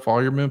USWA stuff,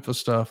 all your Memphis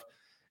stuff.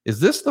 Is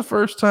this the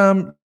first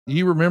time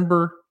you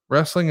remember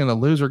wrestling in a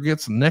loser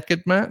gets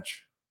naked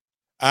match?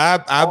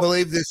 I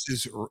believe this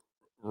is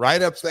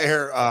right up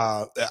there,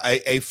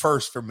 a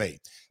first for me.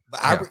 But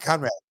yeah.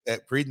 Conrad,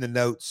 reading the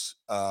notes,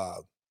 I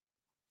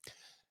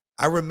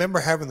remember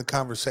having the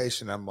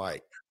conversation. I'm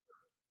like,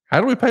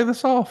 how do we pay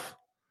this off?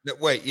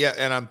 Wait, yeah,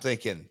 and I'm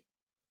thinking,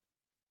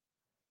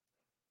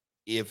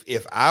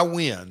 if I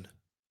win,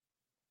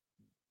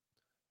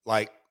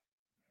 like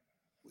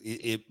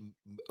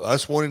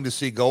us wanting to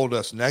see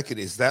Goldust naked,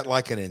 is that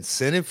like an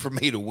incentive for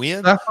me to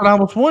win? That's what I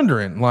was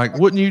wondering. Like,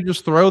 wouldn't you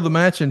just throw the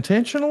match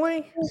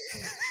intentionally?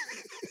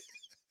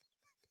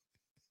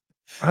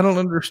 I don't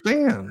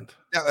understand.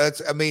 No,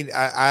 that's. I mean,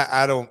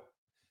 I don't.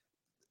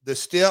 The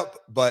step,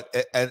 but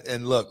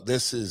and look,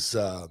 this is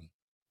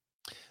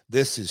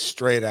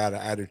straight out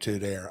of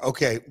Attitude Era.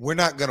 Okay, we're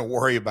not going to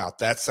worry about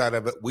that side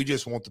of it. We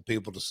just want the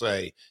people to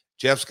say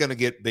Jeff's going to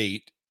get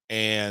beat,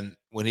 and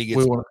when he gets,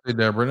 we want to see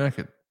Deborah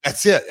naked.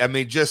 That's it. I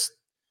mean, just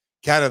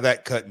kind of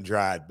that cut and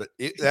dried. But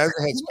that's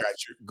a head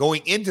scratcher.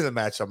 Going into the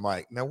match, I'm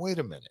like, now wait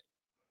a minute.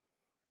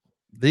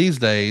 These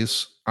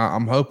days,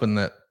 I'm hoping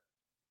that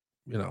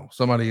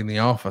somebody in the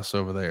office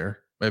over there,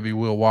 maybe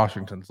Will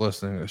Washington's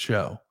listening to the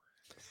show,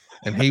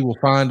 and he will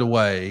find a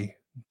way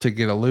to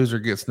get a loser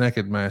gets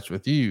naked match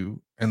with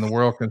you, and the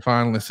world can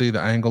finally see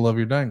the angle of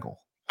your dangle.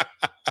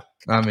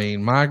 I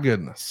mean, my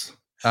goodness.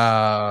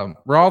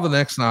 Raw the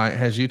next night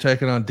has you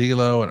taking on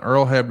D'Lo, and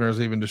Earl Hebner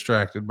is even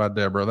distracted by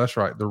Deborah. That's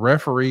right. The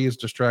referee is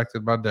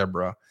distracted by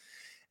Deborah.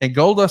 And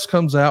Goldust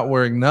comes out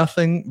wearing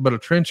nothing but a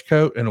trench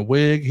coat and a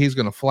wig. He's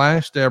going to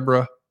flash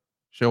Deborah,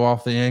 show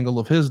off the angle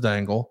of his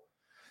dangle.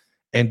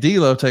 And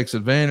D'Lo takes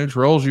advantage,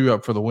 rolls you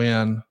up for the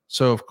win.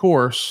 So, of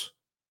course,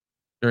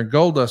 during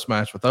Goldust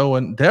match with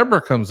Owen,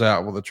 Deborah comes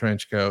out with a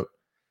trench coat,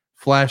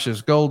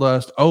 flashes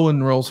Goldust.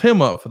 Owen rolls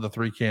him up for the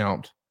 3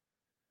 count.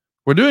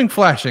 We're doing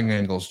flashing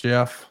angles,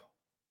 Jeff.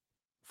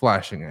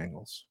 Flashing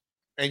angles.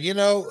 And you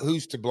know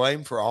who's to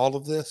blame for all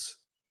of this?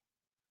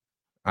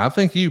 I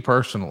think you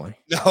personally.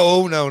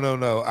 No.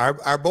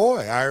 Our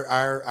boy,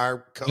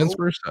 our Vince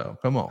Russo.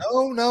 Come on.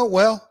 No.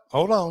 Well,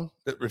 hold on.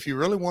 If you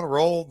really want to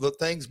roll the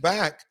things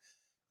back,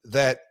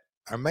 that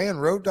our man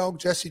Road Dogg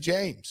Jesse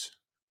James.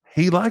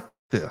 He liked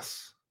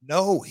this.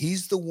 No,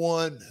 he's the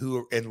one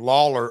who, and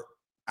Lawler,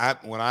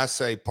 when I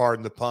say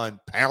pardon the pun,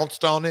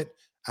 pounced on it.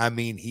 I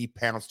mean, he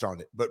pounced on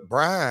it. But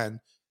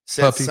Brian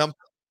said something.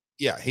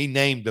 Yeah, he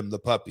named them the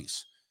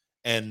puppies.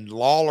 And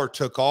Lawler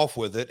took off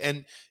with it.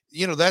 And,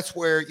 that's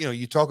where,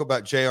 you talk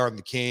about JR and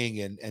the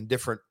King and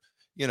different,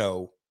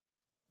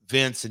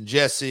 Vince and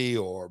Jesse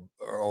or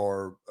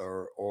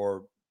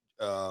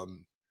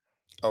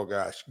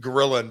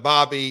Gorilla and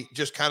Bobby,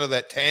 just kind of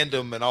that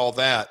tandem and all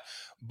that.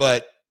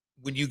 But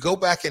when you go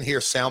back and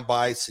hear sound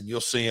bites, and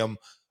you'll see them,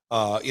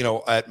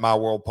 at My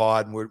World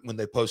Pod and when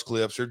they post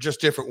clips, or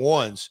just different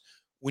ones,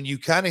 when you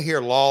kind of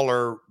hear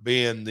Lawler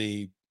being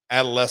the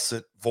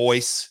adolescent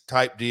voice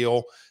type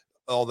deal,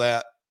 all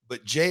that,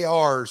 but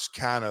JR's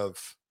kind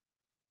of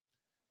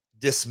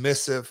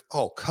dismissive.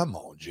 Oh, come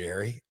on,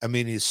 Jerry. I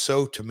mean, he's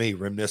so, to me,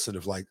 reminiscent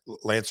of like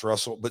Lance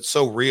Russell, but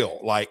so real.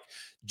 Like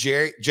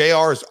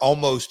JR is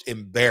almost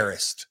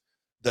embarrassed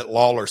that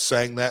Lawler's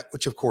saying that,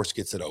 which of course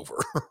gets it over,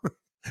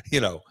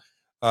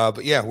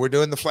 but yeah, we're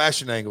doing the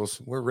flashing angles.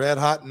 We're red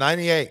hot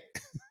 98.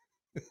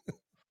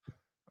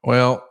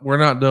 Well, we're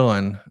not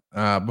done.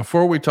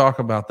 Before we talk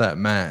about that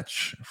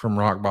match from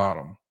Rock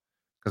Bottom,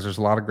 because there's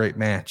a lot of great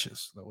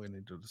matches that we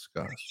need to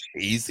discuss.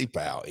 Easy,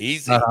 pal.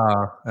 Easy.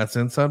 That's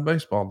inside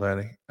baseball,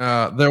 Daddy.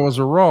 There was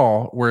a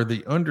Raw where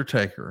The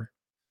Undertaker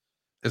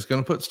is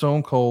going to put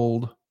Stone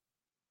Cold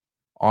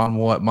on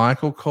what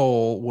Michael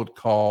Cole would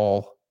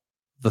call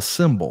the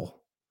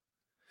symbol.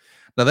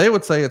 Now, they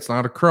would say it's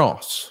not a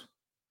cross.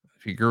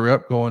 If you grew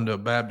up going to a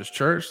Baptist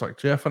church like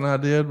Jeff and I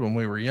did when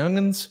we were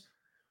youngins,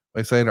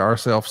 we say to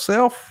ourselves,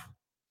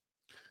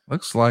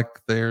 looks like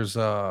there's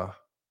some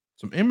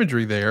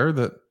imagery there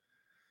that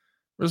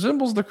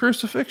resembles the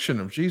crucifixion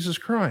of Jesus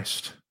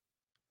Christ.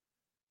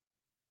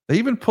 They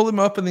even pull him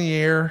up in the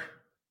air.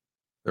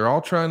 They're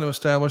all trying to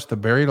establish the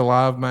buried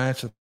alive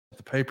match at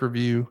the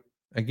pay-per-view.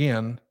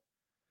 Again,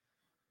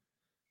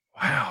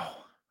 wow.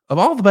 Of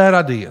all the bad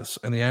ideas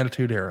in the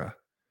Attitude Era,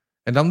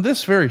 and on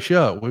this very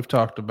show, we've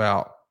talked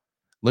about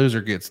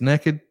loser gets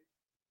naked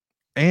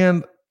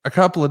and a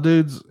couple of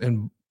dudes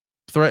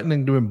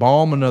threatening to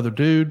embalm another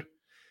dude.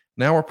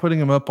 Now we're putting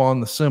him up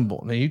on the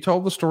symbol. Now, you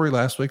told the story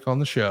last week on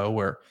the show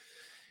where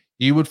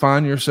you would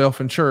find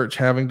yourself in church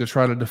having to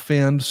try to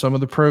defend some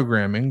of the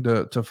programming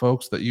to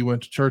folks that you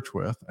went to church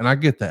with. And I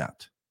get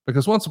that,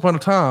 because once upon a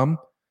time,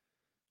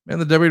 man,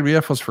 the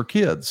WWF was for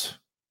kids.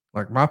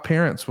 Like, my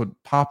parents would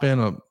pop in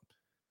a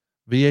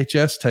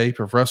VHS tape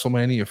of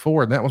WrestleMania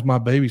 4, and that was my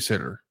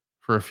babysitter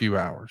for a few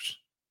hours.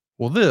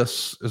 Well,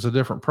 this is a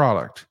different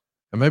product,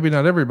 and maybe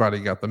not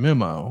everybody got the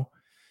memo,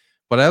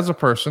 but as a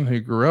person who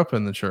grew up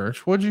in the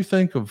church, what'd you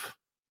think of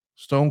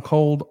Stone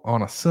Cold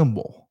on a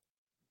symbol?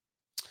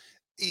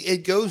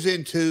 It goes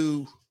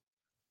into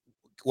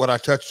what I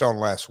touched on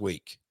last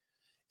week,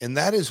 and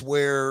that is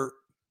where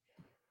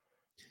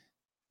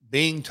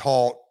being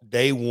taught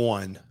day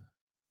one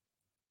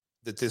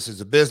that this is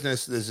a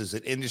business, this is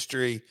an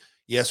industry.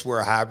 Yes, we're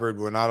a hybrid.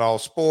 We're not all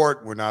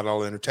sport. We're not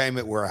all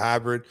entertainment. We're a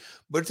hybrid.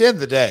 But at the end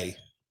of the day,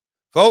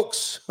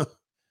 folks,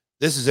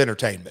 this is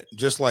entertainment.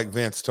 Just like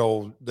Vince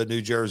told the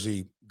New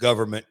Jersey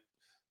government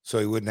so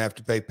he wouldn't have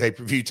to pay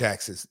pay-per-view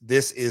taxes.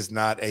 This is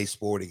not a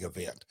sporting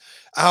event.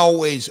 I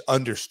always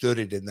understood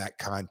it in that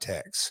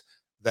context.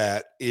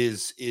 That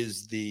is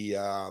the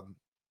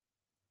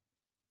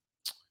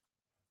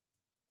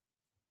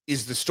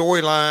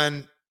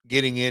storyline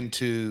getting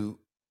into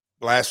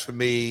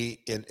blasphemy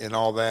and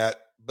all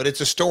that, but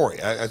it's a story.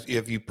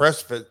 If you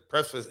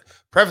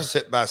preface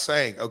it by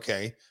saying,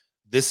 okay,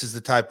 this is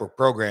the type of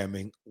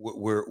programming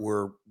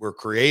we're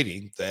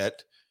creating,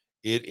 that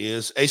it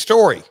is a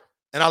story.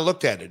 And I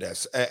looked at it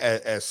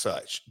as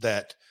such,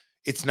 that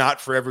it's not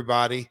for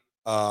everybody.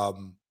 As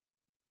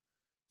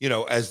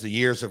the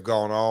years have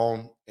gone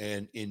on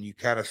and you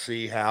kind of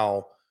see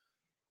how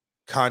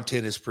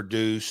content is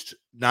produced,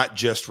 not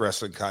just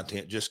wrestling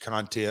content, just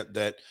content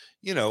that,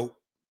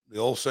 the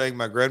old saying,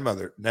 my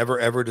grandmother, never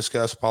ever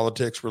discuss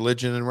politics,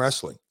 religion, and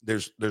wrestling.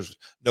 There's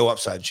no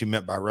upside. She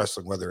meant by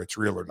wrestling, whether it's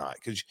real or not,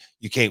 because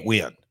you can't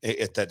win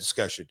at that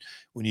discussion.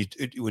 When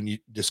you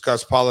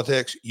discuss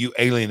politics, you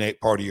alienate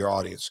part of your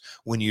audience.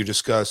 When you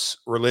discuss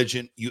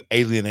religion, you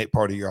alienate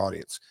part of your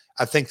audience.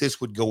 I think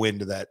this would go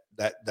into that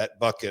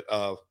bucket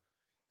of,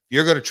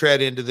 you're going to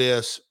tread into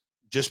this,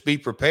 just be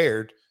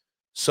prepared.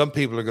 Some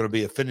people are going to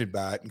be offended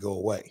by it and go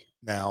away.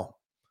 Now,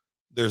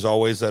 there's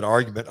always that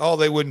argument, oh,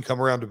 they wouldn't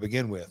come around to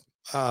begin with.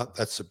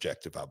 That's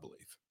subjective, I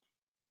believe.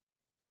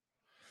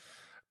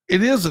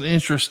 It is an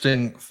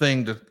interesting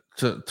thing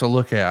to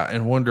look at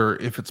and wonder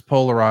if it's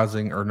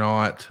polarizing or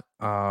not.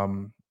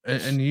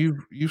 And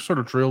you sort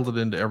of drilled it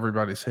into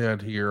everybody's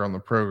head here on the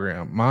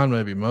program, mine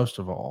maybe most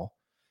of all,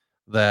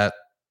 that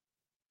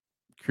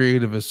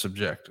creative is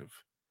subjective.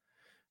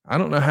 I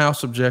don't know how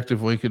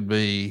subjective we could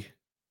be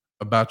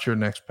about your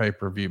next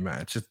pay-per-view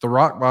match. It's the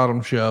Rock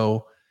Bottom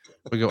show.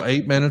 We go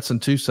 8 minutes and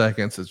 2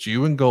 seconds. It's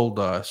you and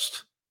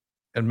Goldust,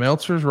 and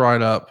Meltzer's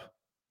right up.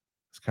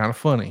 It's kind of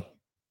funny.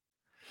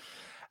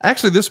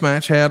 Actually, this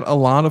match had a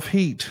lot of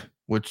heat,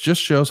 which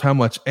just shows how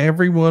much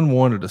everyone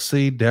wanted to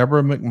see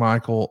Deborah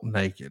McMichael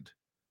naked.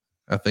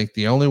 I think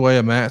the only way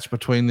a match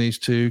between these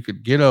two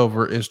could get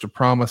over is to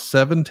promise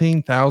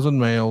 17,000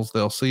 males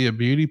they'll see a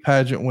beauty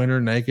pageant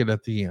winner naked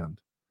at the end.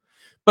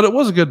 But it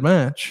was a good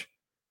match.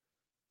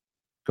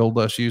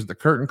 Goldust used the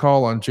curtain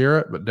call on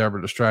Jarrett, but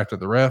Deborah distracted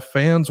the ref.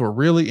 Fans were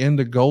really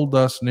into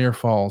Goldust near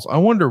falls. I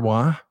wonder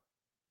why.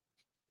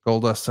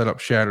 Goldust set up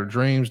Shattered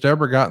Dreams.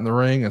 Deborah got in the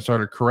ring and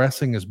started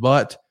caressing his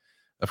butt.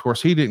 Of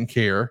course, he didn't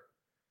care,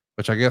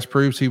 which I guess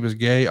proves he was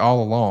gay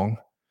all along.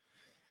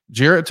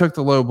 Jarrett took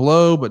the low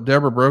blow, but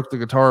Deborah broke the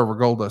guitar over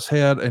Goldust's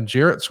head, and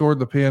Jarrett scored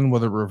the pin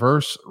with a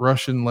reverse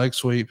Russian leg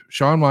sweep.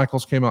 Shawn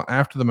Michaels came out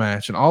after the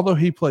match, and although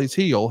he plays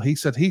heel, he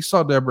said he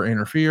saw Deborah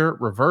interfere,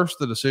 reversed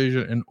the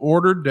decision, and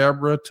ordered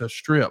Deborah to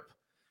strip.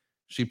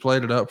 She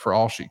played it up for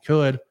all she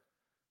could.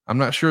 I'm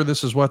not sure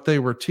this is what they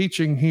were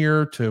teaching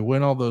here to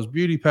win all those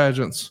beauty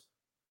pageants.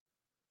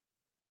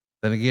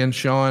 Then again,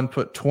 Sean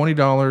put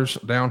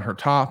 $20 down her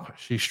top.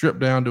 She stripped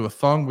down to a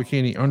thong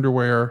bikini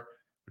underwear,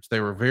 which they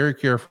were very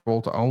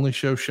careful to only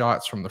show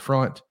shots from the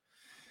front.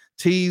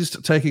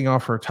 Teased taking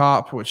off her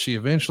top, which she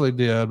eventually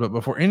did, but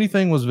before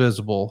anything was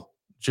visible,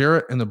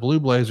 Jarrett in the blue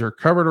blazer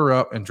covered her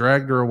up and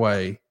dragged her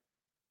away.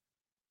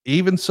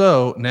 Even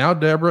so, now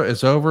Deborah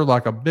is over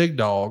like a big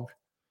dog,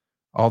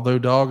 although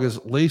dog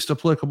is least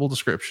applicable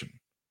description.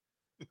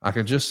 I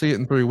can just see it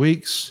in 3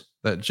 weeks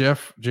that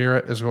Jeff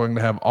Jarrett is going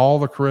to have all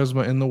the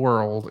charisma in the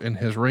world in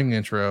his ring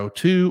intro,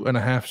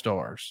 2.5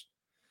 stars.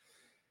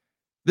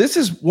 This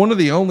is one of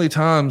the only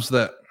times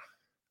that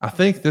I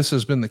think this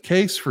has been the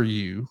case for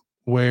you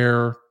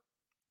where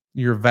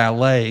your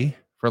valet,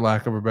 for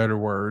lack of a better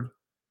word,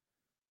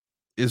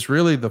 is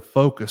really the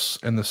focus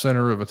and the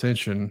center of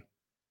attention.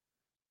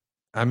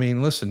 I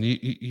mean, listen,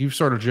 you've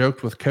sort of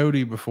joked with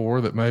Cody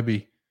before that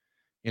maybe,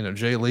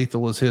 Jay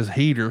Lethal is his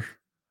heater,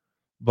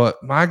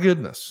 but my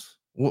goodness,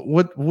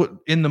 what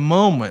in the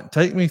moment,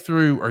 take me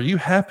through. Are you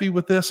happy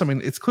with this? I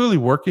mean, it's clearly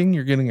working.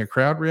 You're getting a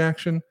crowd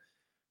reaction,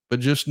 but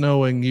just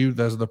knowing you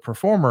as the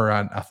performer,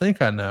 I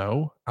think I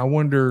know. I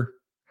wonder,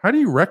 how do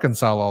you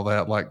reconcile all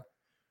that? Like,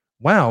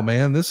 wow,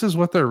 man, this is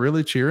what they're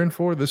really cheering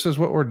for. This is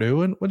what we're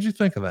doing. What'd you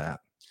think of that?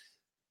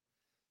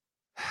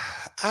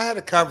 I had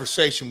a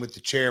conversation with the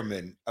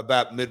chairman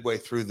about midway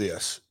through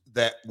this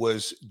that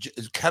was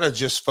kind of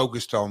just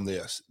focused on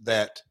this,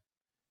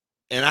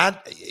 and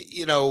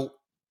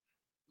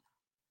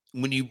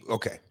when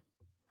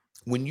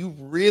you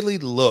really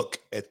look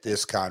at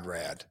this,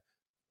 Conrad,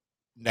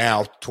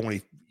 now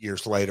 20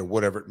 years later,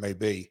 whatever it may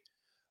be,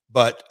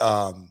 but,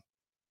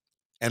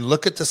 and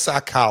look at the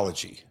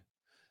psychology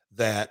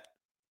that,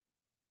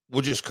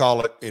 we'll just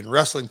call it in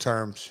wrestling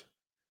terms,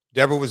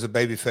 Deborah was the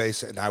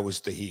babyface and I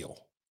was the heel,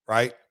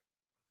 right?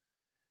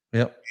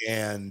 Yep.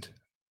 And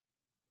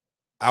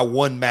I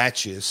won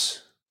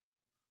matches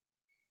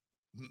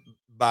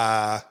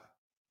by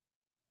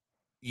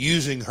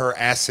using her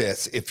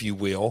assets, if you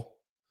will,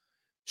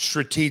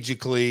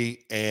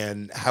 strategically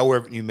and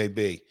however you may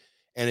be.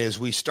 And as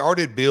we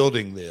started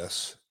building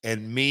this,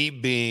 and me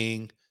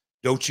being,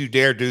 don't you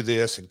dare do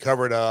this, and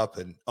cover it up,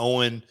 and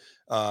Owen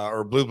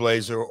or Blue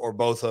Blazer or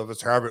both of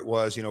us, however it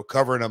was,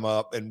 covering them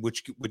up, and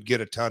which would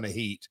get a ton of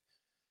heat.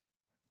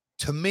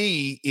 To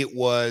me, it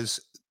was,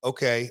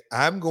 okay,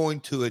 I'm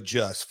going to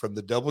adjust from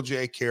the Double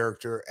J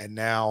character, and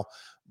now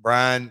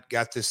Brian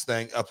got this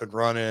thing up and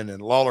running,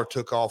 and Lawler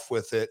took off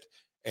with it.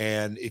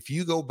 And if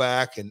you go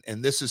back, and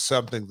this is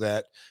something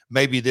that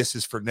maybe this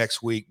is for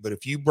next week, but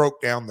if you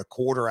broke down the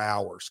quarter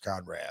hours,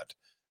 Conrad,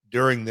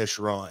 during this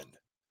run,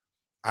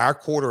 our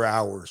quarter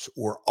hours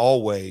were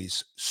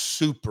always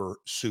super,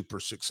 super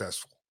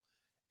successful.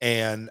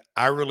 And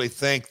I really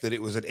think that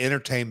it was an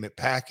entertainment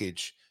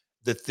package,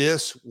 that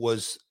this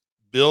was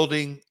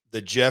building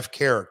the Jeff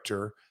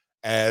character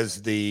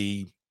as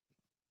the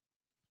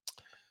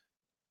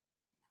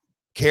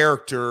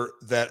character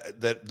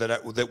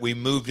that we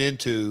moved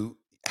into.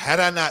 Had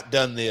I not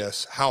done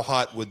this, how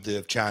hot would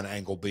the China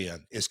angle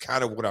been, is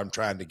kind of what I'm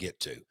trying to get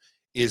to,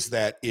 is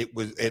that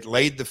it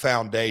laid the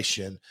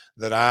foundation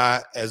that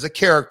I, as a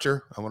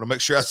character, I want to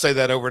make sure I say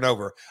that over and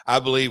over, I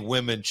believe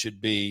women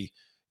should be,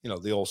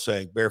 the old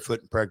saying,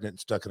 barefoot and pregnant and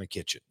stuck in a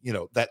kitchen,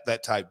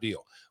 that type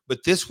deal.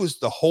 But this was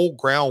the whole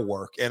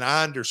groundwork, and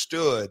I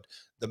understood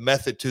the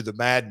method to the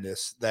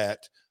madness that,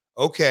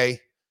 okay,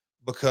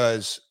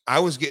 because I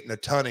was getting a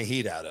ton of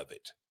heat out of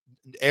it.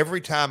 Every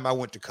time I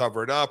went to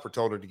cover it up or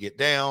told her to get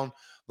down,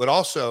 but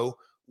also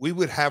we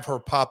would have her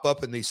pop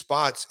up in these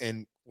spots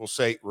and we'll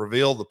say,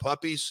 reveal the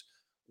puppies.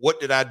 What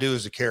did I do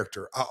as a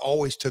character? I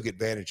always took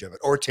advantage of it,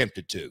 or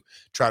attempted to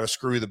try to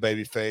screw the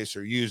baby face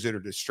or use it or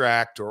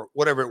distract or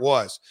whatever it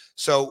was.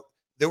 So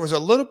there was a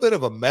little bit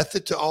of a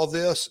method to all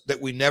this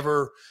that we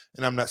never,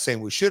 and I'm not saying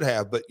we should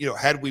have, but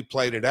had we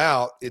played it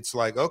out, it's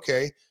like,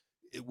 okay,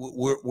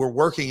 we're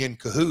working in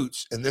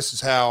cahoots, and this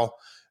is how,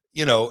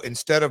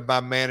 instead of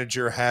my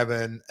manager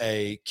having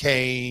a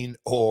cane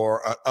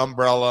or an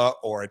umbrella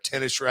or a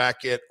tennis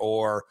racket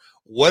or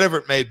whatever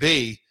it may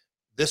be,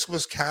 this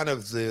was kind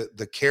of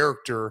the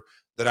character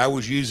that I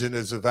was using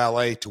as a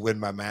valet to win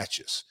my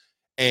matches.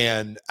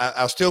 And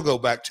I'll still go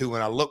back to,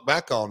 when I look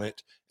back on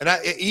it, and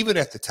even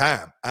at the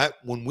time,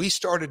 when we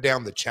started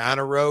down the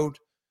China road,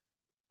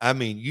 I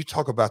mean, you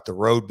talk about the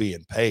road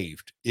being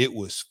paved. It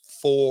was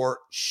for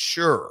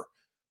sure,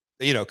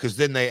 because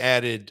then they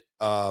added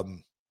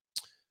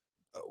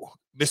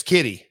Miss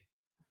Kitty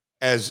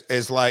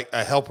as like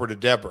a helper to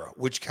Deborah,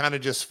 which kind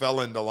of just fell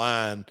into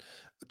line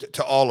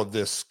to all of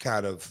this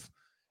kind of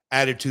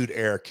Attitude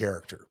Era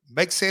character.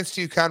 Makes sense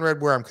to you, Conrad,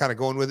 where I'm kind of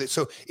going with it?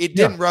 So it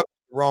didn't rub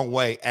the wrong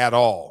way at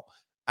all.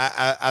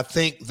 I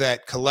think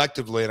that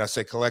collectively, and I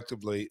say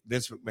collectively,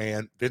 Vince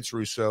McMahon, Vince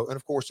Russo, and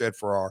of course Ed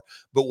Ferrar,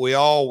 but we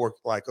all were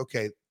like,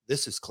 okay,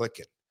 this is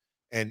clicking,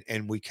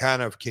 and we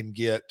kind of can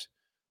get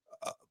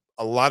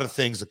a lot of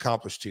things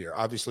accomplished here.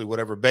 Obviously,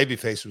 whatever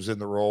babyface was in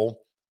the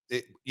role,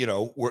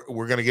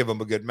 we're going to give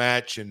them a good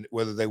match, and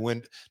whether they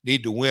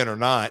need to win or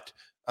not,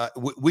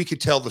 we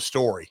could tell the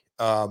story.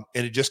 And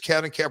it just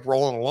kind of kept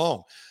rolling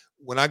along.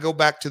 When I go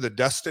back to the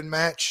Dustin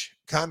match,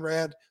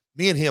 Conrad,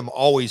 me and him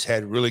always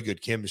had really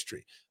good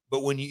chemistry.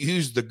 But when you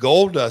use the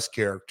Goldust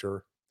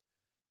character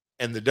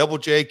and the Double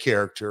J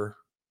character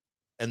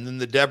and then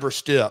the Deborah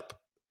Stipp,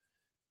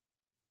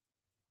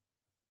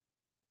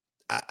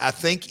 I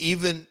think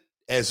even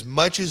as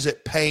much as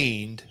it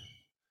pained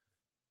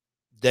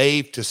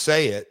Dave to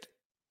say it,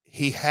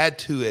 he had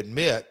to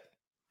admit,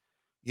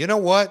 you know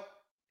what?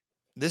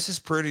 This is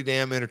pretty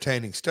damn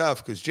entertaining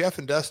stuff, because Jeff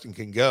and Dustin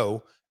can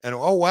go and,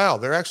 oh, wow,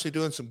 they're actually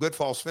doing some good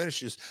false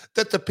finishes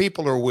that the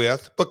people are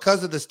with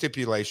because of the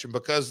stipulation,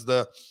 because of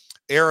the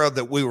era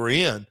that we were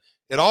in.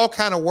 It all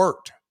kind of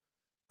worked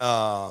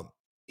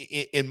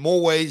in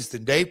more ways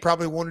than Dave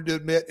probably wanted to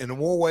admit, and in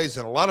more ways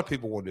than a lot of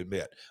people wanted to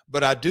admit.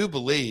 But I do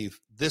believe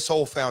this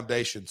whole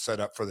foundation set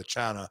up for the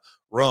China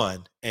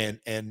run, and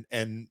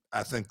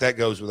I think that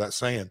goes without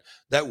saying,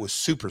 that was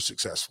super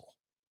successful.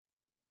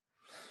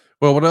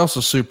 Well, what else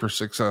is super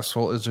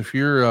successful is if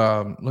you're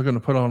looking to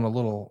put on a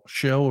little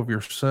show of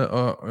your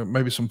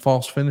maybe some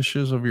false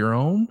finishes of your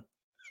own,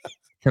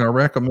 can I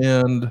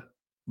recommend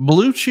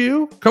Blue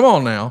Chew? Come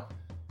on now.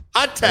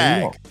 Hot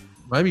tag.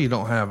 Maybe you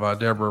don't have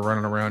Deborah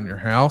running around your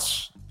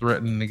house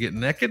threatening to get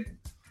naked,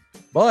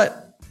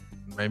 but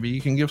maybe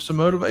you can give some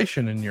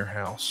motivation in your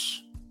house.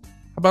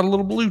 How about a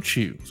little Blue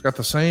Chew? It's got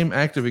the same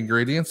active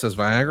ingredients as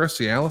Viagra,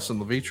 Cialis,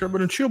 and Levitra,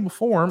 but in chewable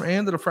form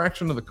and at a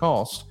fraction of the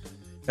cost.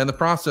 And the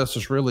process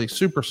is really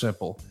super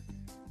simple.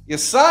 You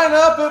sign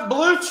up at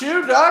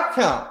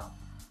BlueChew.com.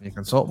 You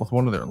consult with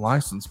one of their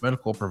licensed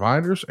medical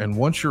providers, and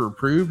once you're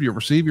approved, you'll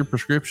receive your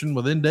prescription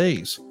within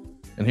days.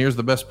 And here's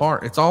the best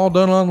part. It's all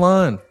done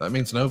online. That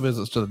means no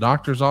visits to the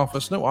doctor's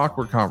office, no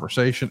awkward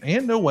conversation,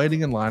 and no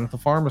waiting in line at the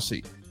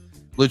pharmacy.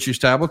 Blue Chew's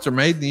tablets are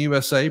made in the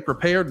USA,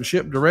 prepared and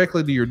shipped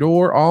directly to your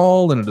door,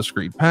 all in a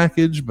discreet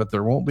package, but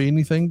there won't be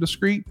anything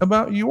discreet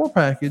about your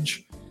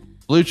package.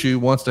 Blue Chew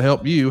wants to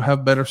help you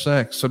have better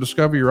sex, so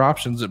discover your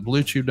options at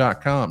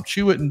BlueChew.com.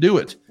 Chew it and do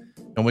it.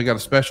 And we got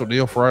a special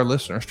deal for our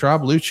listeners. Try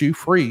Blue Chew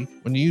free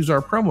when you use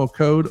our promo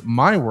code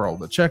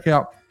MyWorld at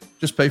checkout.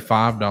 Just pay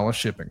 $5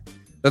 shipping.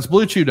 That's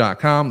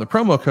BlueChew.com. The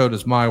promo code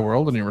is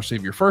MyWorld, and you'll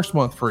receive your first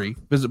month free.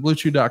 Visit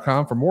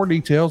BlueChew.com for more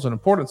details and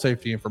important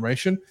safety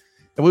information.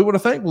 And we want to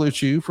thank Blue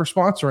Chew for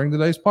sponsoring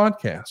today's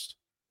podcast.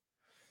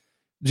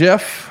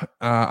 Jeff,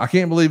 I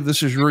can't believe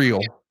this is real.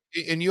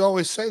 And you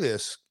always say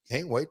this.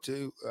 Can't wait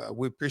to.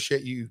 We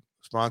appreciate you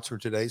sponsoring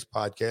today's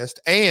podcast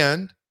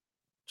and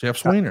Jeff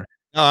Sweener.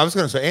 No, I was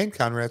going to say and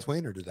Conrad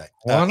Sweener today.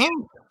 Why not?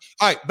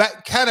 All right,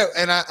 back kind of,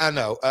 and I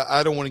know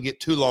I don't want to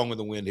get too long in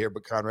the wind here,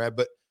 but Conrad,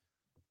 but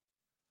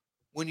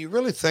when you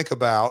really think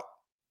about,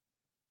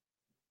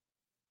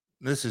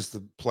 this is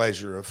the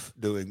pleasure of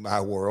doing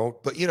My World,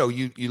 but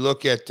you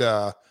look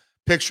at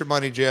Picture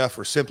Money Jeff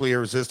or Simply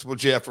Irresistible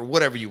Jeff or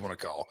whatever you want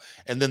to call,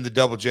 and then the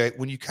Double J.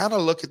 When you kind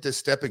of look at this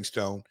stepping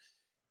stone.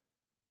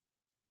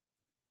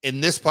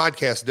 And this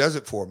podcast does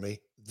it for me.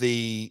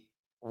 The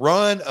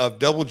run of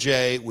Double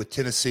J with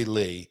Tennessee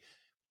Lee,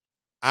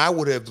 I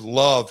would have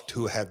loved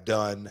to have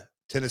done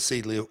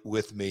Tennessee Lee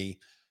with me,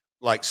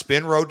 like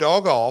spin Road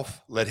Dogg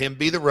off, let him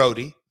be the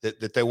roadie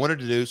that they wanted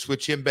to do,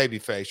 switch him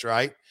babyface,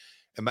 right?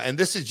 And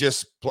this is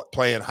just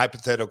playing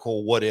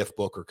hypothetical what if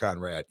Booker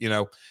Conrad,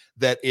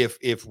 that if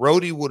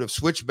Roadie would have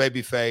switched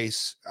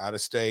babyface, I'd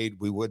have stayed.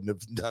 We wouldn't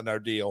have done our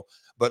deal,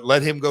 but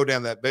let him go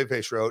down that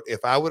babyface road.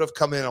 If I would have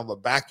come in on the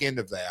back end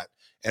of that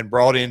and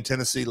brought in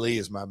Tennessee Lee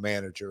as my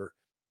manager,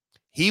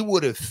 he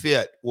would have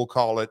fit, we'll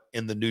call it,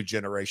 in the new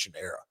generation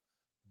era,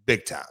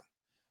 big time.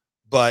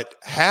 But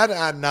had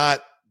I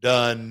not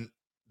done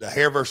the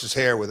hair versus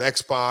hair with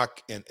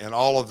X-Pac and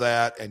all of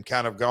that and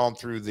kind of gone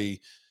through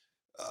the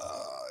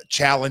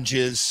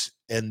challenges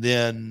and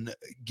then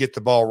get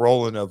the ball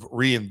rolling of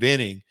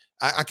reinventing,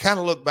 I kind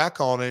of look back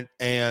on it,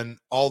 and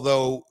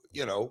although,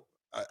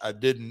 I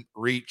didn't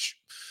reach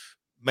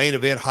main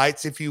event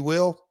heights, if you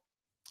will,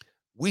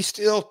 we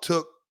still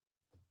took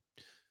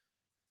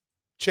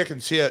chicken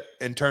shit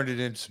and turned it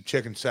into some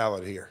chicken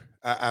salad here.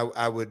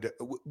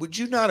 Would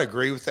you not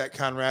agree with that,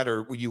 Conrad,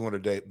 or would you want to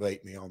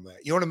debate me on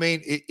that? You know what I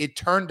mean? It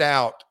turned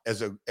out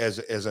as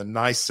a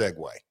nice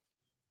segue.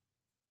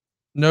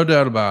 No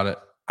doubt about it.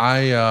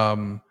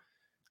 I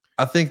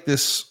think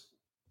this,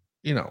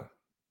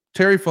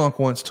 Terry Funk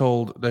once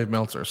told Dave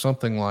Meltzer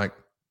something like,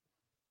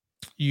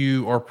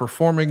 you are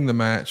performing the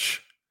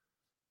match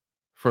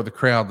for the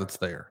crowd that's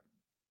there.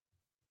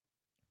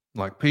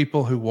 Like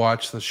people who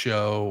watch the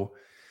show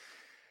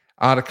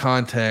out of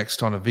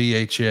context on a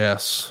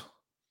VHS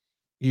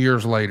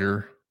years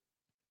later,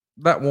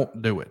 that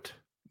won't do it.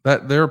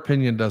 That their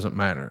opinion doesn't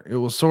matter. It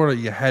was sort of,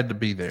 you had to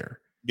be there.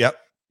 Yep.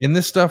 In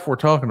this stuff we're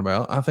talking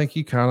about, I think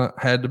you kind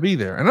of had to be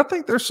there. And I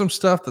think there's some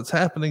stuff that's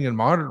happening in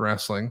modern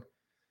wrestling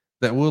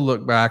that we'll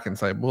look back and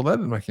say, well, that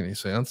didn't make any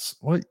sense.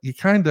 Well, you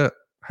kind of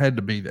had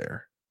to be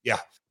there. Yeah.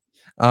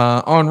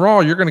 On Raw,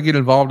 you're going to get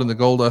involved in the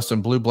Goldust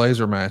and Blue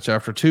Blazer match.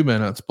 After 2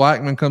 minutes,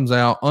 Blackman comes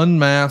out,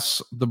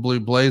 unmasks the Blue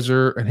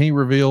Blazer, and he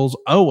reveals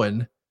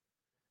Owen.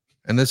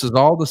 And this is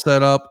all to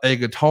set up a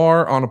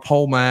guitar on a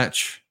pole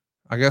match.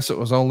 I guess it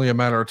was only a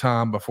matter of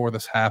time before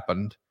this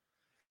happened.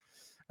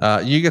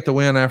 You get the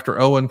win after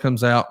Owen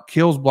comes out,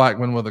 kills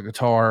Blackman with a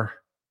guitar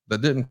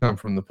that didn't come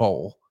from the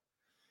pole.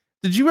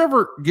 Did you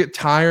ever get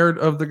tired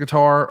of the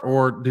guitar,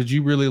 or did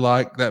you really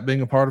like that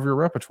being a part of your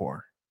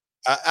repertoire?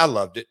 I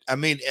loved it. I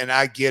mean, and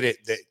I get it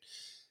that,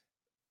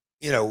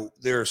 you know,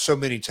 there are so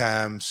many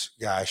times,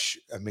 gosh,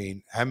 I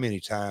mean, how many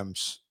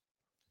times,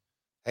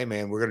 hey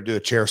man, we're going to do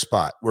a chair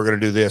spot. We're going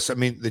to do this. I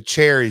mean, the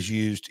chair is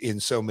used in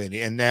so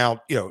many, and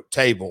now, you know,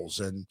 tables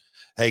and,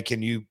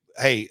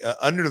 hey,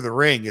 under the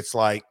ring, it's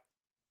like,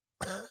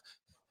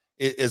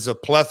 it is a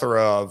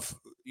plethora of,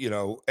 you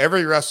know,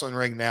 every wrestling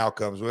ring now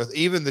comes with,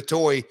 even the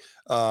toy,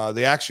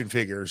 the action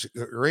figures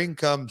ring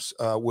comes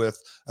with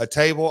a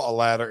table, a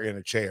ladder, and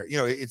a chair. You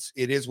know, it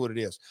is what it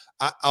is.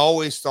 I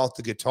always thought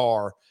the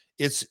guitar,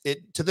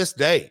 to this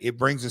day, it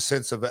brings a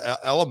sense of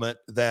element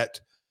that,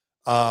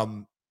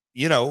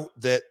 you know,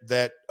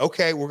 that,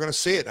 okay, we're going to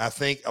see it. And I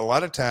think a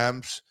lot of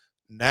times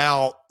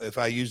now, if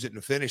I use it in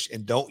the finish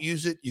and don't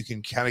use it, you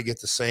can kind of get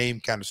the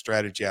same kind of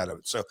strategy out of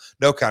it. So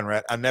no,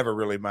 Conrad, I never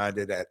really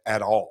minded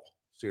at all.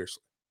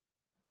 Seriously.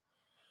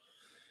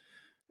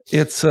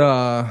 It's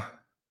an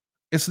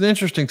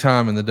interesting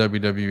time in the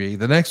WWE.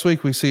 The next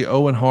week we see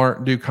Owen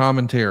Hart do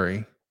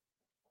commentary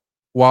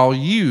while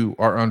you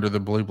are under the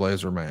Blue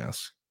Blazer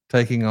mask,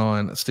 taking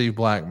on Steve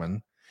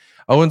Blackman.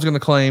 Owen's going to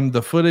claim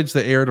the footage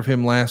that aired of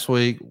him last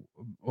week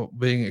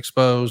being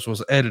exposed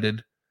was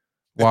edited,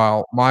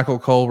 while Michael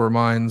Cole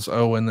reminds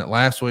Owen that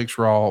last week's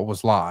Raw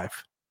was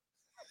live.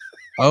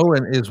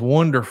 Owen is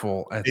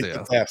wonderful at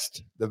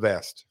this. The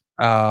best.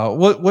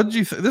 What did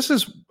you think?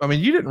 I mean,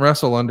 you didn't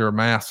wrestle under a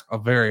mask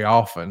very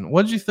often.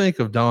 What did you think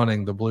of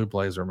donning the Blue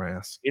Blazer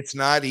mask? It's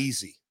not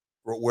easy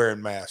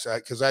wearing masks,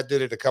 because I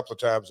did it a couple of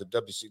times at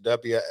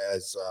WCW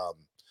as,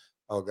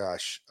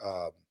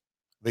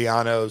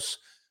 Vianos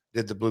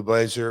did the Blue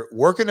Blazer.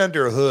 Working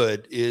under a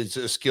hood is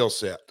a skill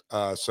set.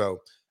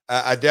 So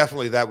I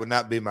definitely, that would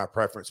not be my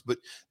preference. But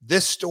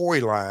this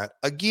storyline,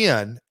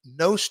 again,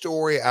 no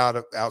story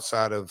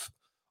outside of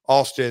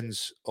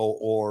Austin's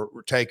or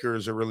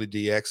Taker's or really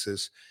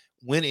DX's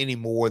went any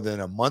more than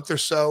a month or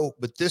so.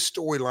 But this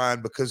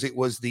storyline, because it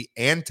was the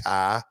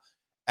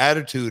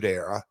anti-Attitude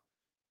Era,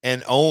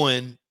 and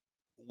Owen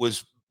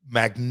was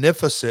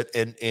magnificent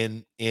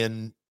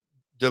in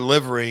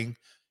delivering.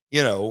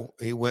 You know,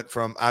 he went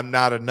from "I'm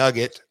not a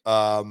nugget."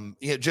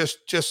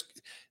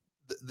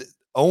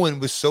 Owen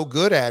was so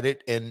good at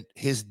it, and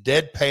his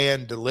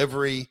deadpan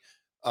delivery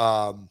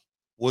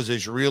was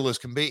as real as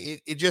can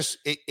be.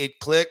 It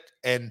clicked,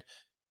 and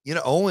you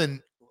know,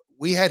 Owen,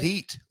 we had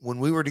heat when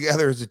we were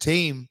together as a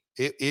team.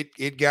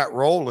 It got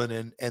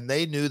rolling, and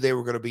they knew they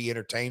were going to be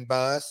entertained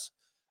by us,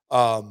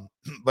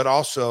 but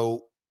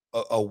also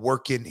a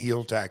working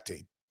heel tag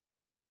team.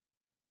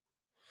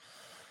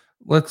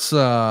 Let's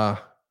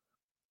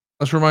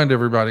remind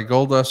everybody,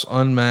 Goldust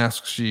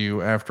unmasks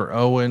you after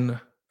Owen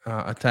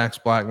attacks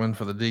Blackman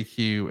for the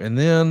DQ, and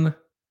then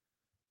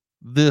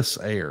this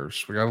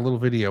airs. We got a little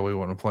video we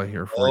want to play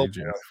here for you,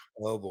 Jeff.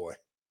 Oh boy.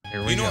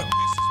 Here we go. What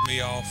pisses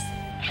me off?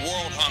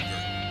 World hunger,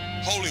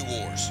 holy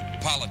wars,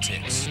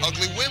 politics,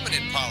 ugly women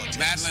in politics,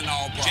 Madeleine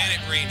Albright,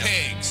 Janet Reno,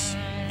 pigs.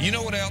 You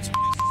know what else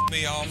pisses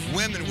me off?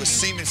 Women with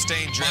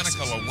semen-stained dresses.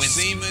 Monica Lewinsky.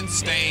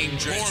 Semen-stained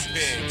dresses. More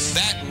pigs.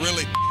 That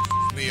really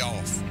pisses me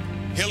off.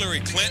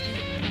 Hillary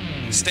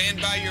Clinton, stand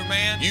by your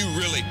man. You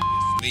really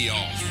piss me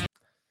off.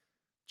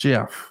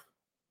 Jeff,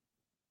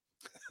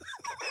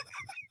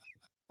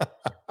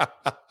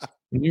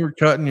 when you were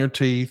cutting your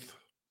teeth,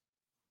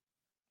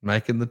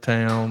 making the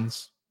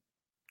towns,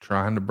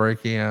 trying to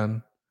break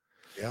in,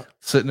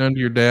 sitting under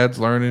your dad's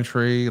learning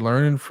tree,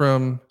 learning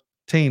from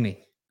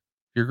Teeny,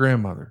 your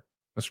grandmother,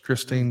 that's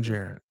Christine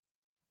Jarrett.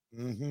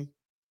 Mm-hmm.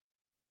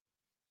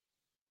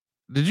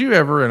 Did you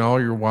ever, in all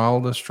your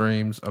wildest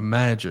dreams,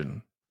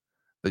 imagine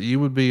that you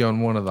would be on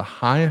one of the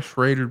highest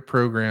rated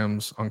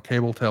programs on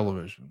cable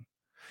television,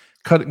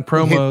 cutting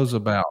promos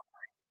about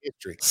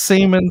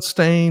semen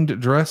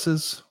stained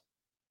dresses?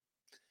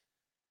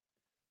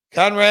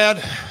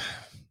 Conrad,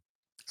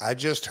 I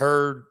just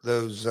heard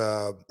those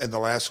in the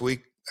last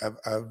week.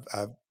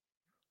 I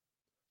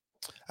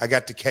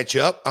got to catch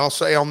up, I'll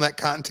say, on that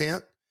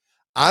content.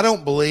 I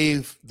don't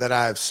believe that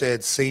I've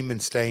said semen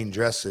stained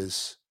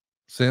dresses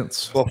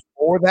since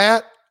before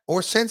that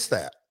or since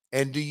that.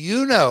 And do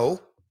you know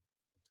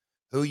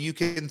who you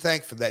can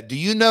thank for that? Do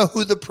you know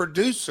who the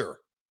producer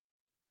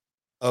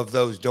of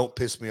those Don't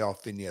Piss Me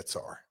Off vignettes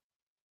are?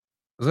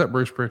 Is that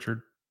Bruce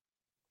Pritchard?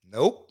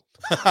 Nope.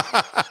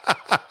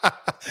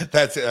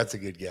 That's a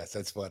good guess.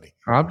 That's funny.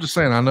 I'm just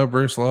saying, I know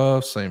Bruce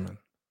loves semen.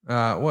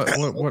 What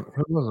who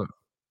was it?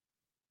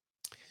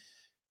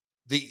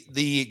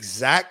 The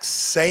exact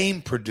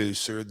same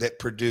producer that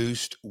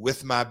produced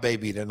With My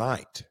Baby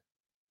Tonight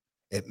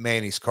at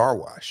Manny's Car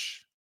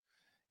Wash.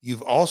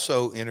 you've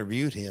also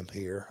interviewed him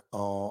here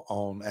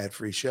on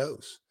ad-free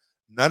shows.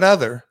 None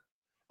other.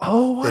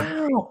 Oh,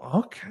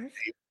 wow. Okay.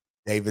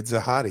 David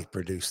Zahadi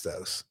produced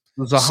those.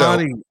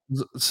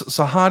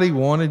 Zahadi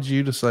wanted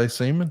you to say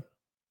semen.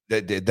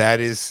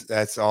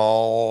 That's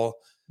all.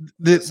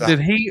 Did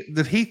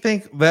he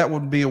think that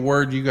would be a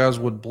word you guys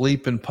would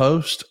bleep and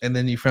post, and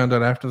then you found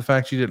out after the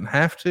fact you didn't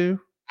have to?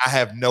 I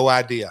have no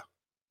idea.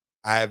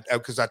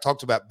 Because I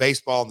talked about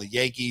baseball and the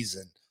Yankees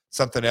and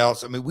something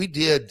else. I mean, we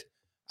did,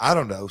 I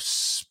don't know,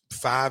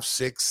 5,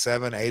 6,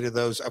 7, 8 of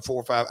those, 4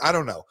 or 5. I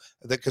don't know,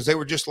 because they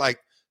were just like,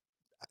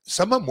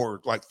 some of them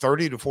were like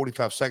 30 to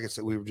 45 seconds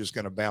that we were just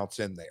going to bounce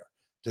in there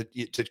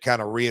to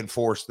kind of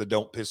reinforce the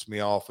don't piss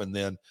me off. And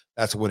then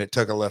that's when it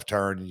took a left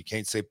turn and you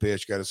can't say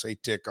pitch, got to say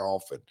tick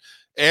off, and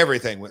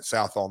everything went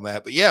south on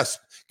that. But yes,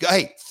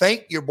 hey,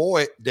 thank your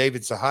boy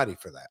David Zahadi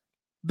for that.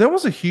 There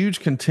was a huge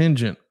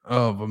contingent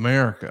of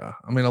America.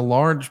 I mean, a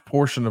large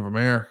portion of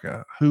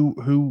America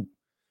who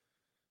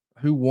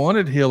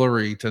wanted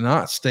Hillary to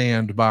not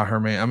stand by her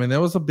man. I mean, there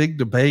was a big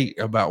debate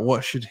about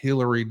what should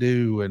Hillary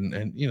do. And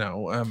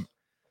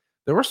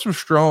there were some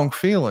strong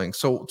feelings.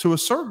 So to a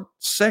certain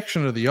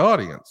section of the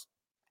audience,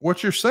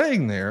 what you're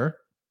saying there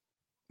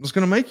was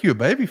going to make you a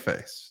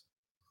babyface.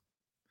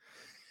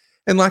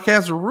 And like,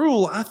 as a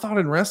rule, I thought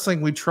in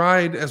wrestling, we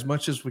tried as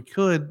much as we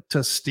could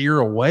to steer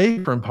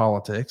away from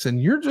politics,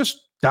 and you're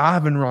just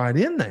diving right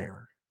in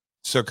there.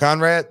 So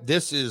Conrad,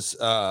 this is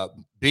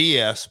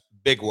BS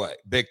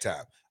big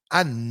time.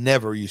 I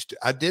never used to,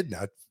 I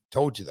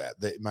told you that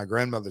my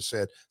grandmother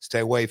said, stay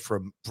away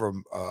from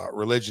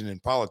religion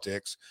and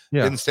politics.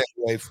 Yeah. Didn't stay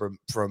away from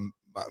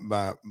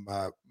my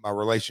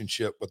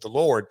relationship with the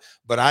Lord,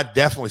 but I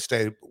definitely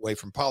stayed away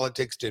from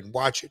politics, didn't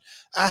watch it.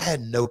 I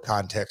had no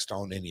context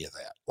on any of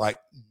that, like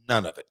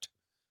none of it,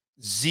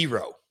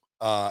 zero.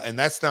 And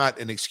that's not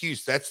an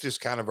excuse. That's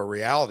just kind of a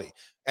reality.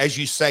 As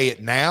you say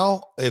it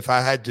now, if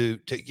I had to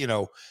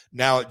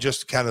now it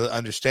just kind of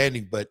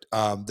understanding, but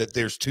that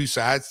there's two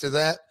sides to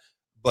that.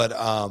 But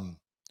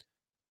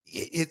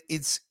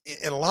it's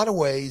in a lot of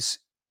ways,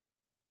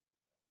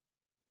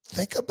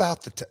 think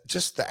about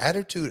just the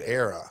Attitude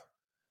Era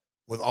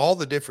with all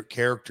the different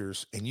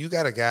characters, and you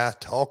got a guy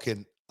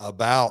talking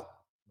about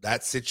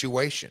that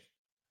situation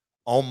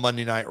on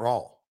Monday Night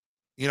Raw.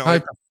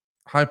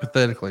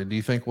 Hypothetically, do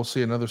you think we'll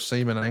see another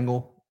semen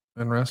angle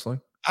in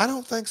wrestling? I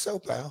don't think so,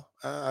 pal.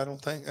 I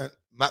don't think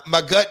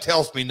my gut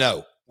tells me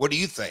no. What do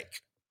you think?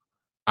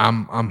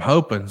 I'm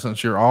hoping,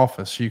 since you're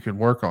office, you could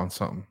work on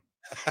something.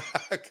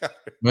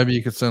 Maybe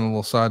you could send a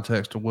little side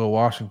text to Will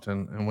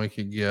Washington and we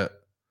could get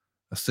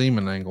a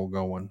semen angle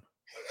going.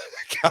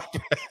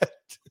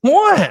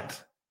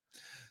 What?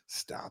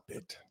 Stop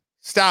it.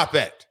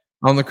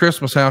 On the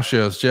Christmas house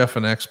shows, Jeff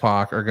and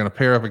X-Pac are going to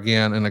pair up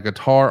again in a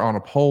guitar on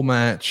a pole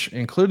match,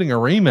 including a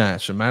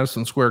rematch at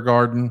Madison Square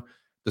Garden,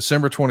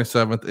 December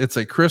 27th. It's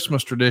a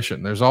Christmas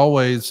tradition. There's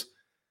always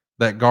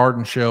that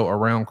garden show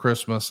around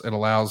Christmas. It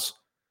allows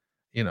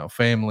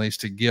families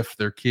to gift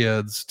their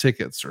kids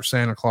tickets, or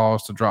Santa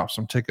Claus to drop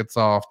some tickets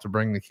off to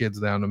bring the kids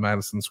down to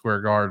Madison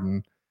Square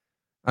Garden.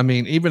 I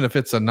mean, even if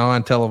it's a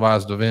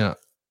non-televised event,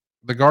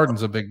 the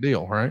Garden's a big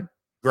deal, right?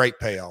 Great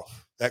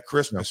payoff. That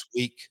Christmas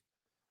week.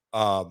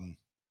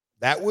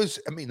 That was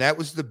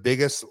the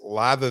biggest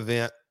live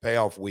event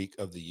payoff week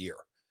of the year.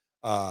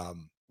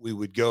 We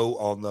would go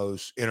on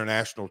those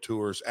international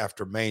tours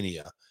after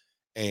Mania.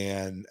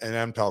 And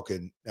I'm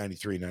talking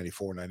 93,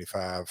 94,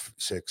 95,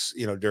 6,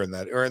 during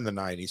that, or in the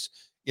 90s,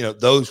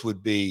 those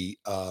would be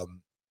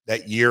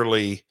that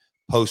yearly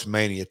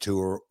post-Mania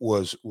tour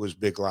was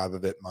big live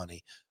event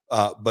money.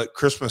 But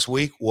Christmas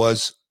week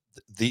was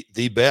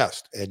the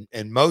best.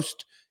 And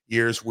most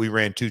years we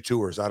ran 2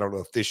 tours. I don't know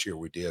if this year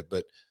we did,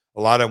 but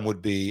a lot of them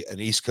would be an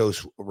East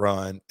Coast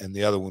run, and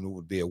the other one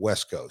would be a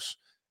West Coast,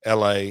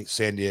 LA,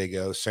 San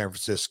Diego, San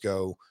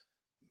Francisco.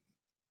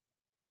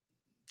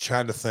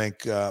 Trying to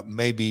think,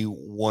 maybe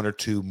 1 or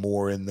 2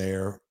 more in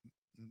there.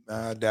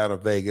 I doubt a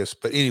Vegas,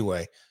 but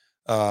anyway,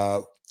 3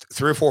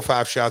 or 4 or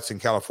 5 shots in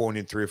California,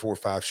 and 3 or 4 or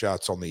 5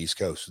 shots on the East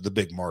Coast, the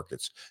big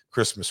markets.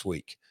 Christmas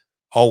week,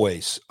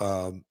 always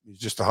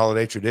just a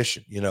holiday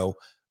tradition.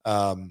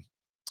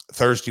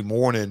 Thursday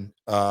morning,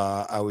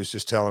 I was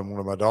just telling one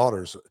of my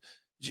daughters,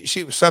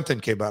 something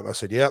came up. I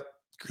said, "Yep,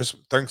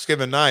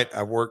 Thanksgiving night.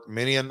 I worked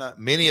many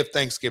of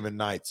Thanksgiving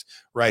nights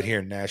right here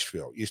in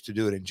Nashville. Used to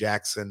do it in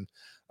Jackson,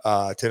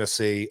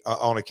 Tennessee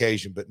on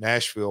occasion, but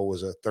Nashville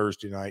was a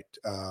Thursday night,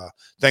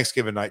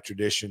 Thanksgiving night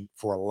tradition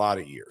for a lot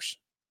of years."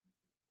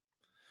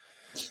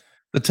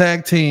 The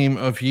tag team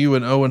of you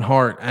and Owen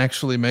Hart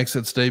actually makes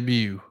its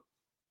debut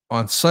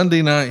on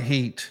Sunday Night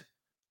Heat,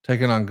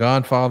 taking on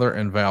Godfather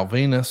and Val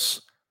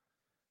Venus.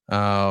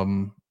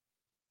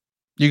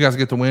 You guys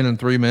get the win in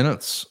 3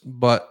 minutes,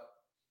 but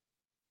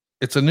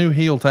it's a new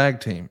heel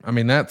tag team. I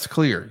mean, that's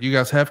clear. You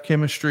guys have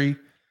chemistry.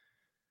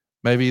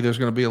 Maybe there's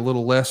going to be a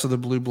little less of the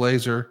blue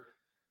blazer.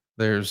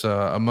 There's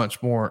a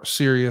much more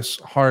serious,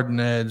 hardened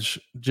edge,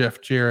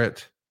 Jeff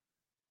Jarrett.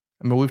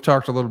 I mean, we've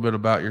talked a little bit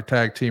about your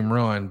tag team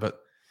run,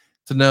 but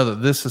to know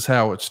that this is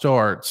how it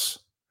starts,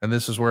 and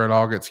this is where it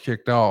all gets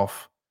kicked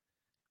off.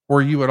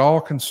 Were you at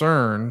all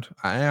concerned?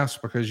 I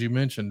asked because you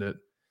mentioned it.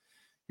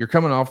 You're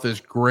coming off this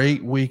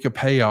great week of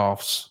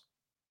payoffs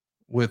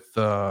with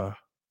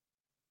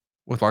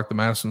like the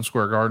Madison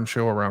Square Garden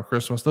show around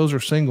Christmas. Those are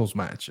singles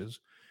matches.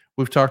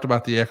 We've talked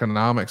about the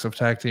economics of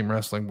tag team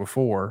wrestling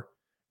before.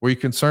 Were you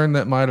concerned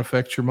that might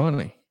affect your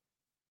money?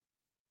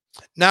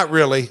 Not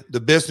really.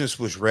 The business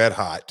was red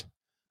hot.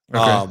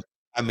 Okay.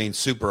 I mean,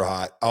 super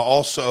hot. I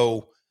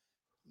also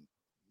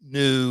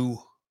knew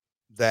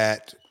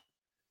that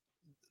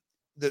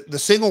the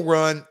single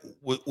run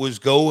was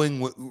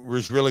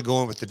really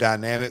going with the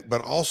dynamic,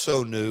 but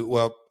also knew,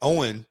 well,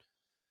 Owen,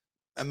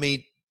 I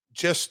mean,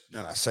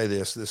 and I say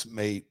this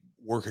may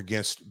work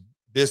against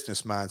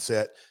business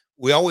mindset.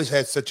 We always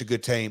had such a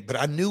good team, but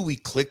I knew we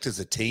clicked as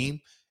a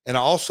team. And I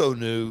also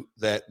knew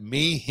that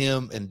me,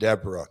 him, and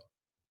Deborah,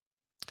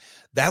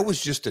 that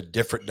was just a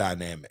different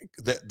dynamic.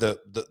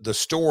 The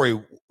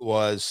story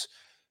was,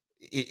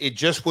 it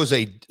just was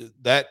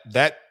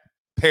that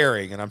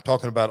pairing, and I'm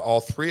talking about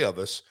all three of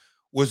us,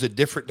 was a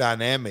different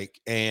dynamic,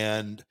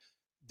 and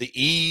the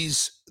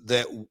ease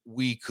that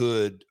we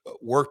could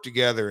work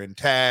together and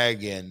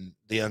tag, and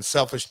the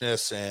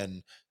unselfishness,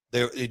 and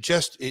it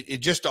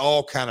just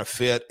all kind of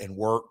fit and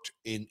worked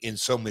in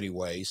so many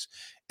ways.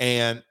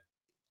 And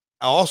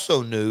I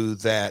also knew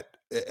that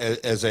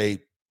as a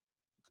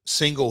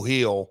single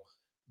heel,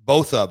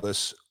 both of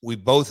us, we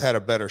both had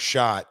a better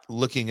shot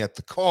looking at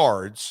the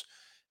cards.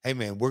 Hey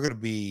man, we're going to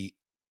be,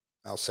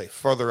 I'll say,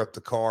 further up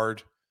the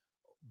card,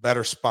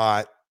 better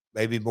spot,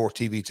 maybe more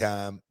TV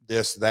time,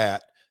 this,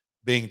 that,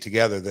 being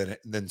together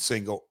than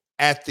single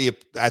at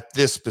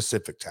this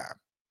specific time.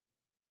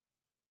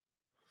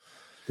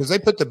 Because they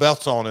put the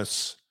belts on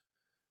us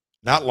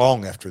not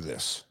long after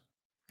this.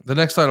 The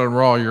next night on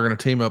Raw, you're going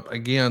to team up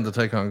again to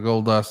take on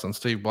Goldust and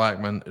Steve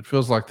Blackman. It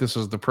feels like this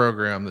is the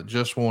program that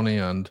just won't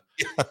end.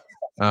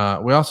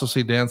 We also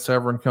see Dan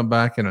Severn come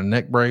back in a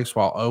neck brace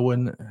while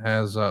Owen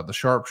has the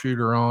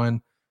sharpshooter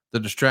on. The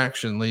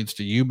distraction leads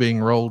to you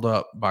being rolled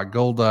up by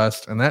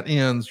Goldust, and that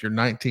ends your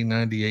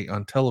 1998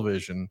 on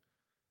television.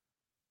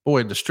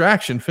 Boy,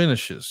 distraction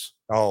finishes.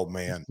 Oh,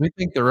 man. We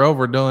think they're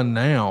overdone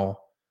now.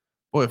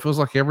 Boy, it feels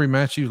like every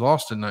match you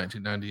lost in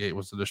 1998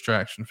 was a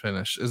distraction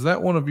finish. Is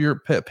that one of your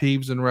pet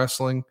peeves in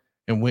wrestling?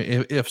 And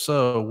if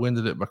so, when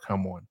did it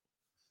become one?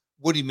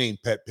 What do you mean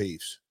pet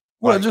peeves?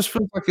 Well, it just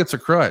feels like it's a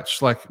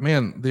crutch. Like,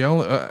 man, the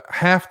only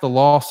half the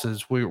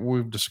losses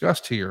we've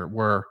discussed here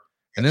were,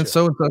 and then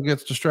so-and-so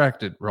gets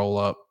distracted, roll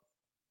up.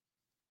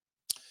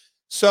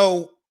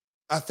 So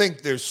I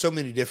think there's so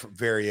many different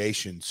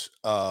variations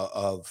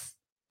of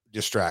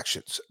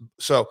distractions.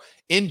 So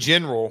in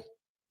general,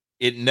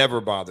 it never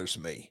bothers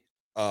me.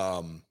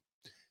 And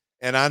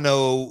I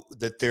know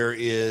that there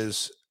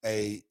is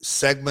a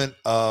segment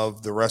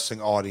of the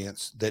wrestling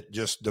audience that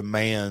just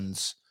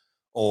demands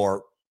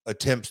or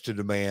attempts to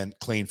demand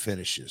clean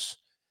finishes.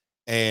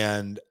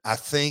 And I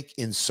think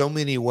in so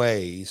many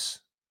ways,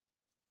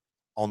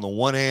 on the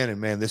one hand, and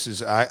man, this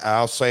is,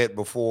 I'll say it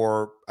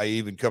before I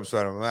even comes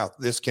out of my mouth,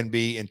 this can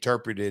be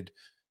interpreted,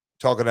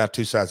 talking out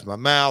two sides of my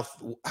mouth,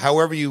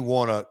 however you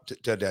want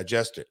to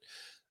digest it.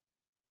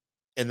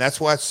 And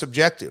that's why it's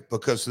subjective,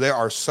 because there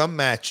are some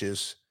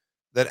matches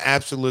that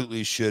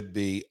absolutely should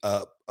be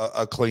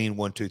a clean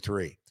 1, 2,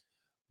 3.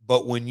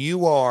 But when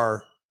you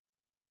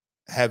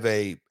have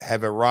a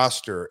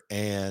roster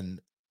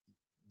and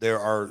there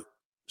are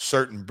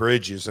certain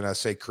bridges, and I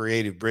say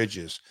creative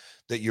bridges,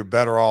 that you're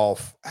better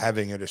off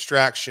having a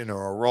distraction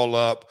or a roll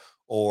up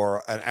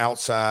or an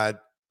outside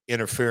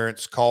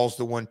interference calls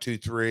the 1, 2,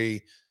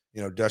 3.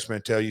 You know, Dutch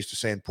Mantell used to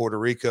say in Puerto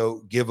Rico,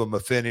 give them a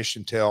finish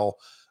until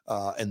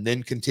and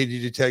then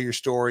continue to tell your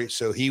story.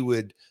 So he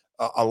would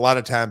a lot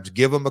of times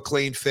give them a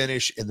clean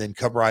finish and then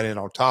come right in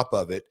on top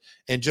of it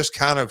and just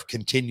kind of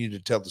continue to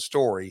tell the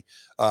story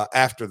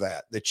after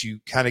that you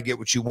kind of get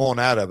what you want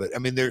out of it. I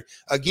mean, there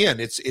again,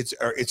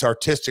 it's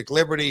artistic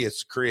liberty,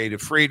 it's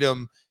creative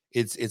freedom,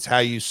 it's how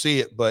you see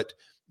it. But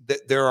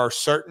there are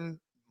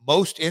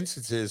most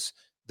instances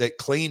that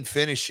clean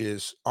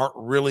finishes aren't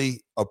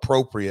really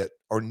appropriate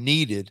or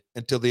needed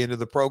until the end of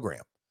the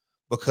program,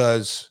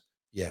 because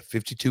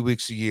 52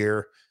 weeks a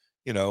year,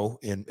 you know,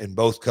 in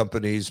both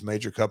companies,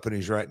 major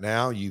companies right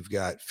now, you've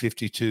got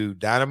 52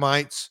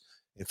 dynamites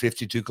and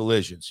 52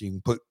 collisions. You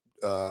can put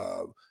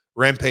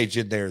Rampage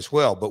in there as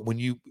well. But when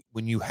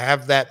you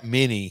have that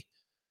many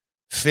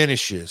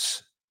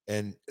finishes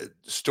and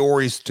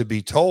stories to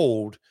be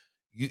told,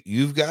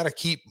 you've got to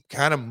keep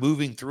kind of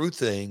moving through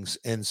things.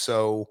 And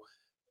so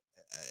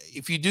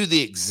if you do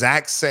the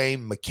exact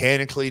same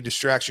mechanically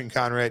distraction,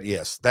 Conrad,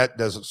 yes, that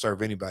doesn't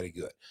serve anybody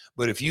good.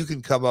 But if you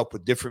can come up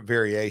with different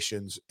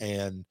variations,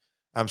 and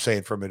I'm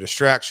saying from a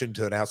distraction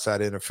to an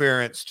outside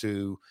interference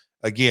to,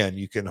 again,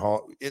 you can,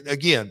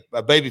 again,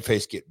 a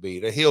babyface get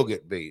beat, a heel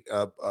get beat.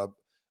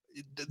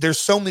 There's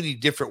so many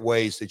different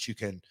ways that you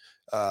can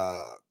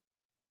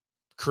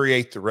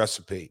create the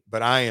recipe.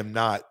 But I am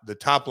not, the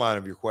top line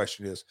of your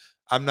question is,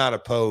 I'm not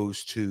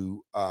opposed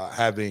to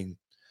having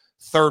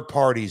third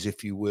parties,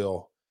 if you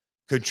will,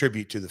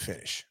 contribute to the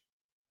finish.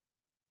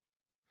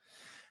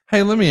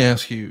 Hey, let me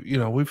ask you,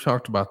 we've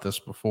talked about this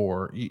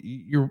before.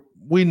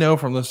 We know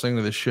from listening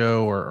to the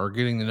show or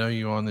getting to know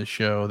you on this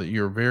show that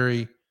you're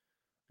very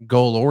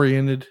goal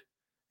oriented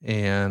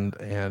and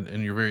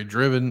you're very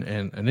driven.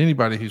 And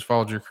anybody who's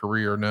followed your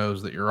career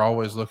knows that you're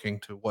always looking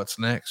to what's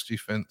next. You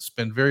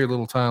spend very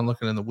little time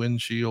looking in the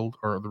windshield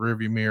or the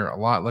rearview mirror, a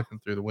lot looking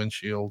through the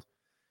windshield.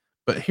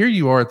 But here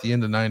you are at the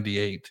end of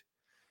 98.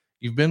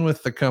 You've been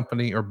with the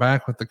company or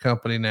back with the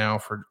company now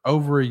for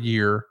over a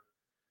year.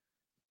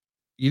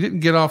 You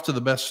didn't get off to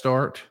the best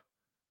start.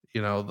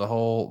 The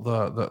whole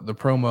the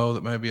promo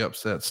that maybe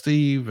upset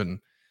Steve, and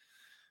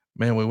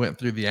man, we went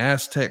through the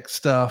Aztec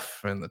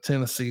stuff and the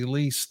Tennessee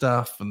Lee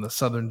stuff and the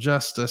Southern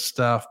Justice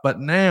stuff,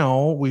 but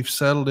now we've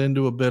settled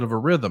into a bit of a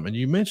rhythm. And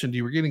you mentioned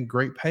you were getting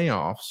great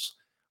payoffs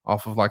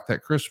off of like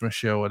that Christmas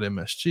show at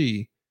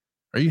MSG.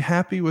 Are you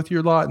happy with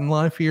your lot in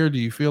life here? Do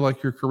you feel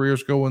like your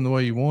career's going the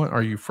way you want?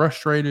 Are you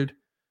frustrated?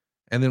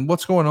 And then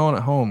what's going on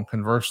at home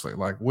conversely?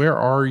 Like, where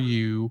are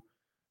you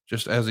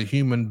just as a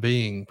human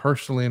being,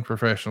 personally and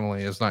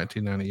professionally, as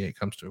 1998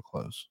 comes to a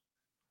close?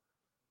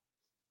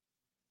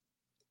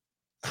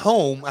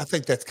 Home, I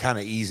think that's kind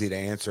of easy to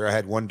answer. I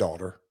had one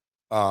daughter.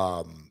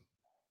 But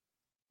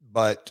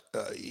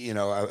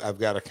I've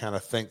got to kind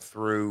of think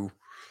through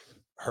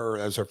her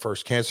as her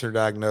first cancer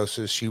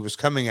diagnosis. She was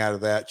coming out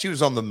of that. She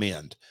was on the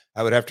mend.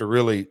 I would have to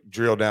really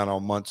drill down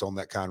on months on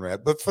that,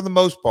 Conrad. But for the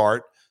most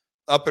part,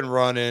 up and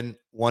running,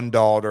 one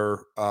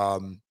daughter,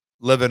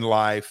 living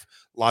life,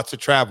 lots of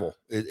travel.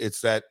 It's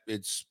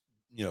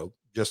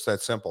just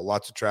that simple.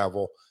 Lots of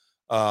travel,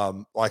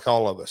 like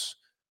all of us.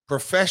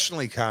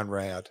 Professionally,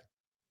 Conrad,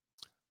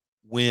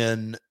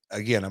 when,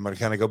 again, I'm going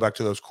to kind of go back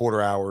to those quarter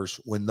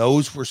hours, when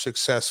those were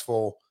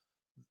successful,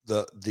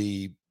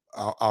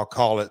 I'll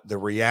call it the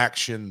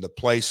reaction, the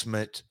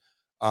placement.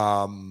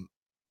 I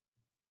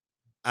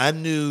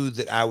knew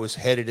that I was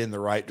headed in the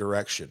right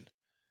direction.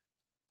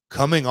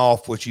 Coming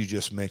off what you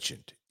just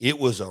mentioned, it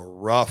was a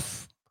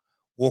rough,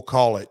 we'll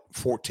call it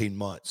 14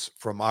 months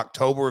from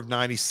October of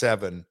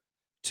 97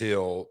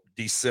 till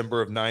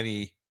December of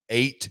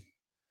 98.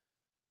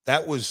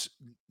 That was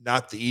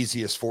not the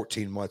easiest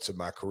 14 months of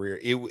my career.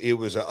 It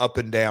was an up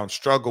and down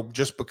struggle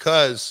just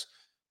because,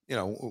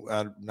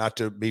 not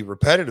to be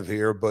repetitive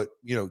here, but,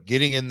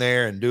 getting in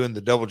there and doing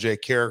the Double J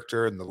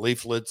character and the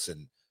leaflets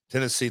and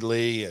Tennessee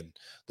Lee and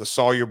the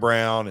Sawyer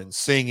Brown and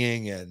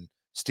singing, and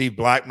Steve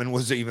Blackman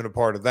was even a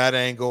part of that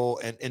angle.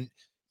 And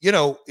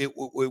it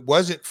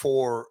wasn't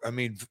for,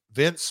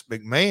 Vince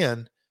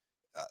McMahon,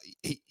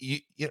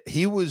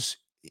 he was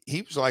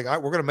like, all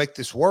right, we're going to make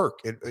this work.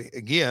 And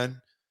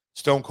again,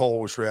 Stone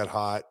Cold was red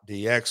hot,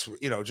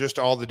 DX, just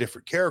all the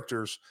different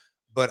characters.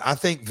 But I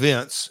think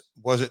Vince,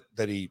 wasn't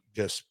that he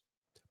just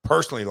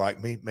personally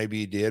liked me. Maybe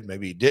he did,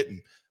 maybe he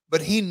didn't.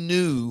 But he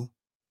knew,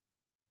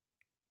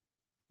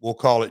 we'll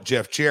call it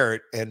Jeff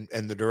Jarrett and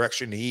the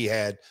direction he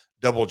had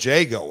Double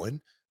J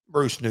going.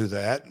 Bruce knew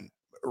that. And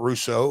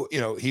Russo,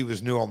 he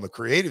was new on the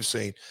creative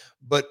scene,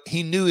 but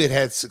he knew it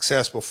had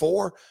success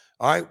before.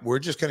 All right, we're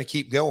just going to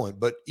keep going.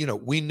 But,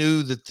 we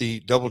knew that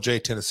the Double J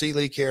Tennessee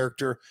Lee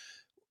character,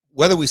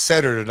 whether we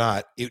said it or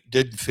not, it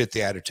didn't fit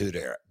the Attitude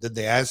Era. Then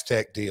the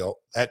Aztec deal,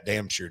 that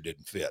damn sure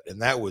didn't fit.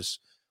 And that was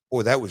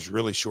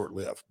really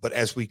short-lived. But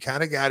as we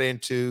kind of got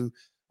into,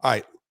 all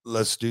right,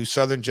 let's do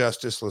Southern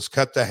Justice, let's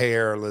cut the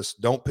hair, let's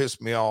don't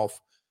piss me off.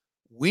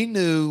 We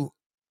knew,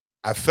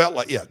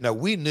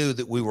 we knew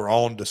that we were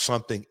on to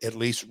something, at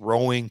least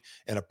rowing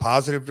in a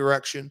positive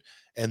direction.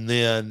 And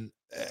then,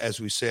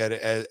 as we said,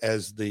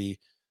 as the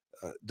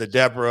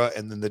Deborah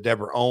and then the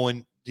Deborah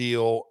Owen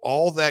deal,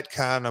 all that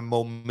kind of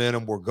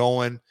momentum we're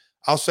going.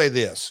 I'll say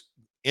this,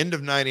 end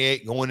of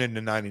 98 going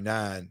into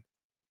 99,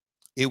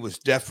 it was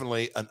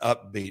definitely an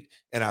upbeat.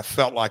 And I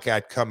felt like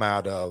I'd come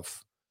out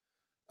of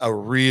a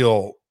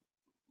real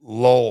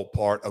lull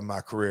part of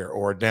my career,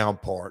 or a down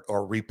part,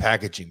 or a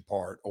repackaging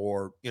part,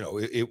 or,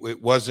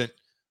 it wasn't,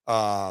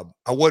 I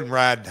wasn't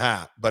riding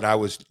high, but I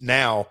was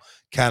now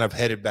kind of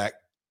headed back.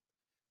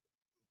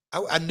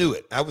 I knew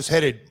it. I was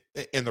headed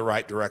in the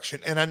right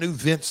direction. And I knew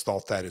Vince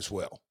thought that as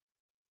well.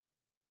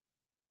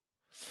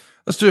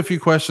 Let's do a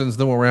few questions,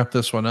 then we'll wrap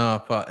this one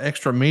up.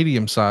 Extra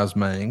medium-sized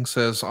Mang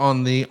says,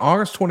 on the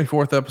August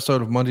 24th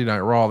episode of Monday Night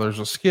Raw, there's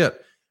a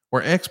skit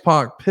where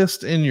X-Pac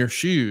pissed in your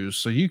shoes.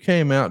 So you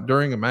came out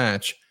during a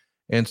match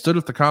and stood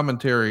at the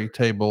commentary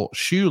table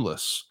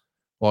shoeless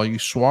while you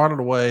swatted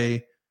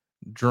away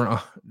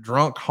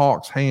drunk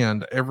Hawk's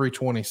hand every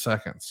 20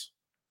 seconds.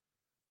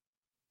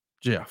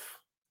 Jeff.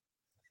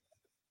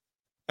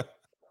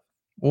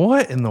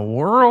 What in the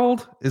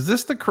world? Is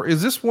this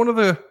one of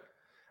the,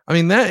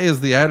 that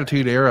is the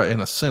Attitude Era in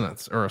a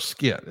sentence or a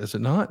skit, is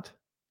it not?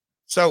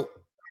 So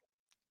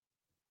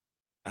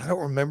I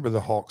don't remember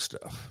the Hawk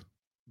stuff,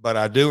 but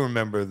I do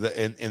remember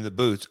in the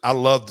booths. I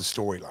love the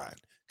storyline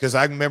because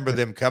I remember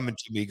them coming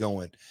to me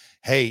going,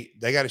 hey,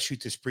 they got to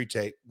shoot this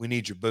pre-tape. We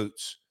need your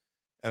boots.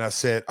 And I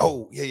said,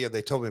 oh yeah.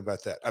 They told me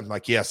about that. I'm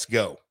like, yes,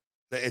 go.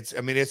 It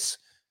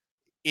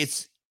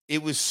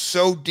was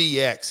so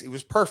DX. It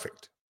was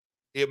perfect.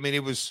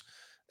 It was,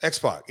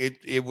 X-Pac.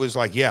 It was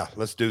like, yeah,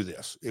 let's do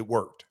this. It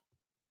worked.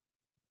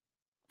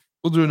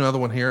 We'll do another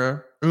one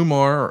here.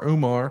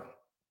 Umar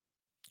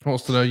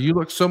wants to know, you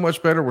look so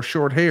much better with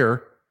short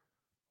hair.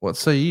 What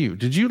say you?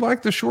 Did you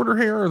like the shorter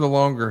hair or the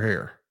longer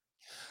hair?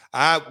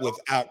 I,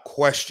 without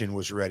question,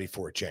 was ready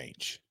for a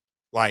change.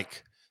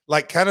 Like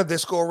kind of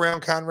this go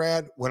around,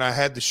 Conrad, when I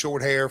had the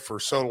short hair for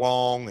so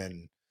long,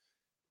 and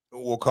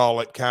we'll call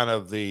it kind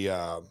of the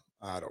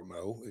I don't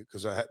know,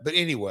 because but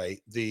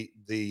anyway, the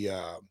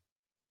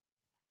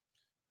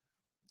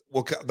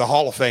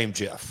Hall of Fame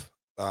Jeff.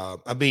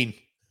 I mean,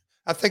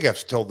 I think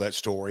I've told that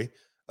story.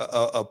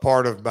 A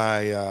part of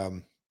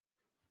my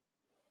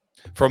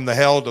from the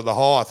hell to the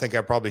hall. I think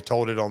I probably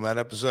told it on that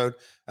episode.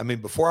 I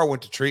mean, before I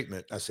went to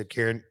treatment, I said,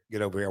 Karen,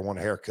 get over here. I want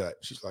a haircut.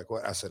 She's like,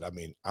 what? I said, I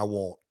mean, I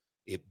want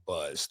it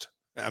buzzed.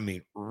 I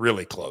mean,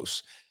 really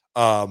close.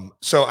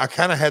 So I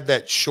kind of had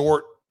that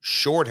short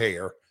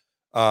hair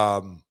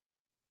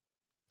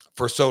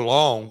for so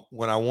long.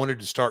 When I wanted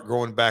to start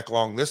growing back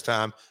long this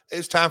time,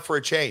 it's time for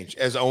a change.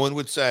 As Owen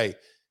would say,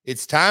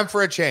 it's time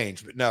for a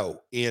change. But no,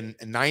 in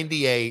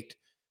 98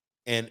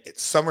 and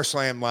it's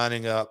SummerSlam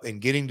lining up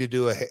and getting to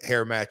do a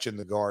hair match in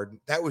the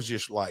Garden, that was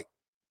just like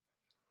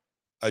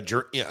a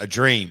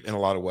dream in a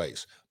lot of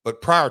ways.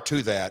 But prior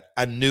to that,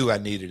 I knew I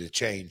needed a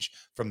change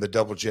from the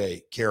Double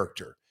J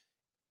character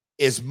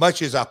as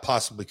much as I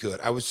possibly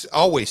could. I would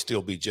always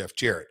still be Jeff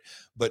Jarrett,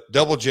 but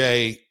Double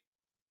J,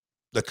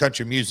 the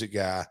country music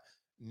guy,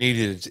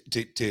 needed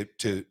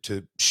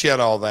to shed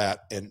all that,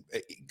 and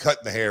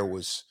cutting the hair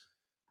was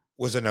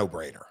a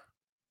no-brainer.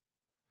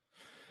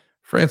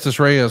 Francis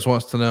Reyes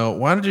wants to know,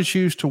 why did you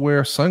choose to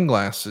wear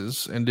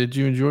sunglasses, and did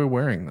you enjoy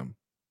wearing them?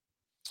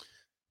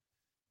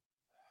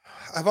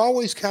 I've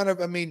always kind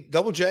of, I mean,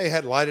 Double J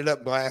had lighted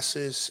up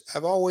glasses.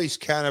 I've always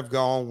kind of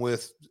gone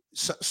with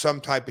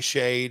some type of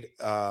shade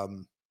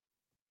that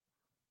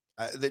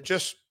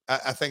just,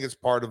 I think it's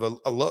part of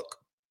a look.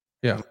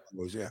 Yeah.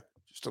 Yeah,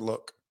 just a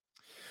look.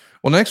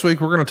 Well, next week,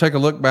 we're going to take a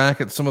look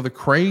back at some of the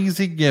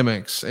crazy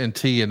gimmicks in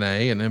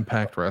TNA and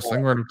Impact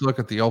Wrestling. We're going to look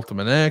at the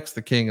Ultimate X,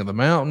 the King of the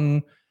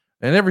Mountain,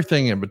 and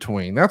everything in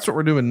between. That's what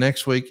we're doing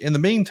next week. In the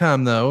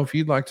meantime, though, if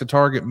you'd like to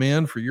target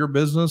men for your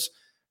business,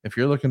 if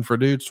you're looking for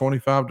dudes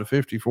 25 to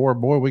 54,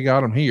 boy, we got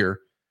them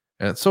here.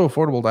 And it's so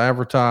affordable to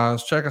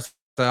advertise. Check us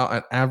out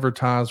at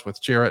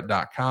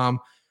advertisewithjarrett.com.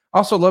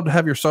 Also love to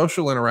have your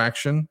social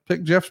interaction.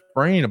 Pick Jeff's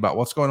brain about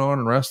what's going on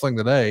in wrestling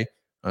today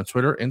on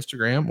Twitter,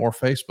 Instagram, or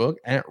Facebook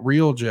at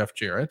Real Jeff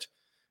Jarrett.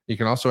 You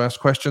can also ask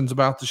questions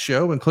about the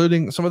show,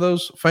 including some of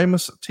those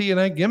famous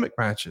TNA gimmick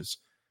matches.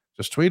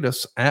 Just tweet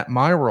us at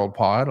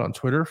MyWorldPod on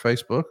Twitter,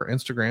 Facebook, or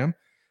Instagram.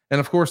 And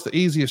of course, the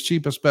easiest,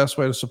 cheapest, best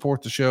way to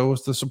support the show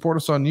is to support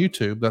us on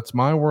YouTube. That's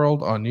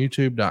MyWorld on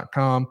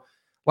YouTube.com.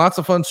 Lots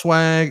of fun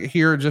swag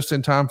here just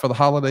in time for the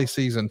holiday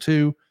season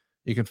too.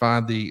 You can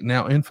find the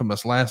now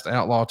infamous Last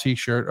Outlaw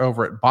t-shirt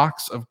over at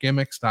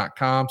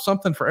boxofgimmicks.com.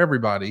 Something for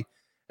everybody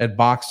at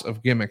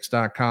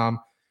boxofgimmicks.com.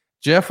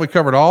 Jeff, we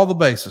covered all the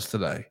bases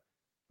today.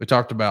 We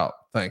talked about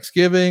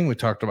Thanksgiving. We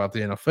talked about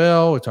the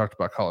NFL. We talked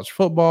about college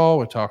football.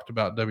 We talked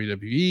about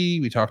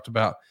WWE. We talked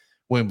about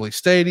Wembley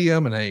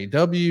Stadium and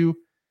AEW.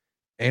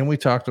 And we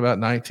talked about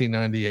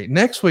 1998.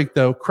 Next week,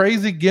 though,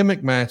 crazy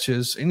gimmick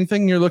matches.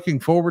 Anything you're looking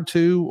forward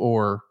to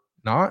or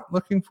not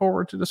looking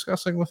forward to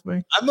discussing with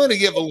me? I'm going to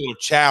give a little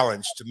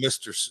challenge to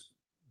Mr.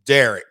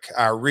 Derek,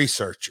 our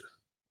researcher,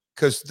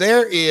 because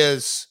there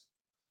is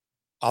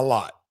a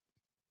lot.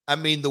 I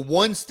mean, the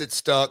ones that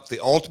stuck,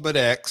 the Ultimate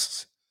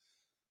X,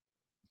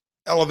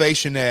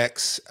 Elevation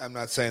X, I'm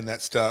not saying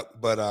that stuck,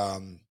 but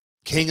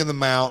King of the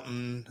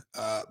Mountain.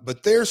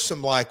 But there's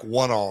some like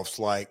one-offs,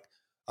 like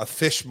a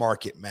fish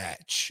market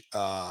match.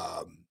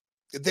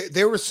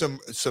 There were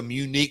some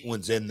unique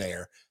ones in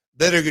there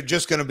that are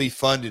just going to be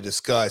fun to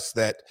discuss,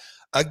 that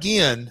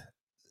again,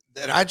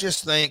 that I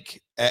just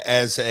think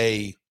as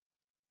an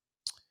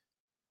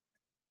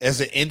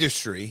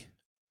industry,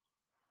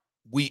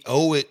 we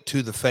owe it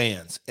to the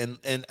fans. And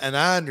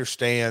I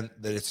understand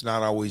that it's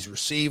not always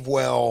received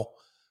well.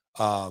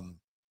 But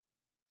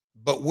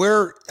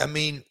we're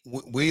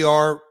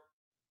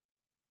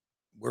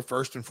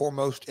first and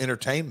foremost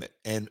entertainment.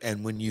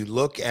 And when you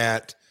look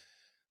at,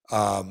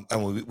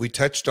 and we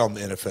touched on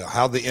the NFL,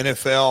 how the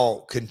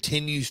NFL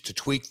continues to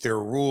tweak their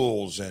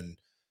rules. And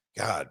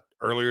God,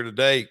 earlier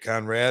today,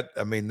 Conrad,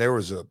 I mean, they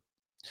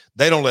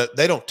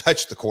don't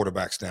touch the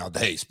quarterbacks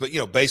nowadays, but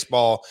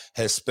baseball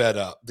has sped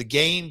up. The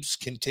games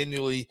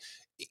continually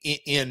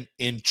in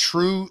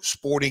true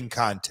sporting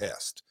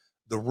contest,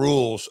 the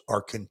rules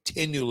are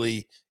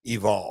continually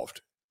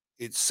evolved.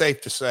 It's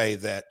safe to say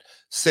that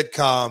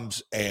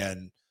sitcoms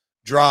and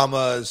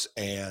dramas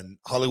and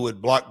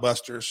Hollywood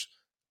blockbusters,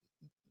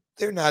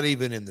 they're not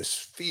even in the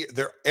sphere.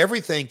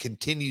 Everything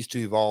continues to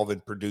evolve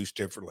and produce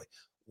differently.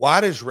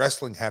 Why does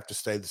wrestling have to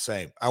stay the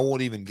same? I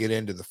won't even get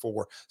into the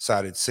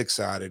 4-sided,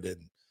 6-sided,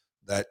 and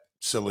that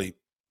silly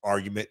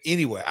argument.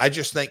 Anyway, I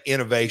just think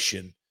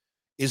innovation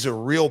is a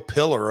real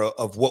pillar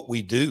of what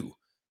we do.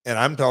 And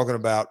I'm talking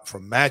about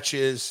from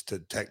matches to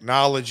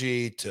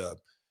technology to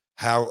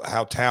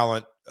how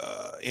talent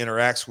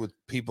interacts with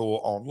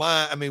people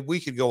online. I mean, we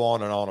could go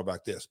on and on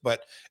about this,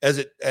 but as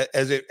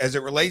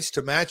it relates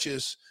to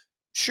matches,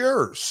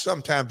 sure,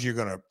 sometimes you're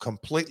going to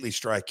completely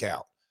strike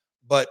out,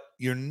 but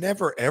you're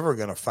never, ever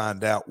going to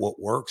find out what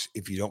works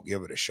if you don't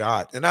give it a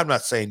shot. And I'm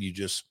not saying you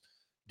just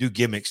do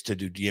gimmicks to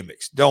do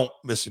gimmicks. Don't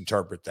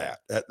misinterpret that.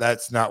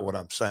 That's not what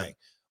I'm saying.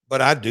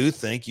 But I do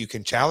think you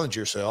can challenge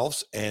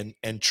yourselves and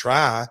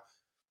try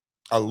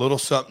a little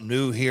something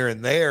new here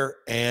and there,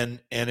 and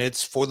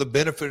it's for the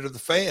benefit of the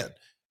fan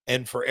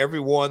and for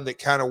everyone that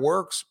kind of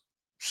works.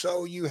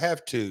 So you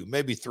have 2,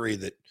 maybe 3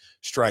 that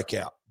strike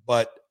out.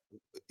 But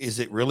is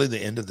it really the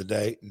end of the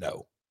day?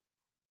 No.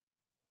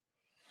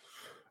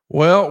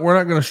 Well, we're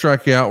not going to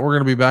strike out. We're going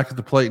to be back at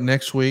the plate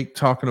next week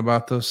talking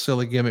about those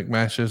silly gimmick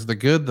matches, the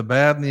good, the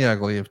bad, and the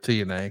ugly of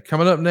TNA.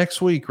 Coming up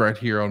next week right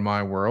here on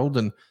My World.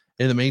 And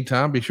in the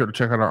meantime, be sure to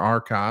check out our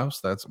archives.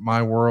 That's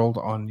My World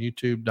on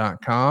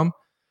YouTube.com.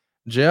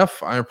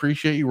 Jeff, I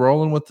appreciate you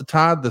rolling with the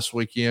Tide this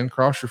weekend.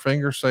 Cross your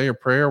fingers, say a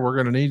prayer. We're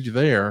going to need you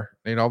there.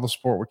 Need all the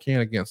support we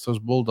can against those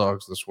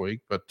Bulldogs this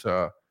week.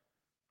 But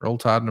roll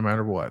Tide no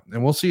matter what.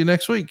 And we'll see you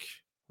next week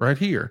right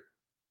here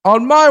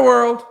on My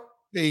World.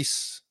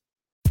 Peace.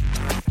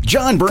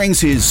 John brings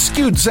his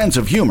skewed sense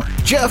of humor.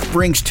 Jeff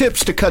brings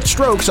tips to cut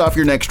strokes off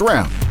your next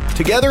round.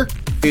 Together,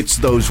 it's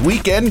those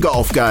weekend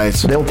golf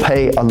guys. They'll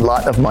pay a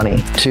lot of money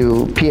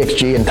to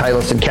PXG and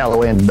Titleist and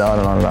Callaway and on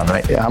and on and on,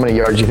 right? How many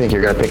yards do you think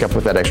you're going to pick up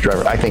with that extra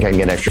driver? I think I can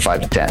get an extra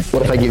 5 to 10.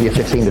 What if I give you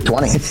 15 to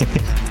 20?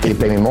 You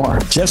pay me more.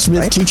 Jeff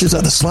Smith teaches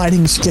on a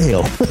sliding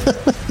scale.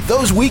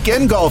 Those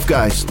Weekend Golf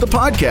Guys, the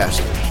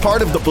podcast,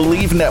 part of the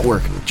Believe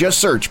Network. Just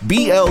search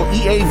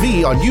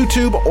BLEAV on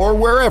YouTube or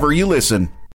wherever you listen.